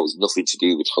 So I was nothing to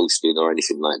do with hosting or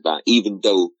anything like that, even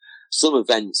though some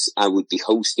events I would be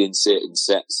hosting certain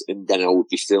sets and then I would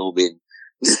be filming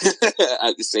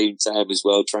at the same time as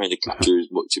well, trying to capture as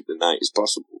much of the night as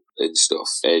possible and stuff.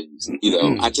 And, you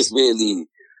know, I just really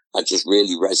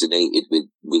resonated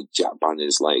with Jack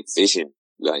Banner's like vision,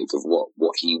 like of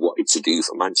what he wanted to do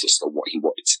for Manchester, what he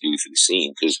wanted to do for the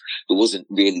scene, because there wasn't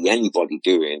really anybody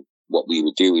doing what we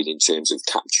were doing in terms of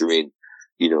capturing,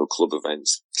 you know, club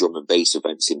events, drum and bass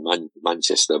events in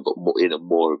Manchester, but in a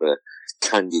more of a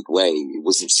candid way. It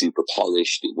wasn't super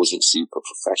polished. It wasn't super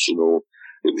professional.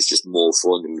 It was just more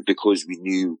fun. And because we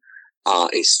knew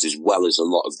artists as well as a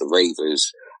lot of the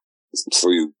ravers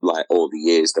through like all the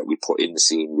years that we put in the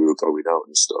scene, we were going out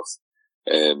and stuff.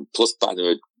 Plus Banner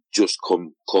had just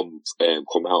come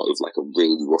out of like a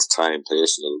really rough time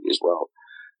personally as well,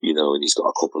 you know, and he's got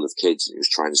a couple of kids and he was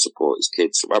trying to support his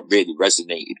kids. So I really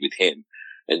resonated with him.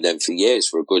 And then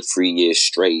for a good 3 years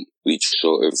straight, we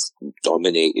sort of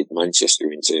dominated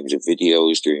Manchester in terms of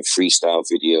videos, doing freestyle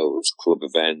videos, club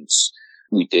events.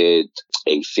 We did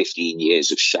a 15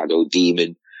 years of Shadow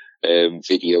Demon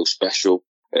video special.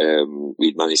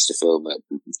 We'd managed to film at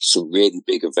some really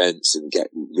big events and get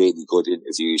really good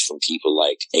interviews from people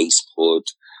like Ace Hood,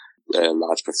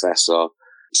 Large Professor,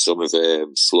 some of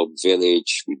Slum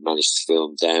Village. We'd managed to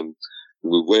film them.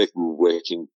 We were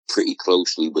working pretty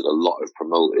closely with a lot of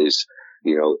promoters,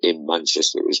 you know, in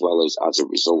Manchester, as well as a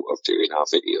result of doing our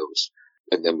videos.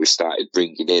 And then we started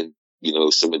bringing in, you know,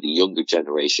 some of the younger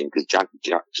generation, because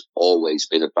Jack's always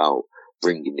been about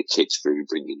bringing the kids through,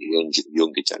 bringing the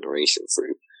younger generation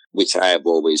through, which I have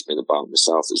always been about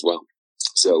myself as well.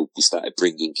 So we started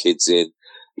bringing kids in,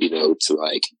 you know, to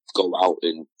like go out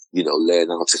and, you know, learn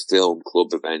how to film club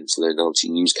events, learn how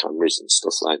to use cameras and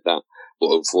stuff like that.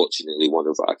 But unfortunately, one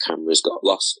of our cameras got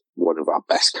lost. One of our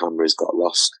best cameras got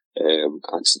lost,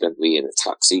 accidentally in a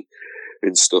taxi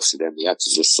and stuff. So then we had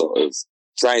to just sort of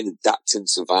try and adapt and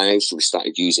survive. So we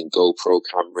started using GoPro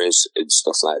cameras and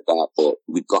stuff like that. But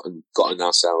we'd gotten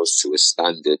ourselves to a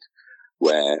standard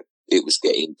where it was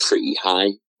getting pretty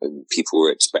high and people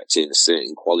were expecting a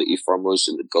certain quality from us,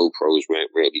 and the GoPros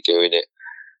weren't really doing it.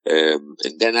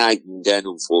 And then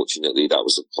unfortunately, that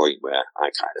was the point where I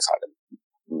kind of had a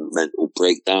mental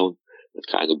breakdown and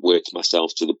kind of worked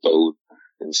myself to the bone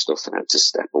and stuff, and had to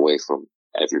step away from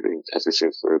everything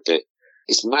for a bit.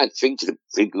 It's mad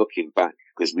looking back,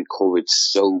 because we covered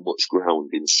so much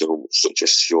ground in such a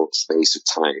short space of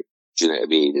time. Do you know what I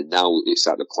mean? And now it's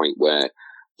at the point where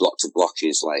Block to Block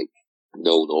is like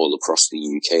known all across the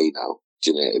UK now.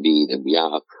 Do you know what I mean? And we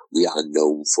are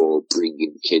known for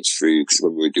bringing kids through, because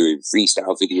when we were doing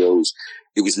freestyle videos,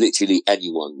 it was literally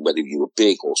anyone, whether you were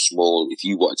big or small. If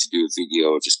you wanted to do a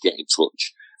video, just get in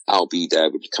touch. I'll be there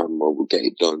with the camera. We'll get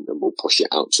it done and we'll push it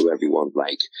out to everyone.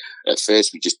 Like at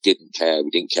first, we just didn't care. We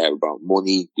didn't care about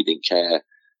money. We didn't care.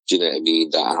 Do you know what I mean?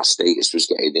 That our status was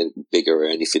getting bigger or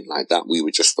anything like that. We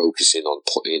were just focusing on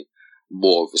putting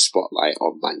more of a spotlight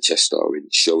on Manchester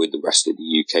and showing the rest of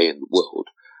the UK and the world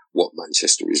what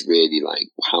Manchester is really like,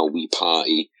 how we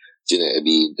party. Do you know what I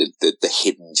mean? The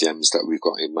hidden gems that we've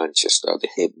got in Manchester, the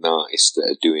hidden artists that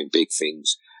are doing big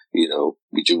things. You know,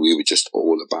 we were just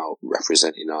all about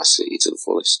representing our city to the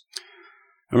fullest.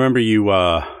 I remember you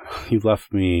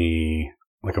left me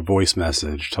like a voice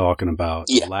message talking about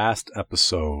the last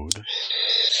episode,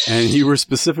 and you were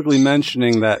specifically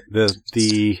mentioning that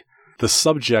the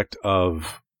subject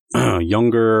of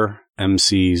younger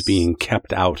MCs being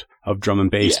kept out of drum and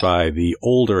bass by the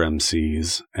older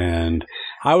MCs. And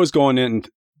I was going in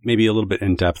maybe a little bit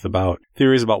in depth about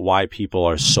theories about why people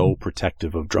are so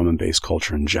protective of drum and bass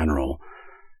culture in general.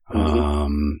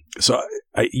 So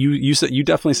you said you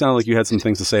definitely sounded like you had some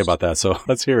things to say about that. So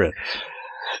let's hear it.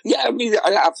 Yeah, I mean,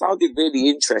 I found it really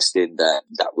interesting that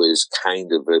was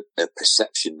kind of a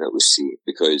perception that was seen,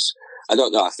 because I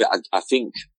don't know. I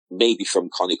think maybe from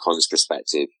Connie Con's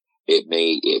perspective, it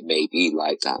may be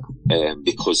like that,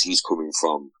 because he's coming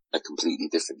from a completely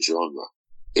different genre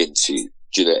into,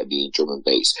 do you know what I mean, drum and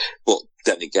bass. But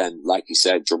then again, like you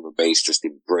said, drum and bass just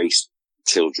embraced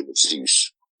Children of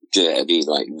Zeus Do you know what I mean?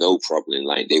 Like, no problem.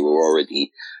 Like, they were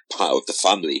already part of the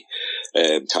family,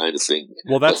 kind of thing.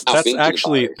 Well, that's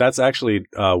actually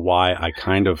why I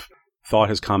kind of thought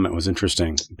his comment was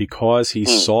interesting, because he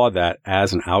saw that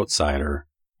as an outsider.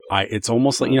 It's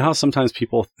almost like, you know how sometimes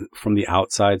people from the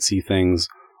outside see things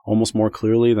almost more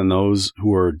clearly than those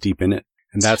who are deep in it.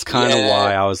 And that's kind of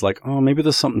why I was like, oh, maybe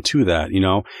there's something to that, you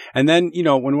know? And then, you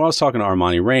know, when I was talking to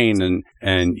Armani Rain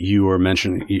and you were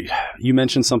mentioning, you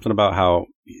mentioned something about how,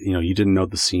 you know, you didn't know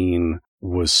the scene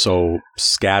was so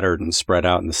scattered and spread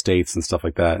out in the States and stuff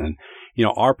like that. And, you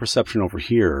know, our perception over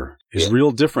here is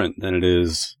real different than it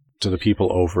is to the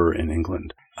people over in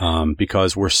England,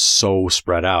 because we're so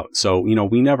spread out. So, you know,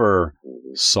 we never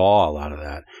saw a lot of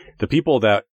that. The people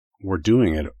that were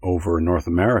doing it over in North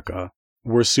America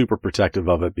were super protective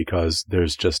of it because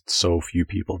there's just so few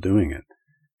people doing it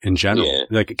in general. Yeah.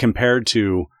 Like, compared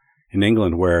to in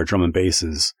England, where drum and bass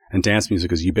and dance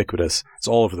music is ubiquitous. It's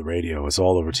all over the radio. It's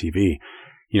all over TV.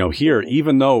 You know, here,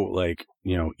 even though, like,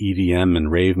 you know, EDM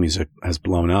and rave music has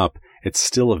blown up, it's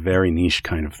still a very niche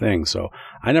kind of thing. So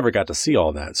I never got to see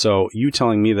all that. So you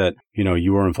telling me that, you know,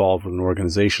 you were involved with an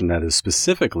organization that is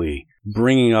specifically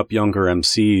bringing up younger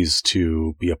MCs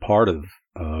to be a part of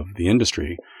the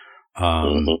industry,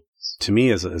 to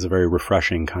me is a very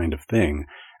refreshing kind of thing.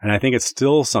 And I think it's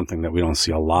still something that we don't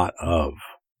see a lot of.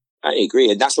 I agree,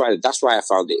 and that's why I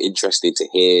found it interesting to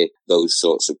hear those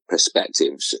sorts of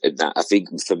perspectives. And that, I think,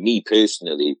 for me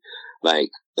personally,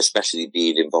 like, especially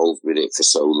being involved with it for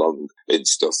so long and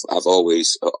stuff, I've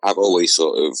always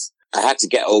sort of, I had to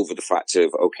get over the fact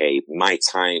of, okay, my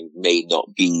time may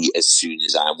not be as soon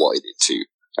as I wanted it to.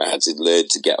 I had to learn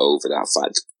to get over that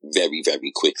fact very,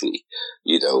 very quickly,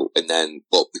 you know. And then,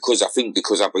 but because I've been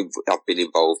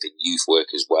involved in youth work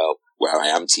as well, where I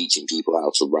am teaching people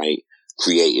how to write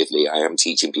creatively, I am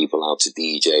teaching people how to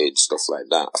DJ and stuff like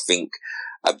that. I think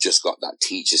I've just got that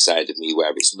teacher side of me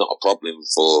where it's not a problem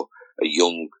for a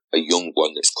young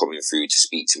one that's coming through to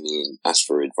speak to me and ask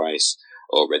for advice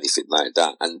or anything like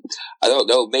that. And I don't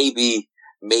know, maybe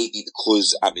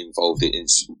because I'm involved in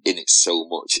it so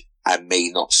much, I may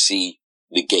not see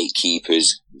the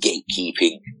gatekeepers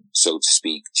gatekeeping, so to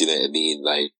speak. Do you know what I mean?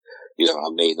 Like, you know, I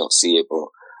may not see it, but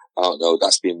I don't know.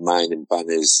 That's been mine and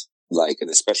Banner's, like, and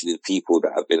especially the people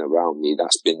that have been around me.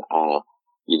 That's been our,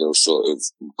 you know, sort of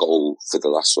goal for the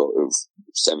last sort of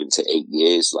 7 to 8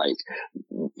 years. Like,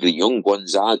 the young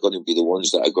ones are going to be the ones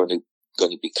that are going to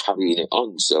be carrying it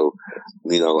on. So,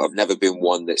 you know, I've never been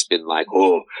one that's been like,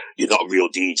 oh, you're not a real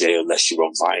DJ unless you're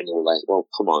on vinyl. Like, well,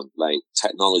 come on, like,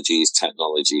 technology is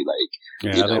technology.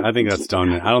 Like, yeah, I think that's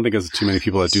done. I don't think there's too many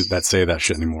people that say that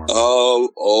shit anymore.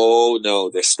 Oh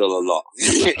no, there's still a lot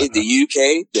in the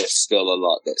UK. There's still a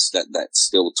lot that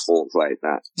still talk like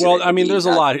that. Well, I mean, there's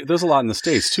a lot in the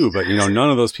States too, but, you know,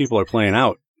 none of those people are playing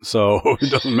out. So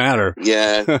it doesn't matter.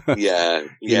 Yeah.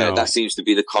 You know, that seems to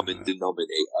be the common denominator.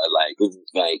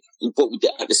 But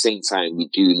at the same time, we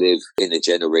do live in a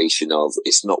generation of,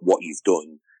 it's not what you've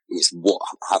done, it's what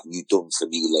have you done for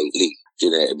me lately. Do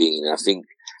you know what I mean?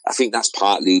 I think that's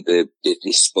partly the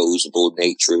disposable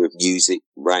nature of music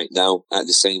right now. At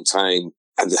the same time,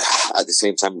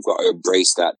 we've got to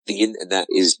embrace that the internet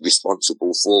is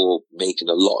responsible for making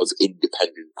a lot of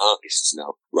independent artists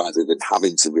now, rather than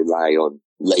having to rely on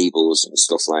labels and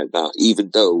stuff like that.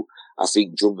 Even though I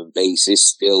think drum and bass is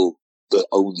still the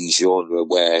only genre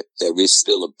where there is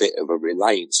still a bit of a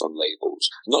reliance on labels,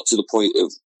 not to the point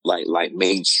of like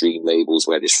mainstream labels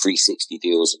where there's 360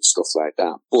 deals and stuff like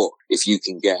that. But if you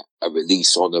can get a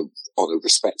release on a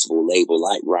respectable label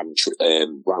like Ram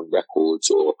Records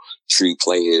or True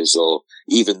Players, or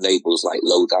even labels like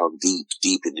Low Down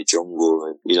Deep in the Jungle,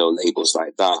 and, you know, labels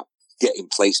like that, getting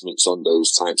placements on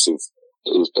those types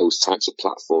of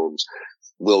platforms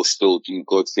will still do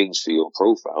good things for your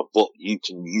profile. But you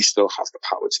still have the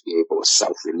power to be able to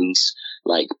self-release.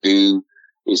 Like Boo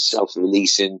is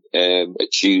self-releasing a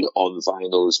tune on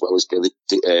vinyl as well as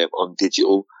on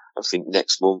digital, I think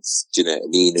next month. Do you know what I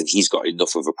mean? And he's got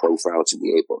enough of a profile to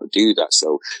be able to do that.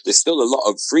 So there's still a lot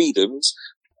of freedoms.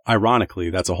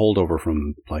 Ironically, that's a holdover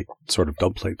from, like, sort of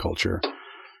dubplate culture,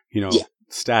 you know,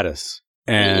 status.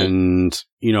 And,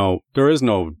 you know, there is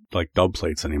no, like,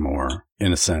 dubplates anymore,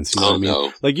 in a sense. You know what I mean?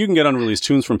 No. Like, you can get unreleased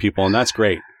tunes from people, and that's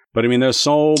great. But, I mean, there's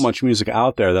so much music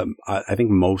out there that I think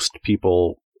most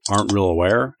people aren't real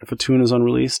aware if a tune is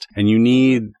unreleased. And you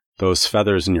need those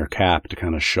feathers in your cap to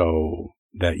kind of show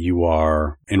that you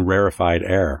are in rarefied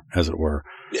air, as it were.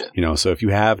 Yeah. You know, so if you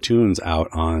have tunes out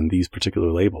on these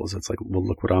particular labels, it's like, well,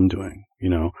 look what I'm doing, you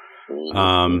know?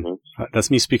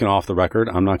 That's me speaking off the record.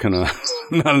 I'm not I'm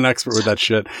not an expert with that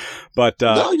shit. But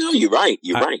no, you're right.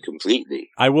 You're right completely.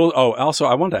 I will. Oh, also,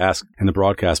 I wanted to ask in the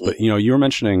broadcast, but you were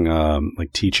mentioning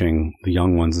like teaching the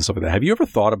young ones and stuff like that. Have you ever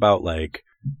thought about like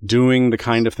doing the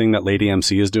kind of thing that Lady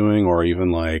MC is doing, or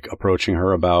even like approaching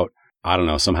her about, I don't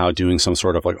know, somehow doing some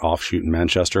sort of like offshoot in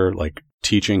Manchester, like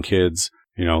teaching kids,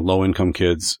 low income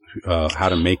kids, how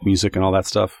to make music and all that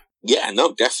stuff? Yeah,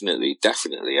 no, definitely.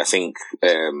 I think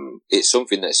it's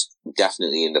something that's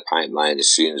definitely in the pipeline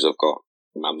as soon as I've got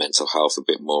my mental health a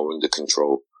bit more under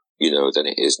control, than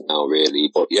it is now, really.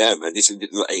 But yeah, man, this is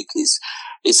like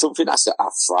it's something I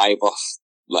thrive off.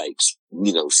 Like,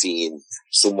 seeing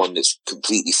someone that's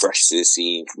completely fresh to the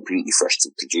scene, completely fresh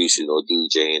to producing or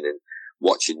DJing, and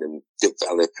watching them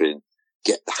develop and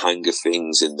get the hang of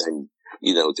things, and then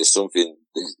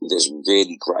there's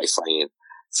really gratifying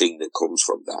thing that comes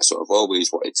from that. So I've always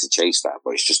wanted to chase that,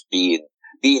 but it's just being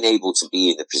able to be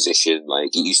in a position.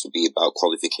 Like, it used to be about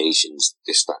qualifications,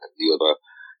 this, that, and the other.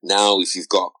 Now, if you've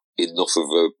got enough of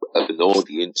an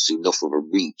audience, enough of a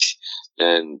reach,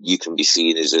 then you can be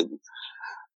seen as a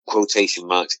quotation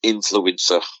marks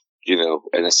influencer,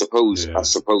 and I suppose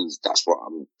that's what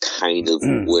I'm kind of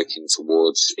working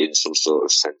towards in some sort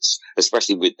of sense,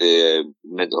 especially with the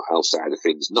mental health side of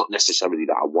things. Not necessarily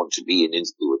that I want to be an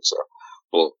influencer,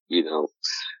 but,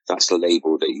 that's the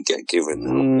label that you get given.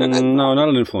 No, not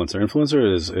an influencer.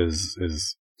 Influencer is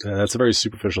that's a very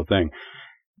superficial thing.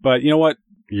 But you know what?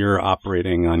 You're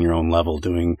operating on your own level,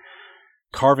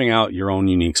 carving out your own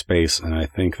unique space. And I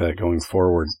think that going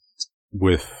forward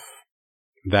with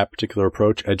that particular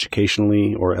approach,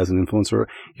 educationally or as an influencer,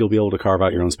 you'll be able to carve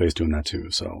out your own space doing that too.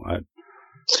 So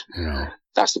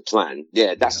that's the plan.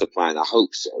 Yeah, that's the plan. I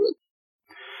hope so.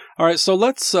 All right. So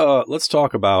let's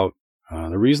talk about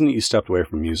the reason that you stepped away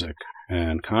from music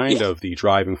and kind of the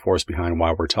driving force behind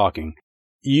why we're talking.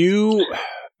 You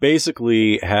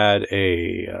basically had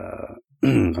a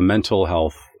mental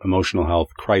health, emotional health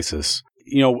crisis.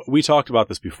 We talked about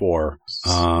this before.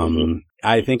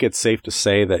 I think it's safe to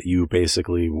say that you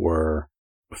basically were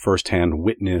a firsthand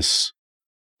witness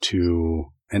to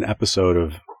an episode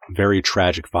of very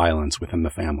tragic violence within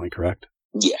the family, correct?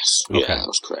 Yes. Okay. Yeah, that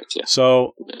was correct. Yeah.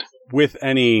 So with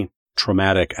any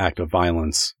traumatic act of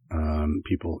violence,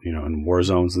 people, in war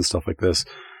zones and stuff like this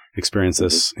experience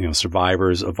this,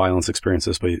 survivors of violence experience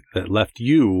this, but that left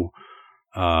you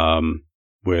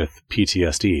with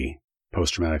PTSD,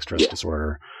 post-traumatic stress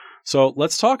disorder. So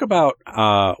let's talk about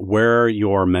where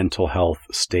your mental health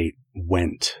state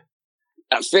went.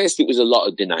 At first, it was a lot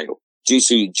of denial due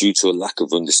to a lack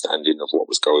of understanding of what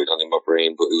was going on in my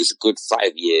brain, but it was a good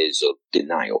 5 years of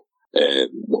denial.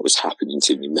 What was happening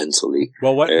to me mentally.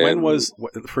 Well, when was,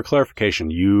 for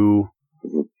clarification,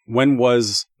 when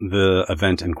was the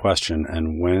event in question,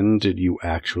 and when did you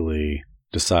actually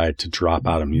decide to drop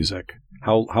out of music?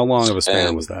 How long of a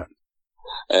span was that?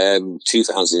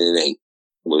 2008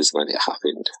 was when it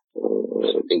happened.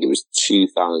 I think it was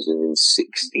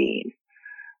 2016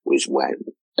 was when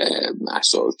I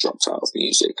sort of dropped out of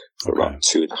music for about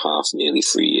 2.5, nearly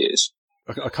 3 years.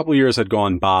 A couple of years had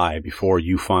gone by before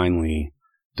you finally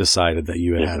decided that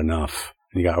you had enough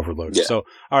and you got overloaded. Yeah. So,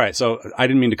 all right. So I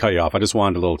didn't mean to cut you off. I just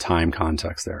wanted a little time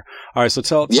context there. All right. So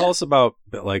tell us about,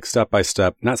 like, step by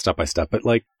step, not step by step, but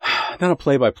like not a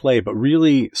play by play, but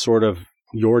really sort of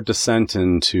your descent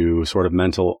into sort of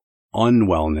mental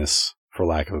unwellness, for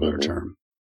lack of a better term.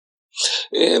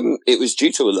 It was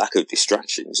due to a lack of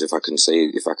distractions, if I can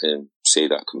say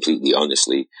that completely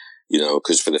honestly.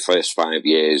 Because for the first 5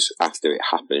 years after it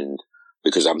happened,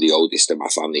 because I'm the oldest in my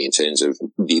family in terms of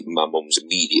my mum's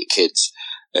immediate kids,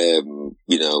 with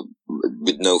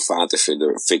no father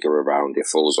figure around, it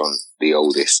falls on the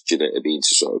oldest, to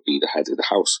sort of be the head of the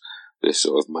house, the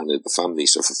sort of man of the family.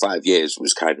 So for 5 years, it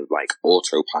was kind of like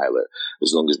autopilot.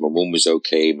 As long as my mum was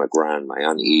okay, my gran, my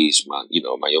aunties, my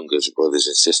younger brothers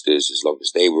and sisters, as long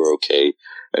as they were okay,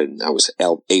 and I was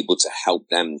able to help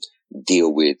them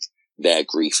deal with their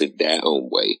grief in their own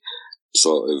way.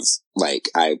 Sort of like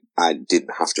I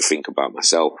didn't have to think about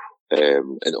myself,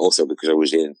 and also because I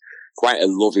was in quite a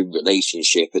loving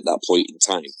relationship at that point in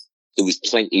time, there was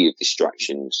plenty of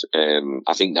distractions.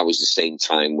 I think that was the same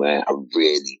time where I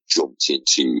really jumped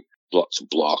into Block to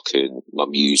Block and my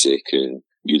music and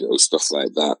stuff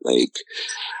like that. Like,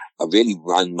 I really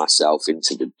ran myself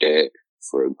into the dirt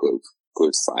for a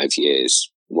good 5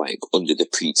 years, like under the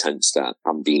pretense that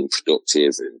I'm being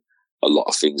productive and a lot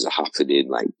of things are happening.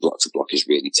 Like, Block to Block is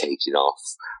really taking off.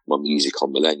 My music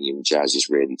on Millennium Jazz is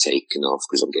really taking off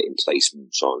because I'm getting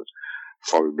placements on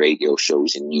foreign radio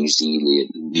shows in New Zealand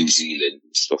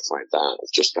and stuff like that.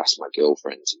 I've just asked my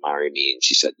girlfriend to marry me, and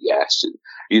she said yes. And,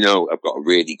 you know, I've got a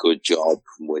really good job.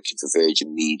 I'm working for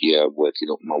Virgin Media, working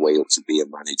up my way up to be a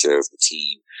manager of the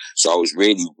team. So I was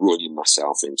really running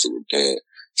myself into the dirt,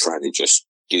 trying to just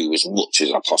do as much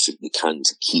as I possibly can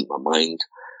to keep my mind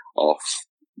off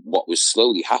what was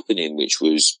slowly happening, which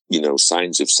was, you know,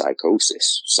 signs of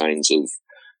psychosis, signs of,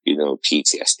 you know,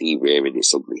 PTSD rearing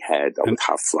its ugly head. I would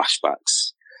have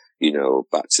flashbacks, you know,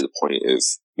 back to the point of,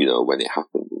 you know, when it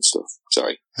happened and stuff.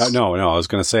 Sorry. No, I was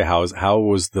going to say, how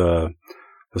was the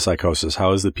psychosis?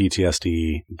 How is the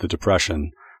PTSD, the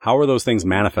depression? How are those things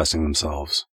manifesting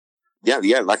themselves? Yeah.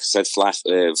 Like I said,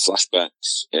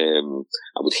 flashbacks. I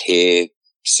would hear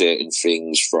certain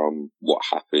things from what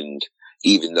happened,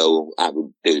 even though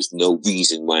there's no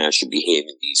reason why I should be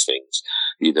hearing these things.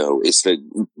 You know, it's the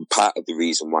part of the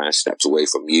reason why I stepped away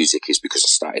from music is because I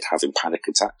started having panic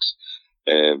attacks.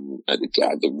 At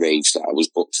the raves that I was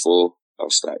booked for, I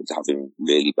started having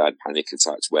really bad panic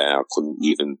attacks where I couldn't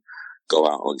even go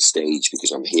out on stage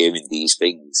because I'm hearing these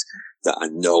things that I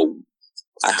know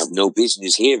I have no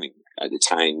business hearing at the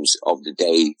times of the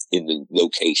day in the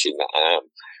location that I am,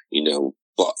 you know.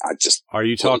 But I just... Are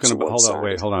you talking about...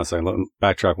 Hold on a second. Let me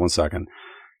backtrack 1 second.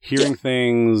 Hearing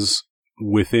things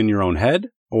within your own head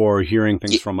or hearing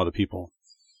things from other people?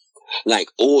 Like,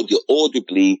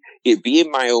 audibly, it'd be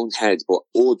in my own head, but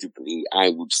audibly, I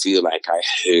would feel like I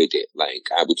heard it. Like,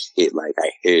 I would hit like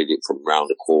I heard it from round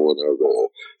the corner or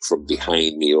from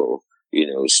behind me or, you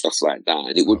know, stuff like that.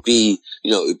 And it would be,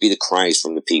 you know, it would be the cries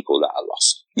from the people that I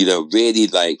lost. You know, really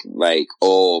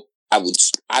or I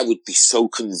would be so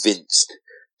convinced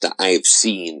that I have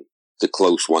seen the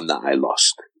close one that I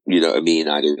lost. You know what I mean?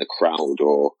 Either in a crowd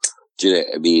or, do you know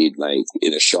what I mean? Like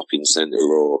in a shopping center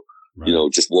or, you know,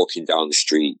 just walking down the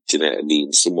street. Do you know what I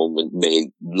mean? Someone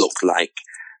may look like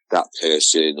that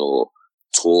person or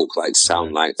talk like,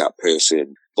 sound like that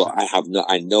person, but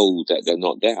I know that they're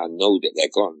not there. I know that they're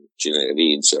gone. Do you know what I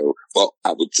mean? So, but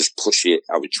I would just push it.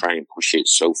 I would try and push it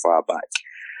so far back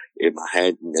in my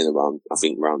head, and then around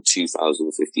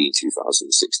 2015,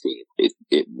 2016,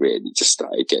 it really just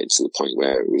started getting to the point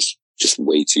where it was just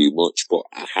way too much. But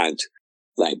I had,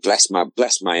 like, bless my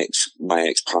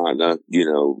ex-partner, you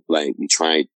know, like, we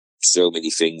tried so many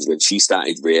things. When she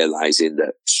started realizing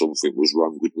that something was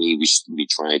wrong with me, we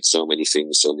tried so many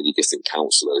things, so many different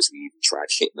counselors. We even tried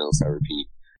hypnotherapy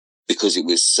because it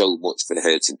was so much for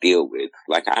her to deal with.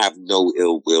 Like, I have no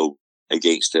ill will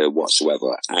against her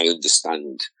whatsoever. I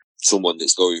understand someone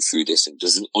that's going through this and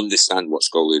doesn't understand what's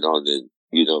going on, and,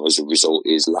 you know, as a result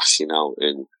is lashing out,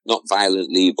 and not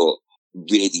violently, but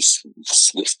really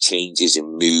swift changes in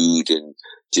mood. And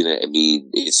do you know what I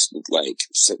mean? It's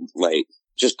like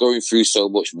just going through so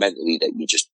much mentally that you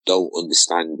just don't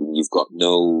understand, and you've got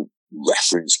no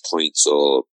reference points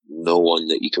or no one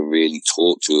that you can really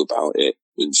talk to about it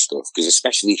and stuff. Because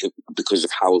especially because of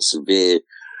how severe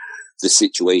the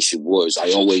situation was,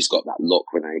 I always got that look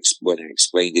when I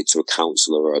explained it to a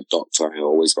counselor or a doctor. I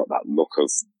always got that look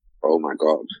of, oh my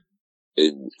God.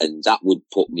 And that would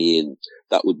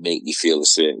that would make me feel a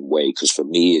certain way. Because for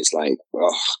me, it's like,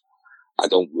 I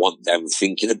don't want them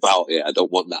thinking about it. I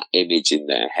don't want that image in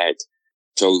their head.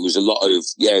 So it was a lot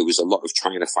of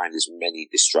trying to find as many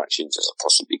distractions as I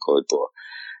possibly could. But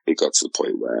it got to the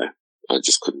point where I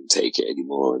just couldn't take it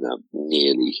anymore, and I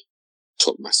nearly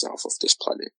took myself off this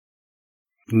planet.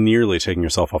 Nearly taking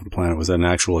yourself off the planet, was that an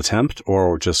actual attempt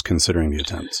or just considering the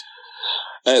attempt?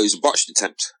 It was a botched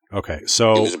attempt. Okay,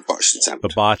 so it was a botched attempt.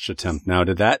 The botched attempt. Now,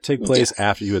 did that take place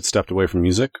after you had stepped away from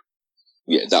music?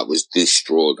 Yeah, that was the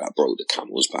straw that broke the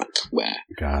camel's back. Where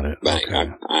got it. Like,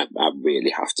 okay. I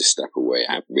really have to step away.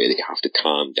 I really have to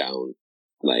calm down.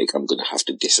 Like, I'm going to have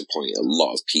to disappoint a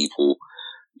lot of people.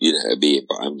 You know what I mean?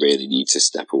 But I really need to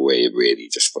step away and really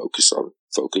just focus on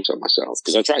myself.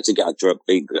 Because I tried to get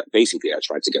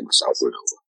myself run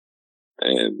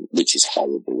over, which is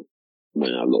horrible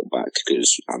when I look back,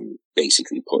 because I'm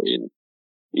basically putting,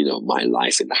 you know, my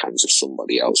life in the hands of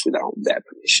somebody else without their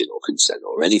permission or consent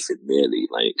or anything, really.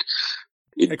 Like,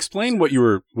 explain what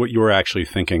you were actually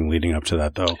thinking leading up to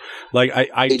that, though. Like,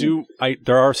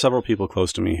 there are several people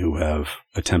close to me who have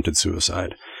attempted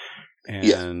suicide,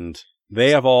 and they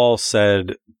have all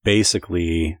said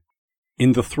basically,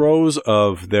 in the throes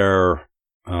of their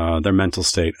mental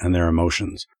state and their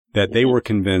emotions, that they were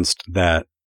convinced that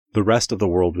the rest of the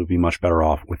world would be much better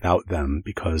off without them,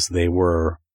 because they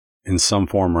were in some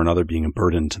form or another being a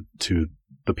burden to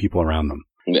the people around them.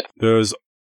 Yeah. There's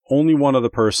only one other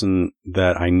person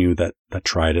that I knew that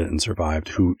tried it and survived,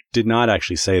 who did not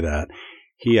actually say that.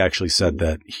 He actually said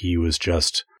that he was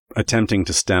just attempting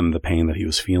to stem the pain that he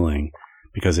was feeling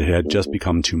because it had just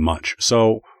become too much.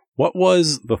 So what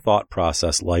was the thought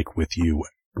process like with you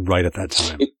right at that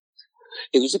time?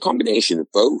 It was a combination of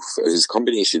both. It was a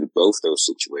combination of both those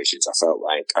situations. I felt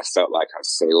like I'd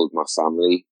failed my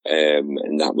family,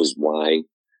 and that was why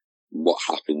what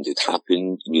happened had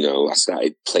happened. You know, I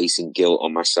started placing guilt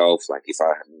on myself, like if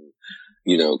I hadn't,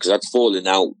 you know, because I'd fallen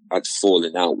out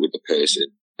with the person,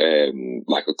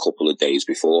 like a couple of days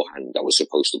beforehand. I was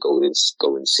supposed to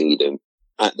go and see them.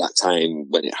 At that time,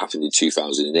 when it happened in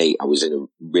 2008, I was in a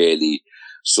really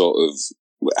sort of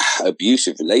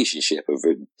abusive relationship, a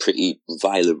pretty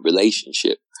violent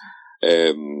relationship,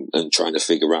 and trying to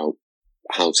figure out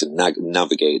how to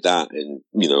navigate that. And,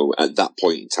 you know, at that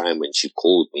point in time when she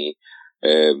called me,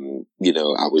 you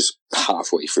know, I was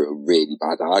halfway through a really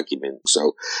bad argument.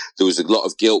 So there was a lot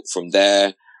of guilt from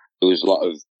there. There was a lot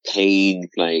of pain,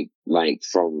 like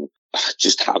from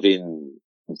just having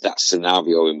that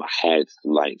scenario in my head,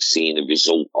 like seeing the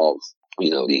result of, you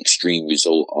know, the extreme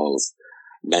result of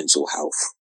mental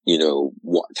health, you know,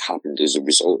 what had happened as a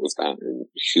result of that and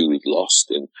who we'd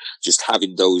lost, and just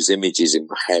having those images in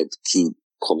my head keep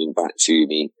coming back to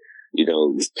me. You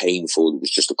know, it was painful. It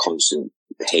was just a constant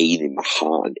pain in my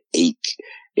heart and ache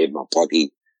in my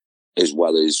body, as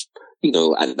well as, you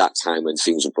know, at that time when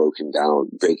things were breaking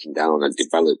down, I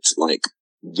developed like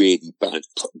really bad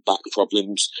back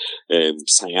problems,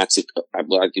 sciatic.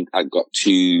 I got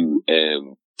 2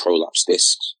 prolapse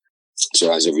discs.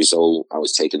 So as a result, I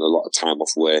was taking a lot of time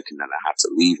off work, and then I had to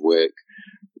leave work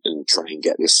and try and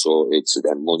get this sorted. So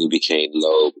then money became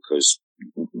low because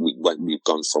we've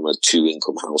gone from a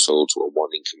 2-income household to a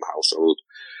 1-income household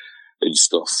and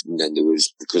stuff. And then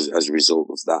because as a result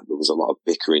of that, there was a lot of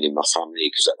bickering in my family,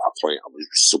 because at that point I was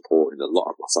supporting a lot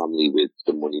of my family with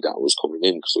the money that was coming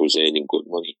in, because I was earning good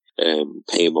money,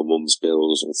 paying my mum's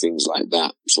bills and things like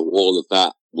that. So all of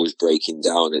that was breaking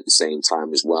down at the same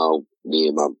time as well. Me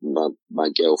and my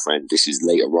girlfriend, this is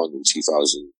later on in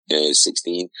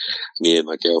 2016, me and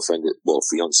my girlfriend, well,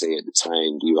 fiance at the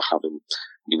time, we were having,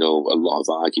 you know, a lot of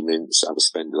arguments. I was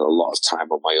spending a lot of time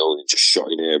on my own and just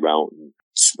shutting her out and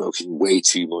smoking way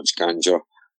too much ganja.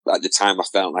 But at the time, I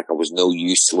felt like I was no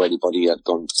use to anybody. I'd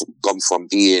gone from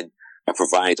being a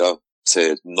provider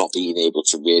to not being able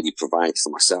to really provide for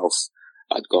myself.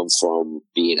 I'd gone from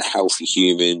being a healthy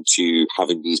human to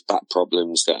having these back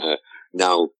problems that are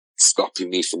now stopping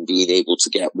me from being able to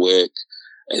get work,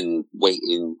 and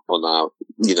waiting on our,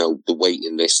 you know, the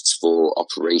waiting lists for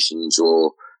operations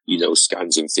or, you know,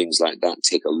 scans and things like that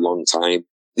take a long time.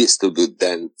 It's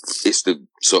the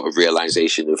sort of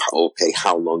realization of, okay,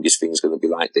 how long is things going to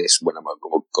be like this? When am I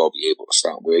going to be able to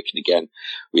start working again?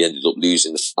 We ended up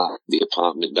losing the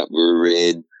apartment that we were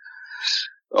in.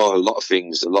 Oh, a lot of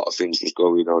things was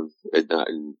going on,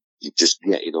 and just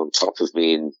getting on top of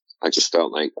me, and I just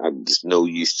felt like I'm just no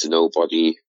use to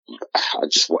nobody. I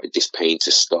just wanted this pain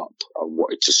to stop. I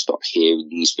wanted to stop hearing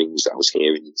these things that I was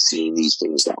hearing and seeing these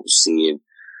things that I was seeing.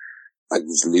 I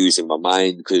was losing my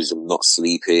mind because I'm not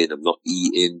sleeping, I'm not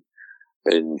eating.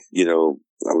 And, you know,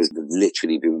 I was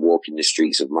literally been walking the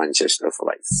streets of Manchester for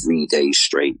like 3 days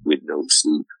straight with no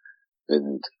sleep.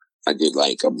 And I did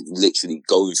I'm literally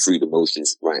going through the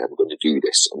motions. Right, I'm going to do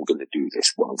this.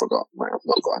 What have I got? Right, I've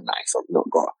not got a knife. I've not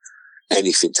got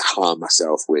anything to harm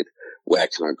myself with. Where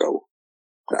can I go?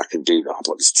 I can do that,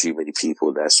 but there's too many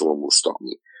people there. Someone will stop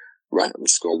me. Right, I'm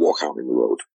just going to walk out in the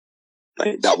road.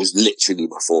 Like, that was literally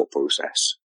my thought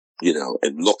process, you know,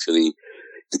 and luckily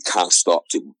the car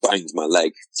stopped. It banged my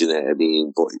leg, do you know what I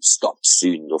mean? But it stopped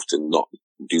soon enough to not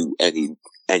do any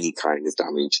kind of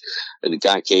damage. And the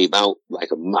guy came out,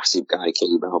 like a massive guy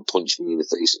came out, punched me in the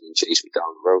face and chased me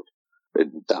down the road.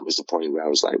 And that was the point where I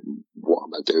was like, what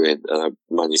am I doing? And I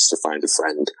managed to find a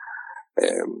friend,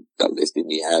 that lived in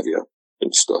the area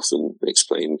and stuff, and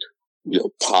explained, you know,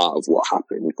 part of what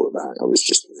happened, but that I was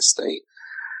just in a state.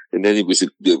 And then it was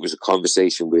a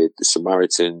conversation with the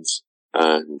Samaritans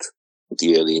and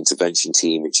the early intervention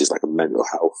team, which is like a mental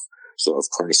health sort of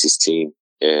crisis team,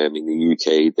 in the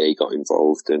UK. They got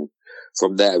involved. And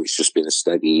from there, it's just been a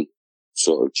steady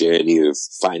sort of journey of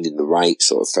finding the right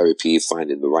sort of therapy,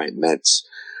 finding the right meds,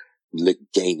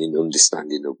 gaining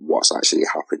understanding of what's actually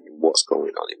happening, what's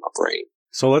going on in my brain.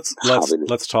 So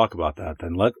let's talk about that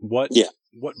then.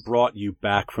 What brought you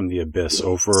back from the abyss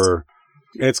over?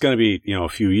 It's going to be, you know, a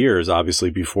few years,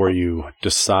 obviously, before you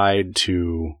decide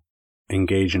to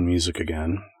engage in music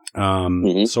again.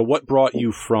 So what brought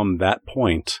you from that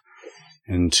point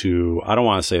into, I don't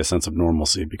want to say a sense of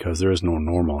normalcy, because there is no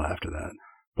normal after that,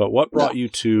 but what brought you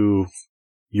to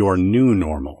your new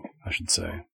normal, I should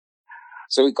say?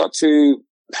 So it got to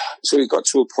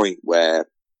a point where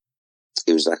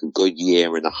it was like a good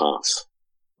year and a half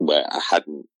where I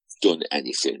hadn't done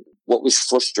anything. What was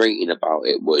frustrating about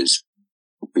it was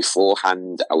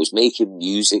beforehand I was making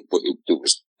music, but there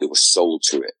was soul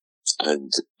to it,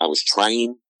 and I was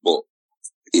trying, but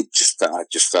I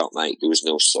just felt like there was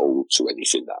no soul to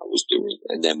anything that I was doing.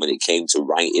 And then when it came to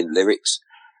writing lyrics,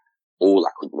 all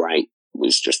I could write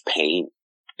was just pain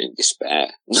and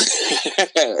despair.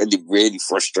 And it really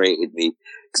frustrated me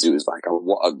because it was like, I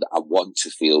want to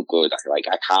feel good.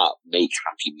 I can't make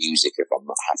happy music if I'm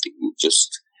not happy.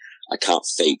 I can't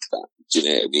fake that. Do you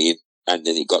know what I mean? And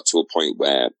then it got to a point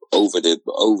where over the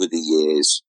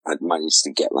years, I'd managed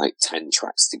to get like 10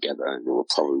 tracks together, and they were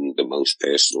probably the most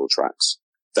personal tracks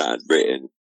that I'd written.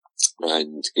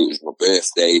 And it was my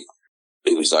birthday.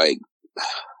 It was like,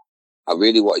 I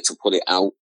really wanted to put it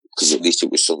out because at least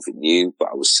it was something new, but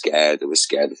I was scared. I was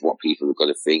scared of what people were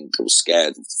going to think. I was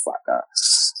scared of the fact that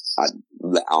I'd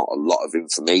let out a lot of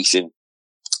information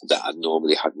that I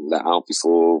normally hadn't let out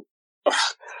before.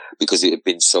 Because it had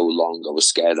been so long, I was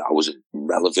scared that I wasn't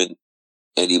relevant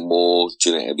anymore. Do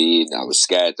you know what I mean? I was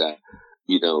scared that,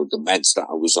 the meds that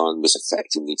I was on was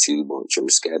affecting me too much. I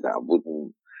was scared that I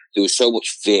wouldn't. There was so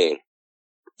much fear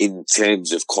in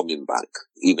terms of coming back,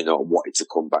 even though I wanted to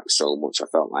come back so much. I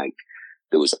felt like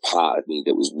there was a part of me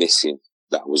that was missing,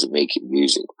 that I wasn't making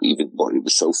music, but it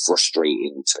was so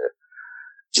frustrating to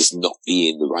just not be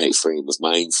in the right frame of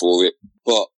mind for it.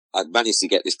 But I managed to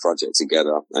get this project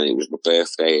together, and it was my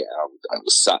birthday. I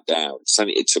was sat down, sent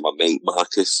it to my mate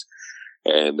Marcus,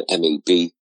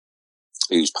 MAB,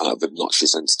 who's part of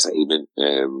Obnoxious Entertainment,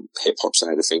 hip hop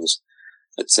side of things.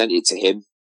 I'd sent it to him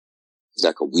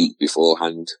like a week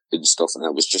beforehand and stuff, and I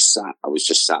was just sat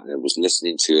and I was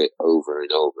listening to it over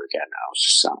and over again. I was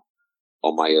just sat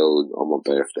on my own on my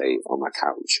birthday on my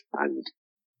couch, and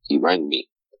he rang me.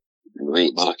 My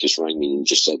mate Marcus rang me and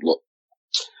just said, "Look,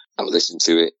 I've listened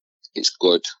to it. It's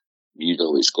good.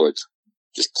 It's good.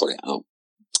 Just put it out.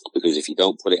 Because if you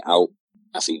don't put it out,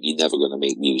 I think you're never going to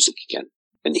make music again."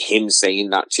 And him saying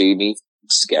that to me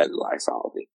scared the life out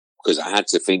of me. Because I had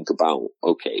to think about,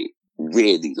 okay,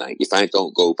 really, like, if I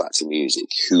don't go back to music,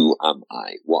 who am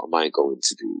I? What am I going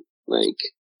to do? Like,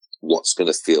 what's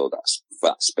going to fill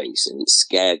that space? And it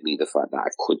scared me, the fact that I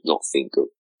could not think of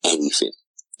anything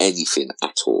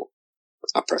at all.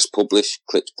 I pressed publish,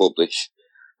 clicked publish.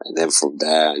 And then from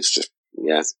there, it's just,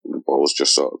 the ball's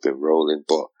just sort of been rolling.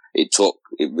 But it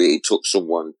really took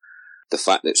someone, the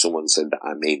fact that someone said that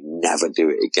I may never do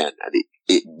it again. And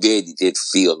it really did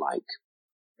feel like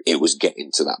it was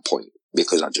getting to that point,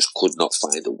 because I just could not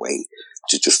find a way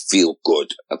to just feel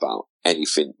good about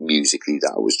anything musically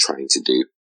that I was trying to do.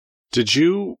 Did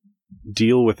you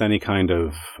deal with any kind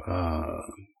of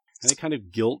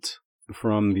guilt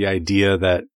from the idea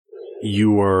that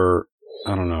you were,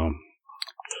 I don't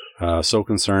know, so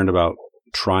concerned about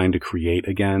trying to create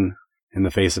again in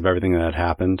the face of everything that had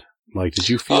happened? Like, did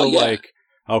you feel like,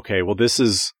 okay, well, this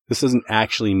doesn't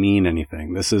actually mean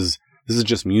anything. This is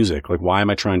just music. Like, why am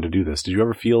I trying to do this? Did you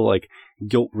ever feel like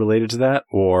guilt related to that,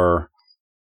 or?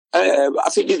 I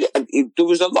think there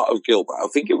was a lot of guilt, but I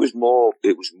think it was more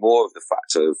of the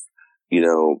fact of,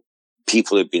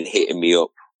 people have been hitting me up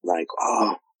like,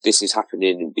 oh, this is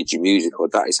happening with your music, or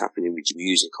that is happening with your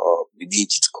music, or we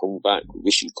need you to come back, we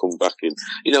wish you'd come back, and,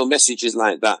 messages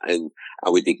like that, and I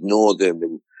would ignore them,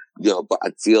 and, but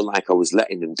I'd feel like I was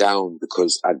letting them down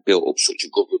because I'd built up such a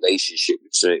good relationship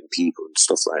with certain people and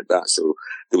stuff like that. So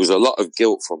there was a lot of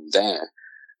guilt from there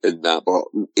and that, but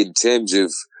in terms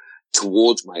of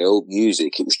towards my own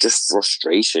music, it was just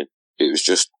frustration. It was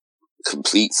just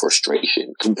complete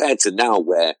frustration compared to now,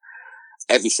 where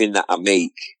everything that I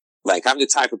make, like, I'm the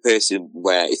type of person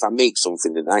where if I make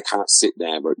something, then I can't sit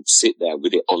there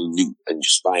with it on loop and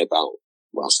just vibe out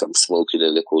whilst I'm smoking a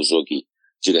little zuggy.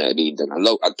 Do you know what I mean? Then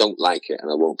I don't like it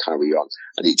and I won't carry on.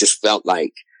 And it just felt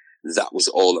like that was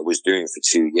all I was doing for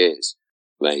 2 years.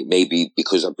 Like, maybe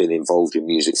because I've been involved in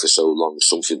music for so long,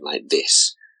 something like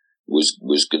this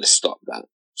was going to stop that.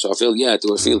 So I feel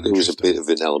there was a bit of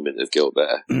an element of guilt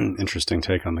there. Interesting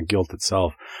take on the guilt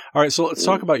itself. All right, so let's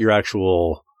talk about your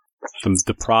actual,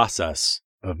 the process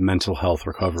of mental health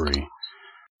recovery.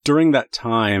 During that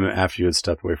time after you had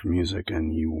stepped away from music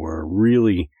and you were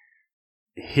really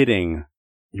hitting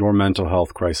your mental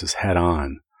health crisis head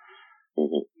on,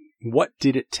 what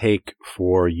did it take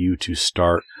for you to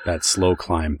start that slow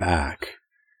climb back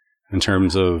in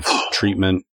terms of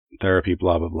treatment, therapy,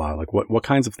 blah, blah, blah? Like, what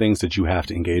kinds of things did you have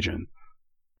to engage in?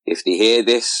 If they hear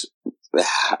this,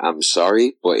 I'm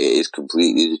sorry, but it is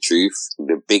completely the truth.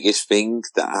 The biggest thing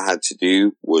that I had to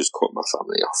do was cut my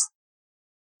family off.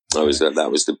 That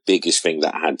was the biggest thing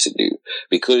that I had to do,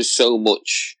 because so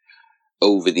much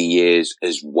over the years,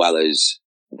 as well as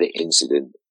the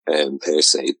incident per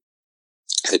se,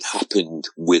 had happened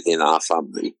within our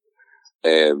family.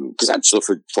 Because I'd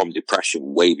suffered from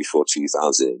depression way before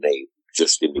 2008,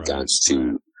 just in regards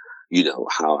to, you know,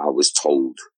 how I was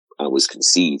told I was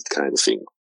conceived kind of thing.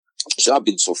 So I've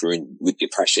been suffering with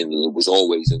depression, and it was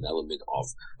always an element of,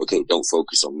 okay, don't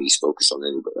focus on me, focus on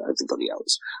everybody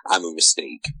else. I'm a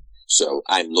mistake, so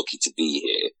I'm lucky to be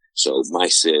here. So my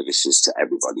service is to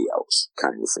everybody else,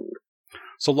 kind of thing.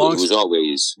 So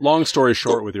long story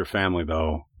short with your family,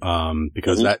 though,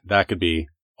 because that could be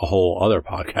a whole other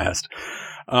podcast.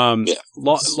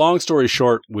 Long story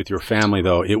short with your family,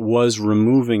 though, it was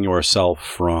removing yourself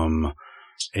from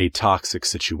a toxic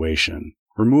situation.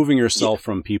 Removing yourself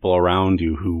from people around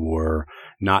you who were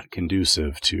not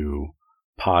conducive to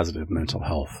positive mental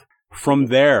health. From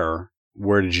there,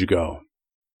 where did you go?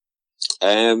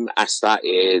 I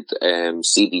started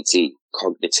CBT,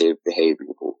 cognitive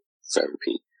behavioral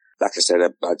therapy. Like I said,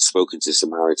 I'd spoken to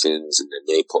Samaritans, and then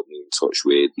they put me in touch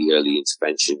with the early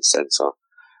intervention center,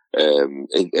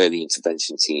 early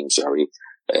intervention team,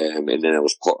 and then I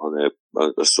was put on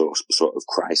a sort of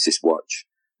crisis watch.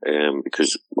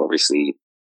 Because obviously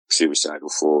suicidal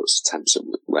thoughts, attempts at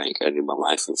like ending my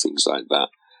life and things like that.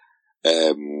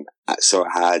 So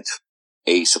I had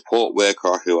a support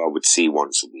worker who I would see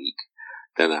once a week.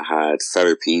 Then I had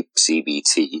therapy,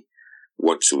 CBT,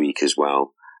 once a week as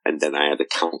well. And then I had a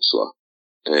counsellor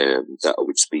that I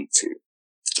would speak to.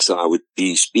 So I would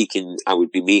be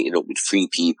meeting up with 3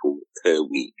 people per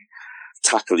week,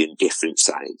 tackling different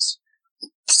sides,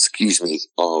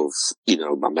 of, you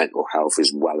know, my mental health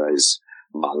as well as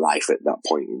my life at that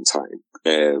point in time.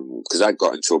 Because I'd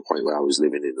gotten to a point where I was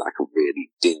living in like a really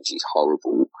dingy,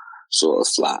 horrible sort of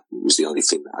flat. It was the only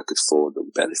thing that I could afford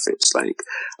on benefits. Like,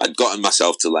 I'd gotten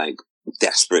myself to like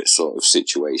desperate sort of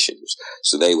situations.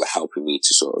 So they were helping me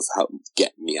to sort of help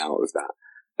get me out of that.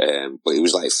 But it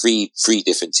was like three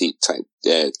different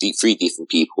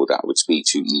people that I would speak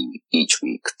to each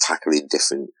week, tackling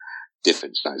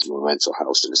different sides of my mental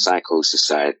health. So the psychosis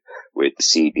side with the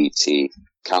CBT,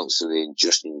 counselling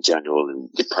just in general, and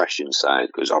depression side,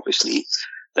 because obviously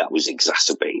that was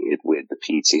exacerbated with the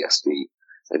PTSD.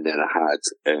 And then I had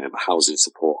a housing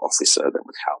support officer that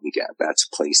would help me get a better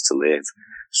place to live,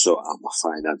 sort out my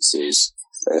finances,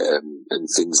 and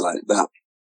things like that.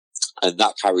 And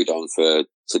that carried on for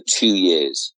 2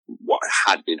 years, what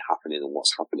had been happening and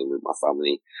what's happening with my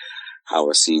family, how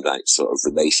I see like sort of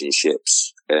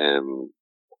relationships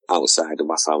outside of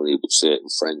my family with certain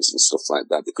friends and stuff like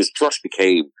that, because trust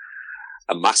became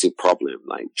a massive problem.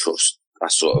 Like trust, I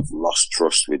sort of lost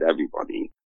trust with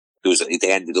everybody.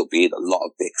 They ended up being a lot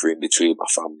of bickering between my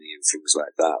family and things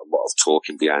like that, a lot of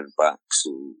talking behind backs,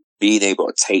 and being able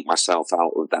to take myself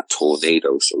out of that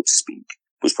tornado, so to speak,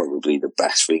 was probably the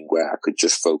best thing, where I could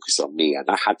just focus on me. And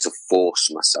I had to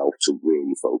force myself to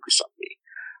really focus on me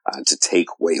and to take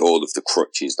away all of the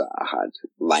crutches that I had,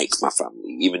 like my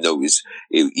family. Even though it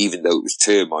was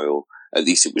turmoil, at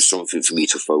least it was something for me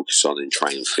to focus on and try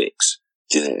and fix.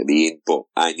 Do you know what I mean? But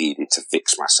I needed to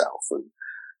fix myself, and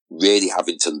really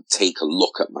having to take a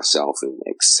look at myself and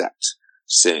accept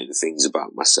certain things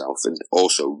about myself, and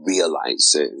also realize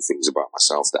certain things about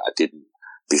myself that I didn't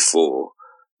before.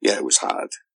 Yeah, it was hard.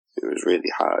 It was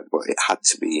really hard, but it had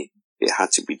to be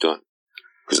done,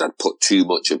 because I'd put too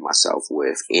much of my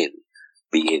self-worth in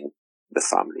being the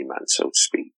family man, so to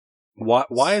speak.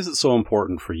 Why is it so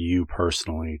important for you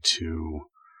personally to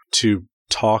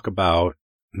talk about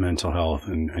mental health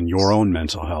and your own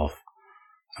mental health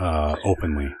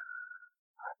openly?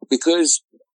 Because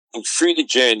through the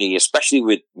journey, especially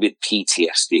with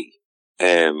PTSD,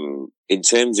 in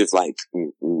terms of like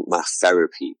my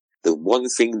therapy, the one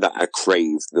thing that I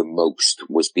craved the most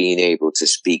was being able to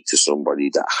speak to somebody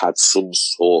that had some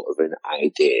sort of an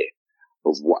idea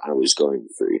of what I was going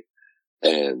through.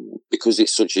 Because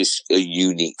it's such a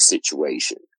unique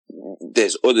situation.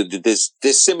 There's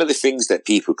similar things that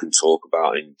people can talk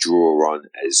about and draw on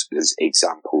as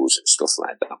examples and stuff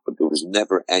like that, but there was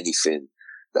never anything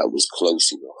that was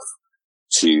close enough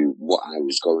to what I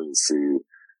was going through.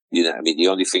 You know, I mean, the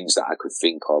only things that I could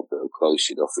think of that are close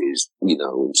enough is, you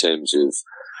know, in terms of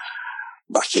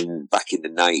back in the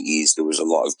 90s, there was a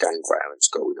lot of gang violence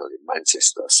going on in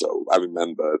Manchester. So I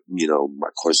remember, you know,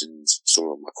 some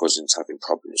of my cousins having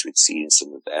problems with seeing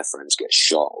some of their friends get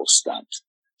shot or stabbed.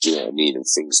 Do you know what I mean? And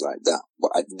things like that.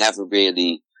 But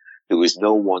there was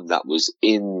no one that was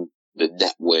in the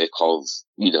network of,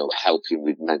 you know, helping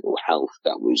with mental health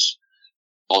that was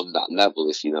on that level,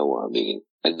 if you know what I mean.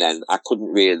 And then I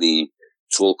couldn't really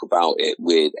talk about it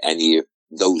with any of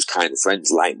those kind of friends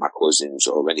like my cousins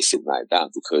or anything like that,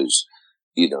 because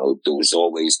you know, there was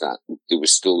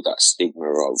still that stigma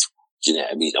of, do you know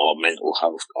what I mean? Oh, mental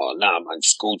health. Oh, nah, man,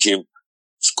 just go gym,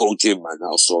 man.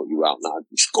 I'll sort you out now.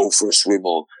 Just go for a swim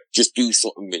or just do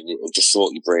something, and it'll just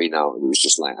sort your brain out. And it was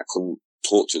just like, I couldn't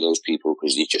talk to those people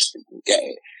because they just didn't get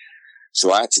it.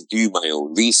 So I had to do my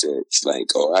own research,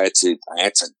 or I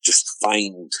had to just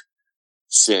find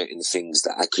certain things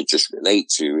that I could just relate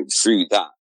to. And through that,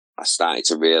 I started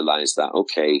to realize that,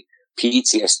 okay,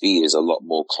 PTSD is a lot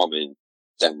more common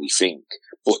than we think,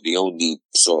 but the only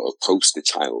sort of poster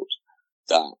child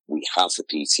that we have for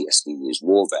PTSD is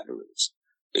war veterans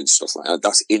and stuff like that.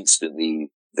 That's instantly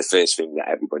the first thing that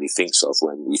everybody thinks of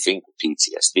when we think of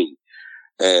PTSD.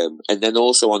 And then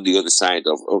also on the other side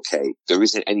of, okay, there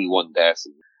isn't anyone there for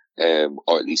me,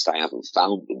 or at least I haven't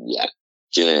found them yet.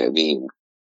 Do you know what I mean?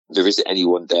 There isn't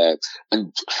anyone there.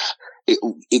 And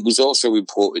it was also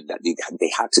important that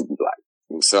they had to be black.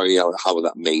 I'm sorry how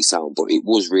that may sound, but it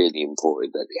was really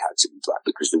important that they had to be black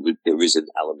because there is an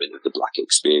element of the black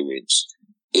experience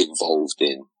involved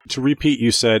in. To repeat,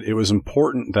 you said it was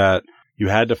important that you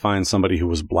had to find somebody who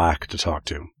was black to talk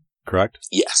to, correct?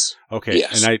 Yes. Okay.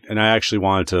 Yes. And I actually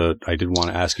I did want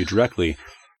to ask you directly,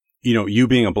 you know, you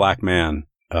being a black man,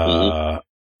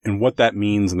 and what that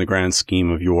means in the grand scheme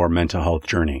of your mental health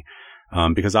journey.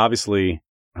 Because obviously,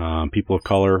 people of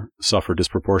color suffer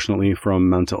disproportionately from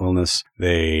mental illness.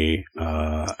 They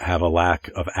have a lack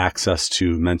of access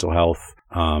to mental health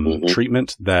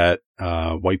treatment that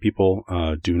white people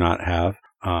do not have.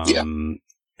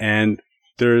 And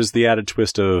there's the added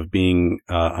twist of being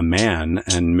a man,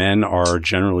 and men are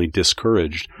generally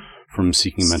discouraged from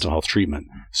seeking mental health treatment.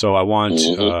 So I want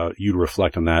you to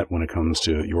reflect on that when it comes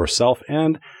to yourself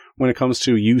and when it comes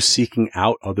to you seeking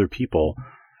out other people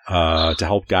to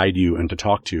help guide you and to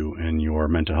talk to in your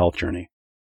mental health journey.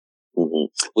 Well,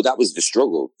 that was the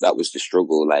struggle. Like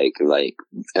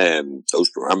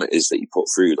those parameters that you put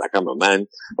through. Like, I'm a man.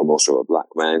 I'm also a black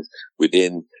man.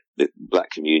 Within the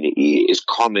black community, it's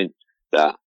common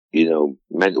that, you know,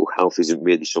 mental health isn't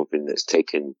really something that's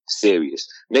taken serious.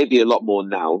 Maybe a lot more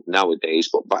nowadays,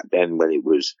 but back then when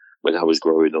I was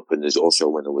growing up, and there's also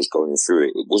when I was going through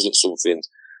it, it wasn't something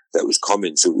that was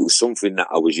common. So it was something that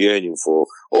I was yearning for.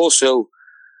 Also,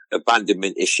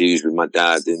 abandonment issues with my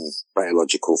dad and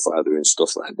biological father and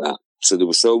stuff like that. So there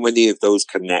were so many of those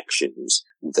connections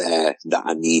there that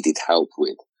I needed help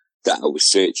with, that I was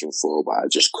searching for, but I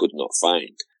just could not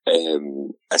find.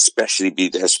 Especially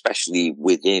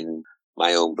within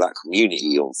my own black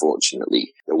community,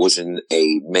 unfortunately. There wasn't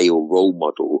a male role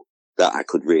model that I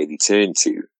could really turn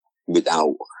to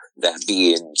without that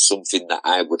being something that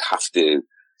I would have to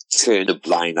turn a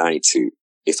blind eye to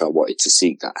if I wanted to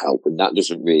seek that help. And that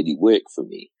doesn't really work for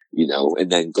me, you know.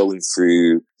 And then going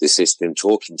through the system,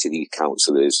 talking to these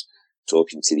counselors,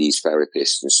 talking to these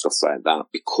therapists and stuff like that,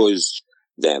 because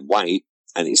they're white,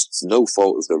 and it's no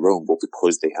fault of their own, but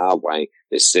because they are white,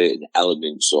 there's certain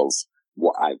elements of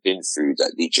what I've been through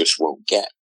that they just won't get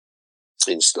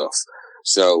and stuff.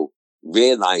 So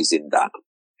realizing that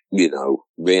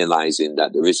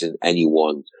there isn't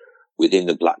anyone within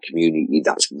the black community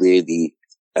that's really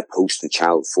a poster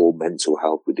child for mental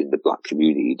health within the black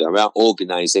community. There are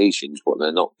organizations, but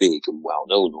they're not big and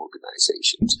well-known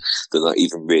organizations. They're not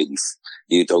even really,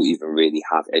 you don't even really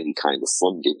have any kind of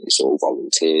funding. It's all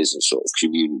volunteers and sort of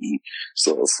community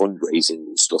sort of fundraising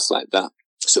and stuff like that.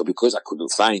 So because I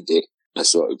couldn't find it, I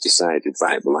sort of decided,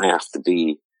 right, well, I have to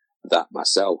be that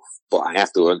myself. But I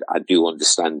do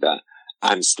understand that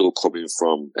I'm still coming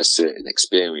from a certain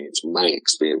experience, my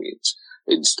experience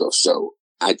and stuff. So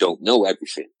I don't know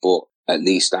everything, but at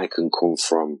least I can come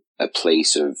from a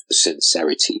place of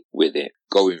sincerity with it.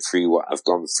 Going through what I've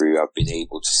gone through, I've been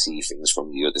able to see things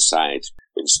from the other side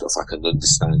and stuff. I can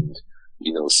understand,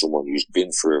 you know, someone who's been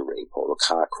through a rape or a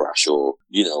car crash, or,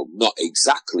 you know, not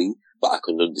exactly, but I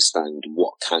can understand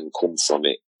what can come from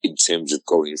it in terms of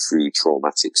going through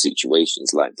traumatic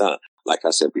situations like that. Like I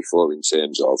said before, in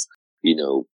terms of, you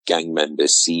know, gang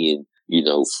members seeing, you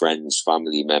know, friends,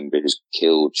 family members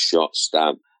killed, shot,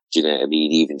 stabbed, do you know what I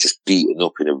mean? Even just beaten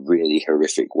up in a really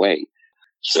horrific way.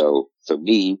 So for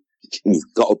me,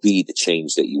 you've got to be the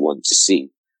change that you want to see.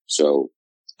 So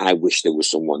I wish there was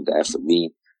someone there for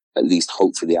me. At least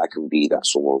hopefully I can be that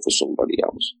someone for somebody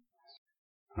else.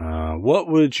 What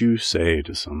would you say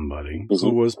to somebody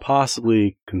who was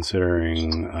possibly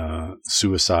considering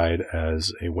suicide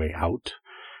as a way out,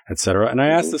 etc.? And I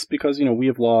ask this because, you know, we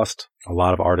have lost a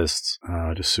lot of artists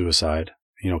to suicide.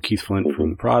 You know, Keith Flint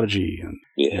from Prodigy, and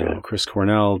you know, Chris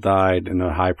Cornell died in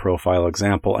a high-profile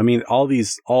example. I mean, all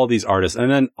these artists, and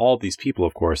then all these people,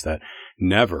 of course, that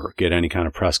never get any kind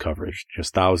of press coverage.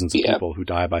 Just thousands of people who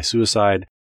die by suicide.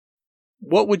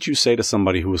 What would you say to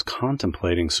somebody who was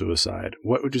contemplating suicide?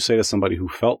 What would you say to somebody who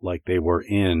felt like they were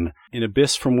in an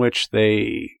abyss from which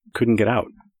they couldn't get out?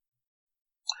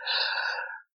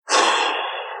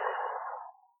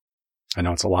 I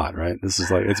know it's a lot, right? This is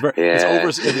like, it's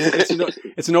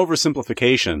an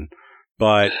oversimplification,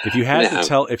 but if you had to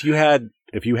tell, if you had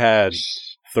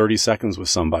 30 seconds with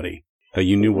somebody that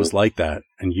you knew was like that,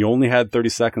 and you only had 30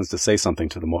 seconds to say something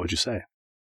to them, what would you say?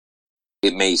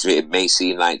 It may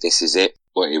seem like this is it,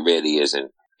 but it really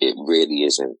isn't. It really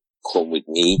isn't. Come with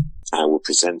me. I will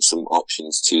present some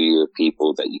options to you,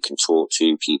 people that you can talk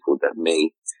to, people that may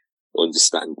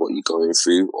understand what you're going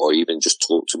through, or even just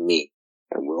talk to me,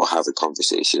 and we'll have a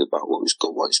conversation about what is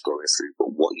going through.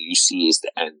 But what you see is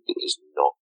the end. It is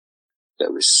not.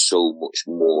 There is so much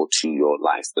more to your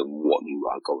life than what you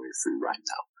are going through right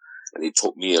now. And it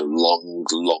took me a long,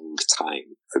 long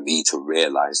time for me to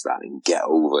realize that and get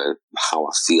over how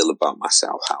I feel about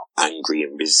myself, how angry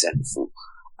and resentful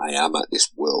I am at this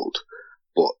world.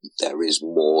 But there is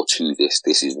more to this.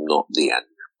 This is not the end.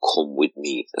 Come with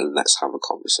me and let's have a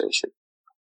conversation.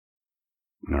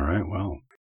 All right. Well,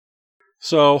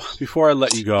 so before I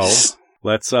let you go,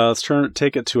 let's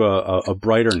take it to a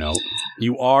brighter note.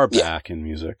 You are back in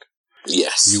music.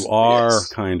 Yes. You are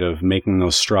kind of making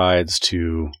those strides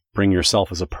to bring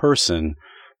yourself as a person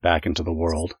back into the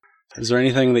world. Is there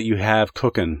anything that you have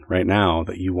cooking right now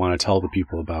that you want to tell the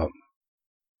people about?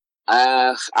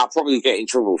 I'll probably get in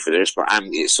trouble for this, but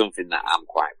it's something that I'm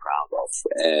quite proud of.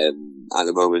 At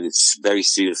the moment, it's very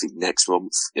soon, I think next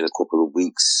month, in a couple of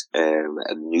weeks,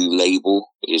 a new label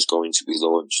is going to be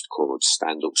launched called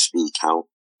Stand Up Speak Out.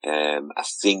 I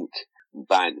think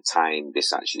by the time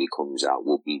this actually comes out,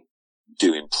 we'll be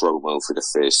doing promo for the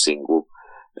first single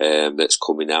that's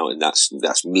coming out, and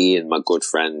that's me and my good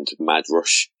friend Mad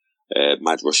Rush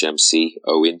MC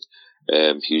Owen,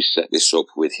 who set this up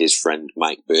with his friend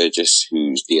Mike Burgess,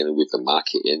 who's dealing with the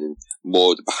marketing and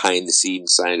more the behind the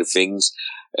scenes side of things.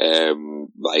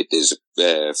 Like there's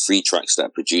 3 tracks that are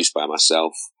produced by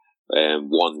myself,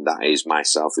 one that is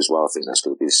myself as well. I think that's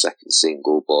going to be the second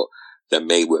single, but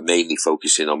we're mainly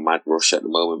focusing on Mad Rush at the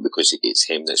moment because it's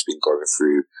him that's been going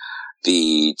through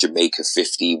the Jamaica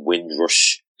 50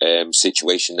 Windrush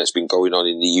situation that's been going on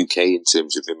in the UK in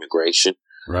terms of immigration.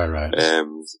 Right.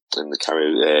 And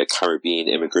the Caribbean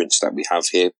immigrants that we have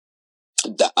here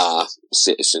that are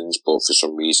citizens, but for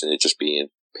some reason they're just being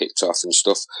picked off and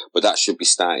stuff. But that should be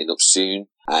starting up soon.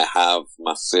 I have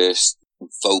my first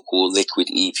vocal Liquid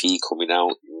EP coming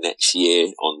out next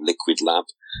year on Liquid Lab,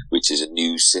 which is a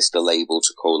new sister label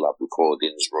to Collab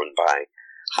Recordings run by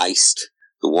Heist,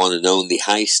 the one and only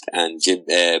Heist, and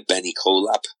Benny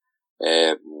Collab.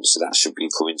 So that should be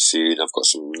coming soon. I've got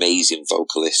some amazing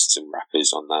vocalists and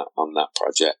rappers on that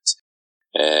project.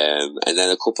 And then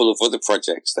a couple of other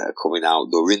projects that are coming out.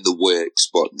 They're in the works,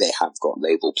 but they have got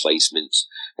label placements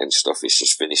and stuff. It's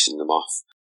just finishing them off.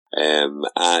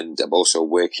 And I'm also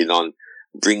working on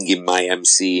bringing my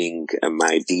MCing and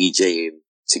my DJing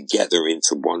together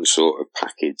into one sort of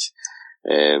package.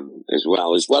 As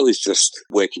well as just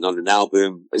working on an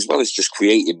album, as well as just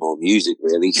creating more music,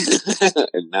 really.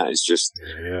 And that is just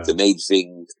the main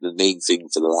thing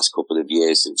for the last couple of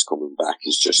years since coming back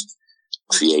is just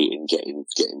creating, getting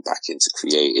back into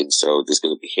creating. So there's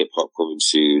going to be hip hop coming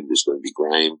soon. There's going to be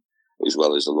grime, as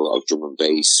well as a lot of drum and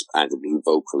bass and a new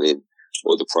vocal in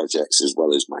other projects, as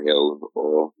well as my own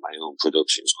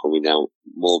productions coming out,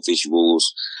 more visuals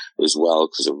as well,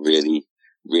 because I'm really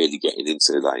getting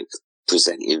into like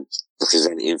presenting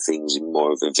things in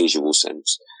more of a visual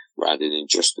sense rather than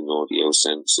just an audio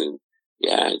sense, and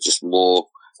just more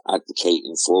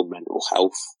advocating for mental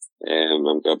health. I'm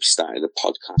going to be starting a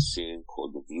podcast soon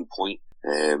called The Viewpoint,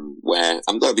 where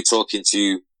I'm going to be talking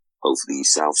to hopefully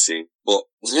yourself soon, but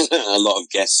a lot of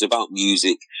guests about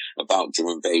music, about drum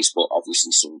and bass, but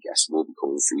obviously some guests will be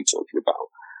coming through talking about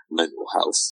mental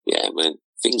health. Yeah, man.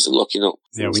 Things are looking up.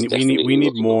 Yeah, we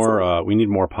need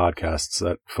more podcasts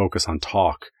that focus on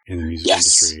talk in the music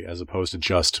industry as opposed to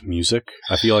just music.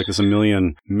 I feel like there's a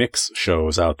million mix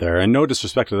shows out there, and no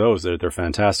disrespect to those, they're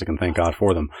fantastic, and thank God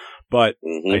for them. But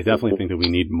I definitely think that we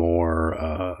need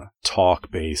more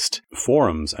talk-based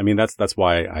forums. I mean, that's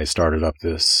why I started up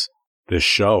this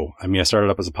show. I mean, I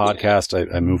started up as a podcast.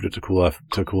 I moved it to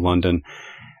Cool London,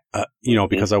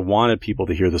 because I wanted people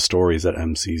to hear the stories that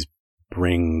MCs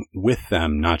bring with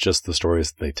them, not just the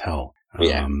stories that they tell.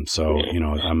 I'm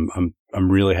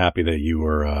really happy that you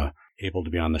were able to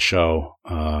be on the show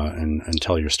and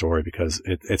tell your story, because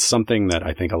it's something that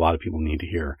I think a lot of people need to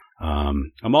hear.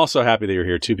 I'm also happy that you're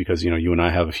here too, because you and I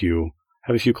have a few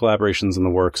collaborations in the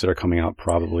works that are coming out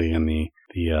probably in the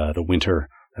winter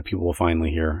that people will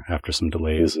finally hear after some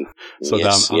delays. So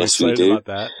Yes, I'm yes, we excited do. about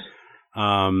that.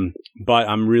 But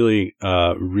I'm really,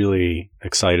 really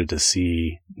excited to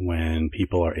see when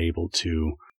people are able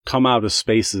to come out of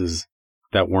spaces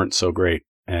that weren't so great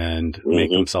and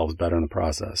make themselves better in the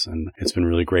process. And it's been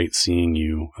really great seeing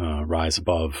you rise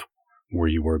above where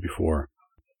you were before.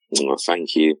 Oh,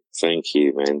 thank you,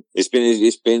 man. It's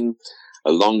been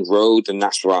a long road, and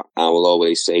that's what I will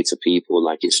always say to people.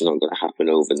 Like, it's not going to happen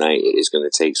overnight. It is going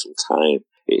to take some time.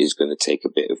 It is going to take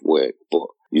a bit of work, but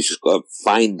you just got to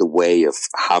find the way of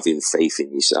having faith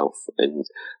in yourself. And,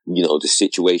 you know, the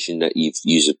situation that you've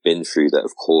been through that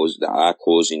are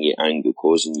causing you anger,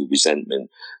 causing you resentment,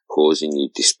 causing you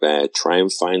despair. Try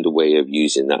and find a way of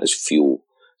using that as fuel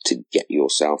to get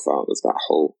yourself out of that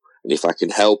hole. And if I can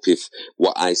help, if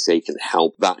what I say can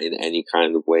help that in any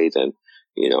kind of way, then,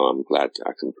 you know, I'm glad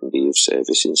I can be of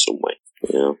service in some way,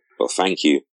 you know. But thank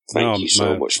you. Thank you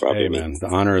so much for having me. Man, the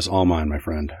honor is all mine, my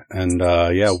friend. And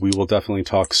yeah, we will definitely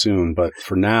talk soon. But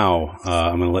for now,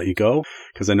 I'm going to let you go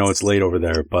because I know it's late over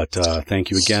there. But thank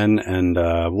you again. And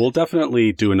we'll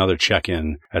definitely do another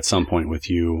check-in at some point with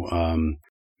you.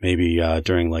 Maybe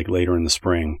during like later in the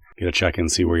spring, get a check-in,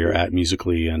 see where you're at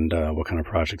musically and what kind of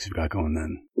projects you've got going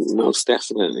then. Most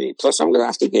definitely. Plus, I'm going to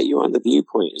have to get you on the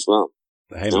Viewpoint as well.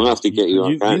 Hey, I'm going to have to get you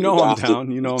on. You know I'm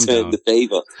down. You know I'm down. Turn the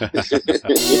favor. Thank you so much.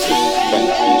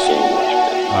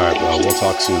 All right, well, we'll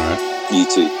talk soon, all right? You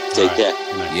too. Take care.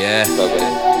 Yeah.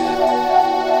 Bye-bye.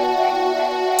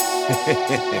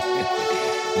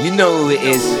 You know who it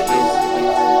is.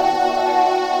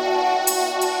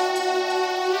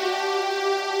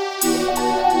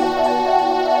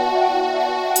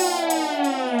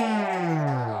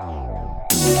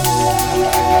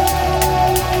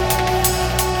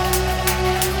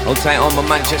 Hold tight all my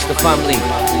Manchester family.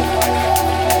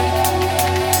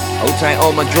 Hold tight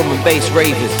all my drum and bass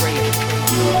ravers.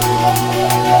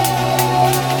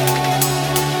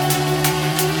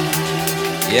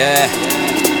 Yeah.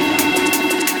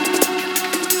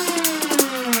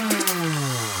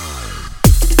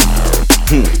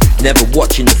 Never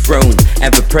watching the throne,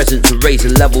 ever present to raise the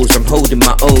levels, I'm holding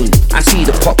my own. I see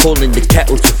the pot calling the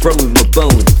kettle to throw in my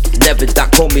bone. Never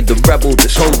that call me the rebel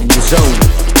that's holding the zone.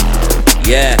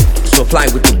 Yeah, so fly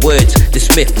with the words. The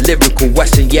Smith, lyrical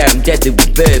Western, yeah, I'm deadly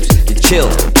with verbs. The chill,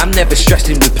 I'm never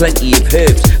stressing with plenty of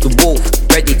herbs. The wolf,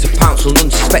 ready to pounce on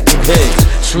unsuspecting herds.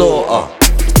 Slaughter,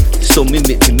 so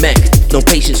mimic me mech. No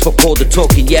patience for all the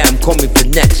talking, yeah, I'm coming for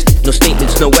next. No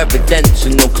statements, no evidence,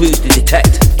 and no clues to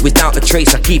detect. Without a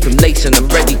trace, I keep him laced and I'm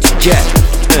ready to jet.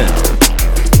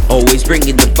 Always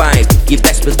bringing the vibe. You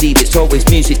best believe it's always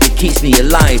music that keeps me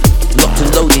alive. Locked and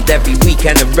loaded every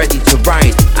weekend and ready to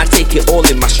ride. I take it all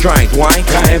in my stride. Why?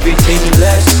 Got everything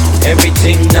less,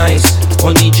 everything nice.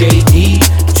 Honey JD,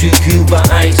 2 Cuba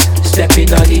Ice.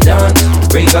 Stepping on the dance,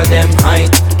 rave on them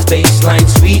height. Baseline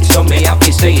sweet, so may I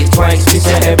be say it twice. We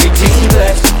said everything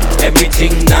less,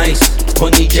 everything nice.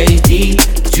 Honey JD,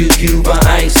 2 Cuba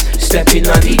Ice.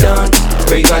 Stepping on the dance,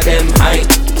 rave on them height.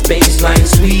 Baseline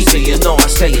sweet, so you know I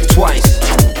say it twice.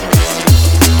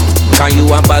 Can you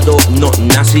have bad up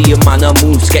nothing? I see your man a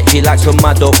move sketchy like some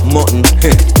mad up mutton.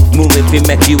 Moving fi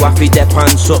make you happy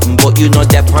depend something, but you not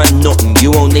depend nothing.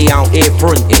 You only out here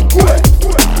fronting.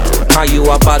 Can you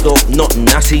have bad up nothing?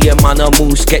 I see your man a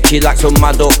move sketchy like some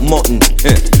mad up mutton.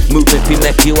 Moving fi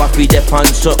make you happy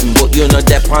depend something, but you not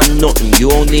depend nothing.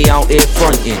 You only out here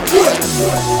fronting.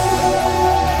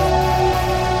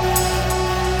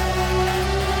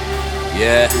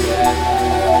 Yeah.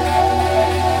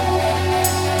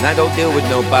 And I don't deal with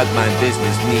no bad mind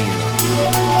business, me.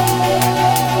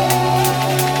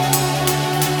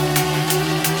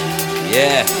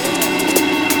 Yeah.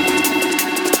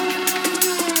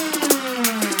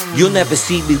 You'll never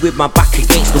see me with my back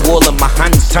against the wall and my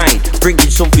hands tied.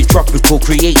 Bringing something tropical,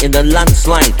 creating a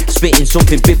landslide. Spitting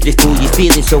something biblical, you're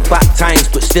feeling so bad times,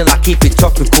 but still I keep it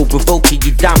topical, provoking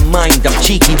your damn mind. I'm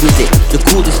cheeky with it, the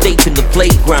coolest ape in the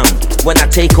playground. When I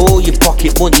take all your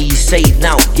pocket money, you say it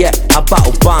now. Yeah, I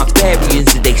battle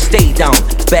barbarians and they stay down.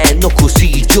 Bare knuckles to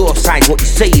your jaw side, what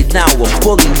you saying now, I'm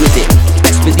bully with it.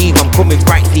 Best believe I'm coming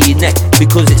right for your neck,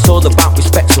 because it's all about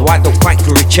respect, so I don't fight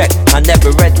for a check. I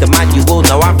never read the manual,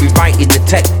 now I'm rewriting the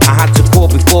text. I had to call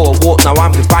before I walk, now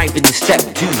I'm reviving the step.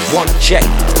 2, 1, check.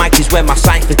 Mic is where my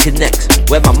cipher connects,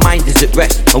 where my mind is at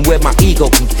rest, and where my ego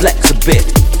can flex a bit.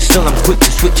 Still I'm quick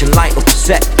to switch and light up a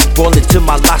set. Falling to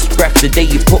my last breath, the day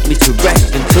you put me to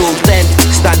rest. Until then,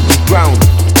 stand your ground,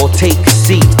 or take a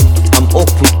seat. I'm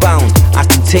upward bound, I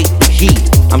can take the heat.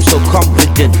 I'm so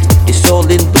confident, it's all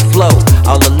in the flow.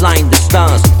 I'll align the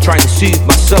stars, trying to soothe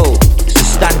my soul. So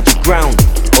stand your ground,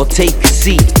 or take a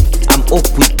seat. I'm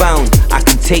upward bound, I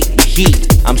can take the heat.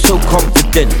 I'm so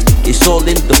confident, it's all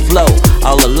in the flow.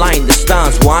 I'll align the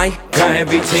stars, why? Got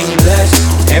everything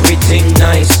blessed, everything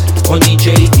nice. Honey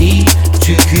JD,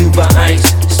 2 Cuba Ice.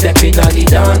 Stepping on the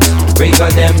dance, break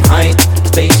on them height.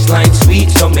 Baseline sweet,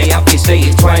 so may have to say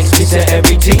it twice. We say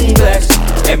everything blessed,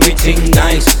 everything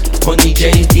nice. Honey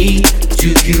JD,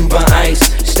 2 Cuba Ice.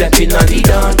 Stepping on the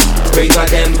dance, break on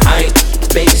them height.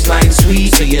 Baseline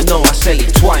sweet, so you know I sell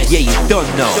it twice. Yeah, you don't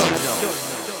know.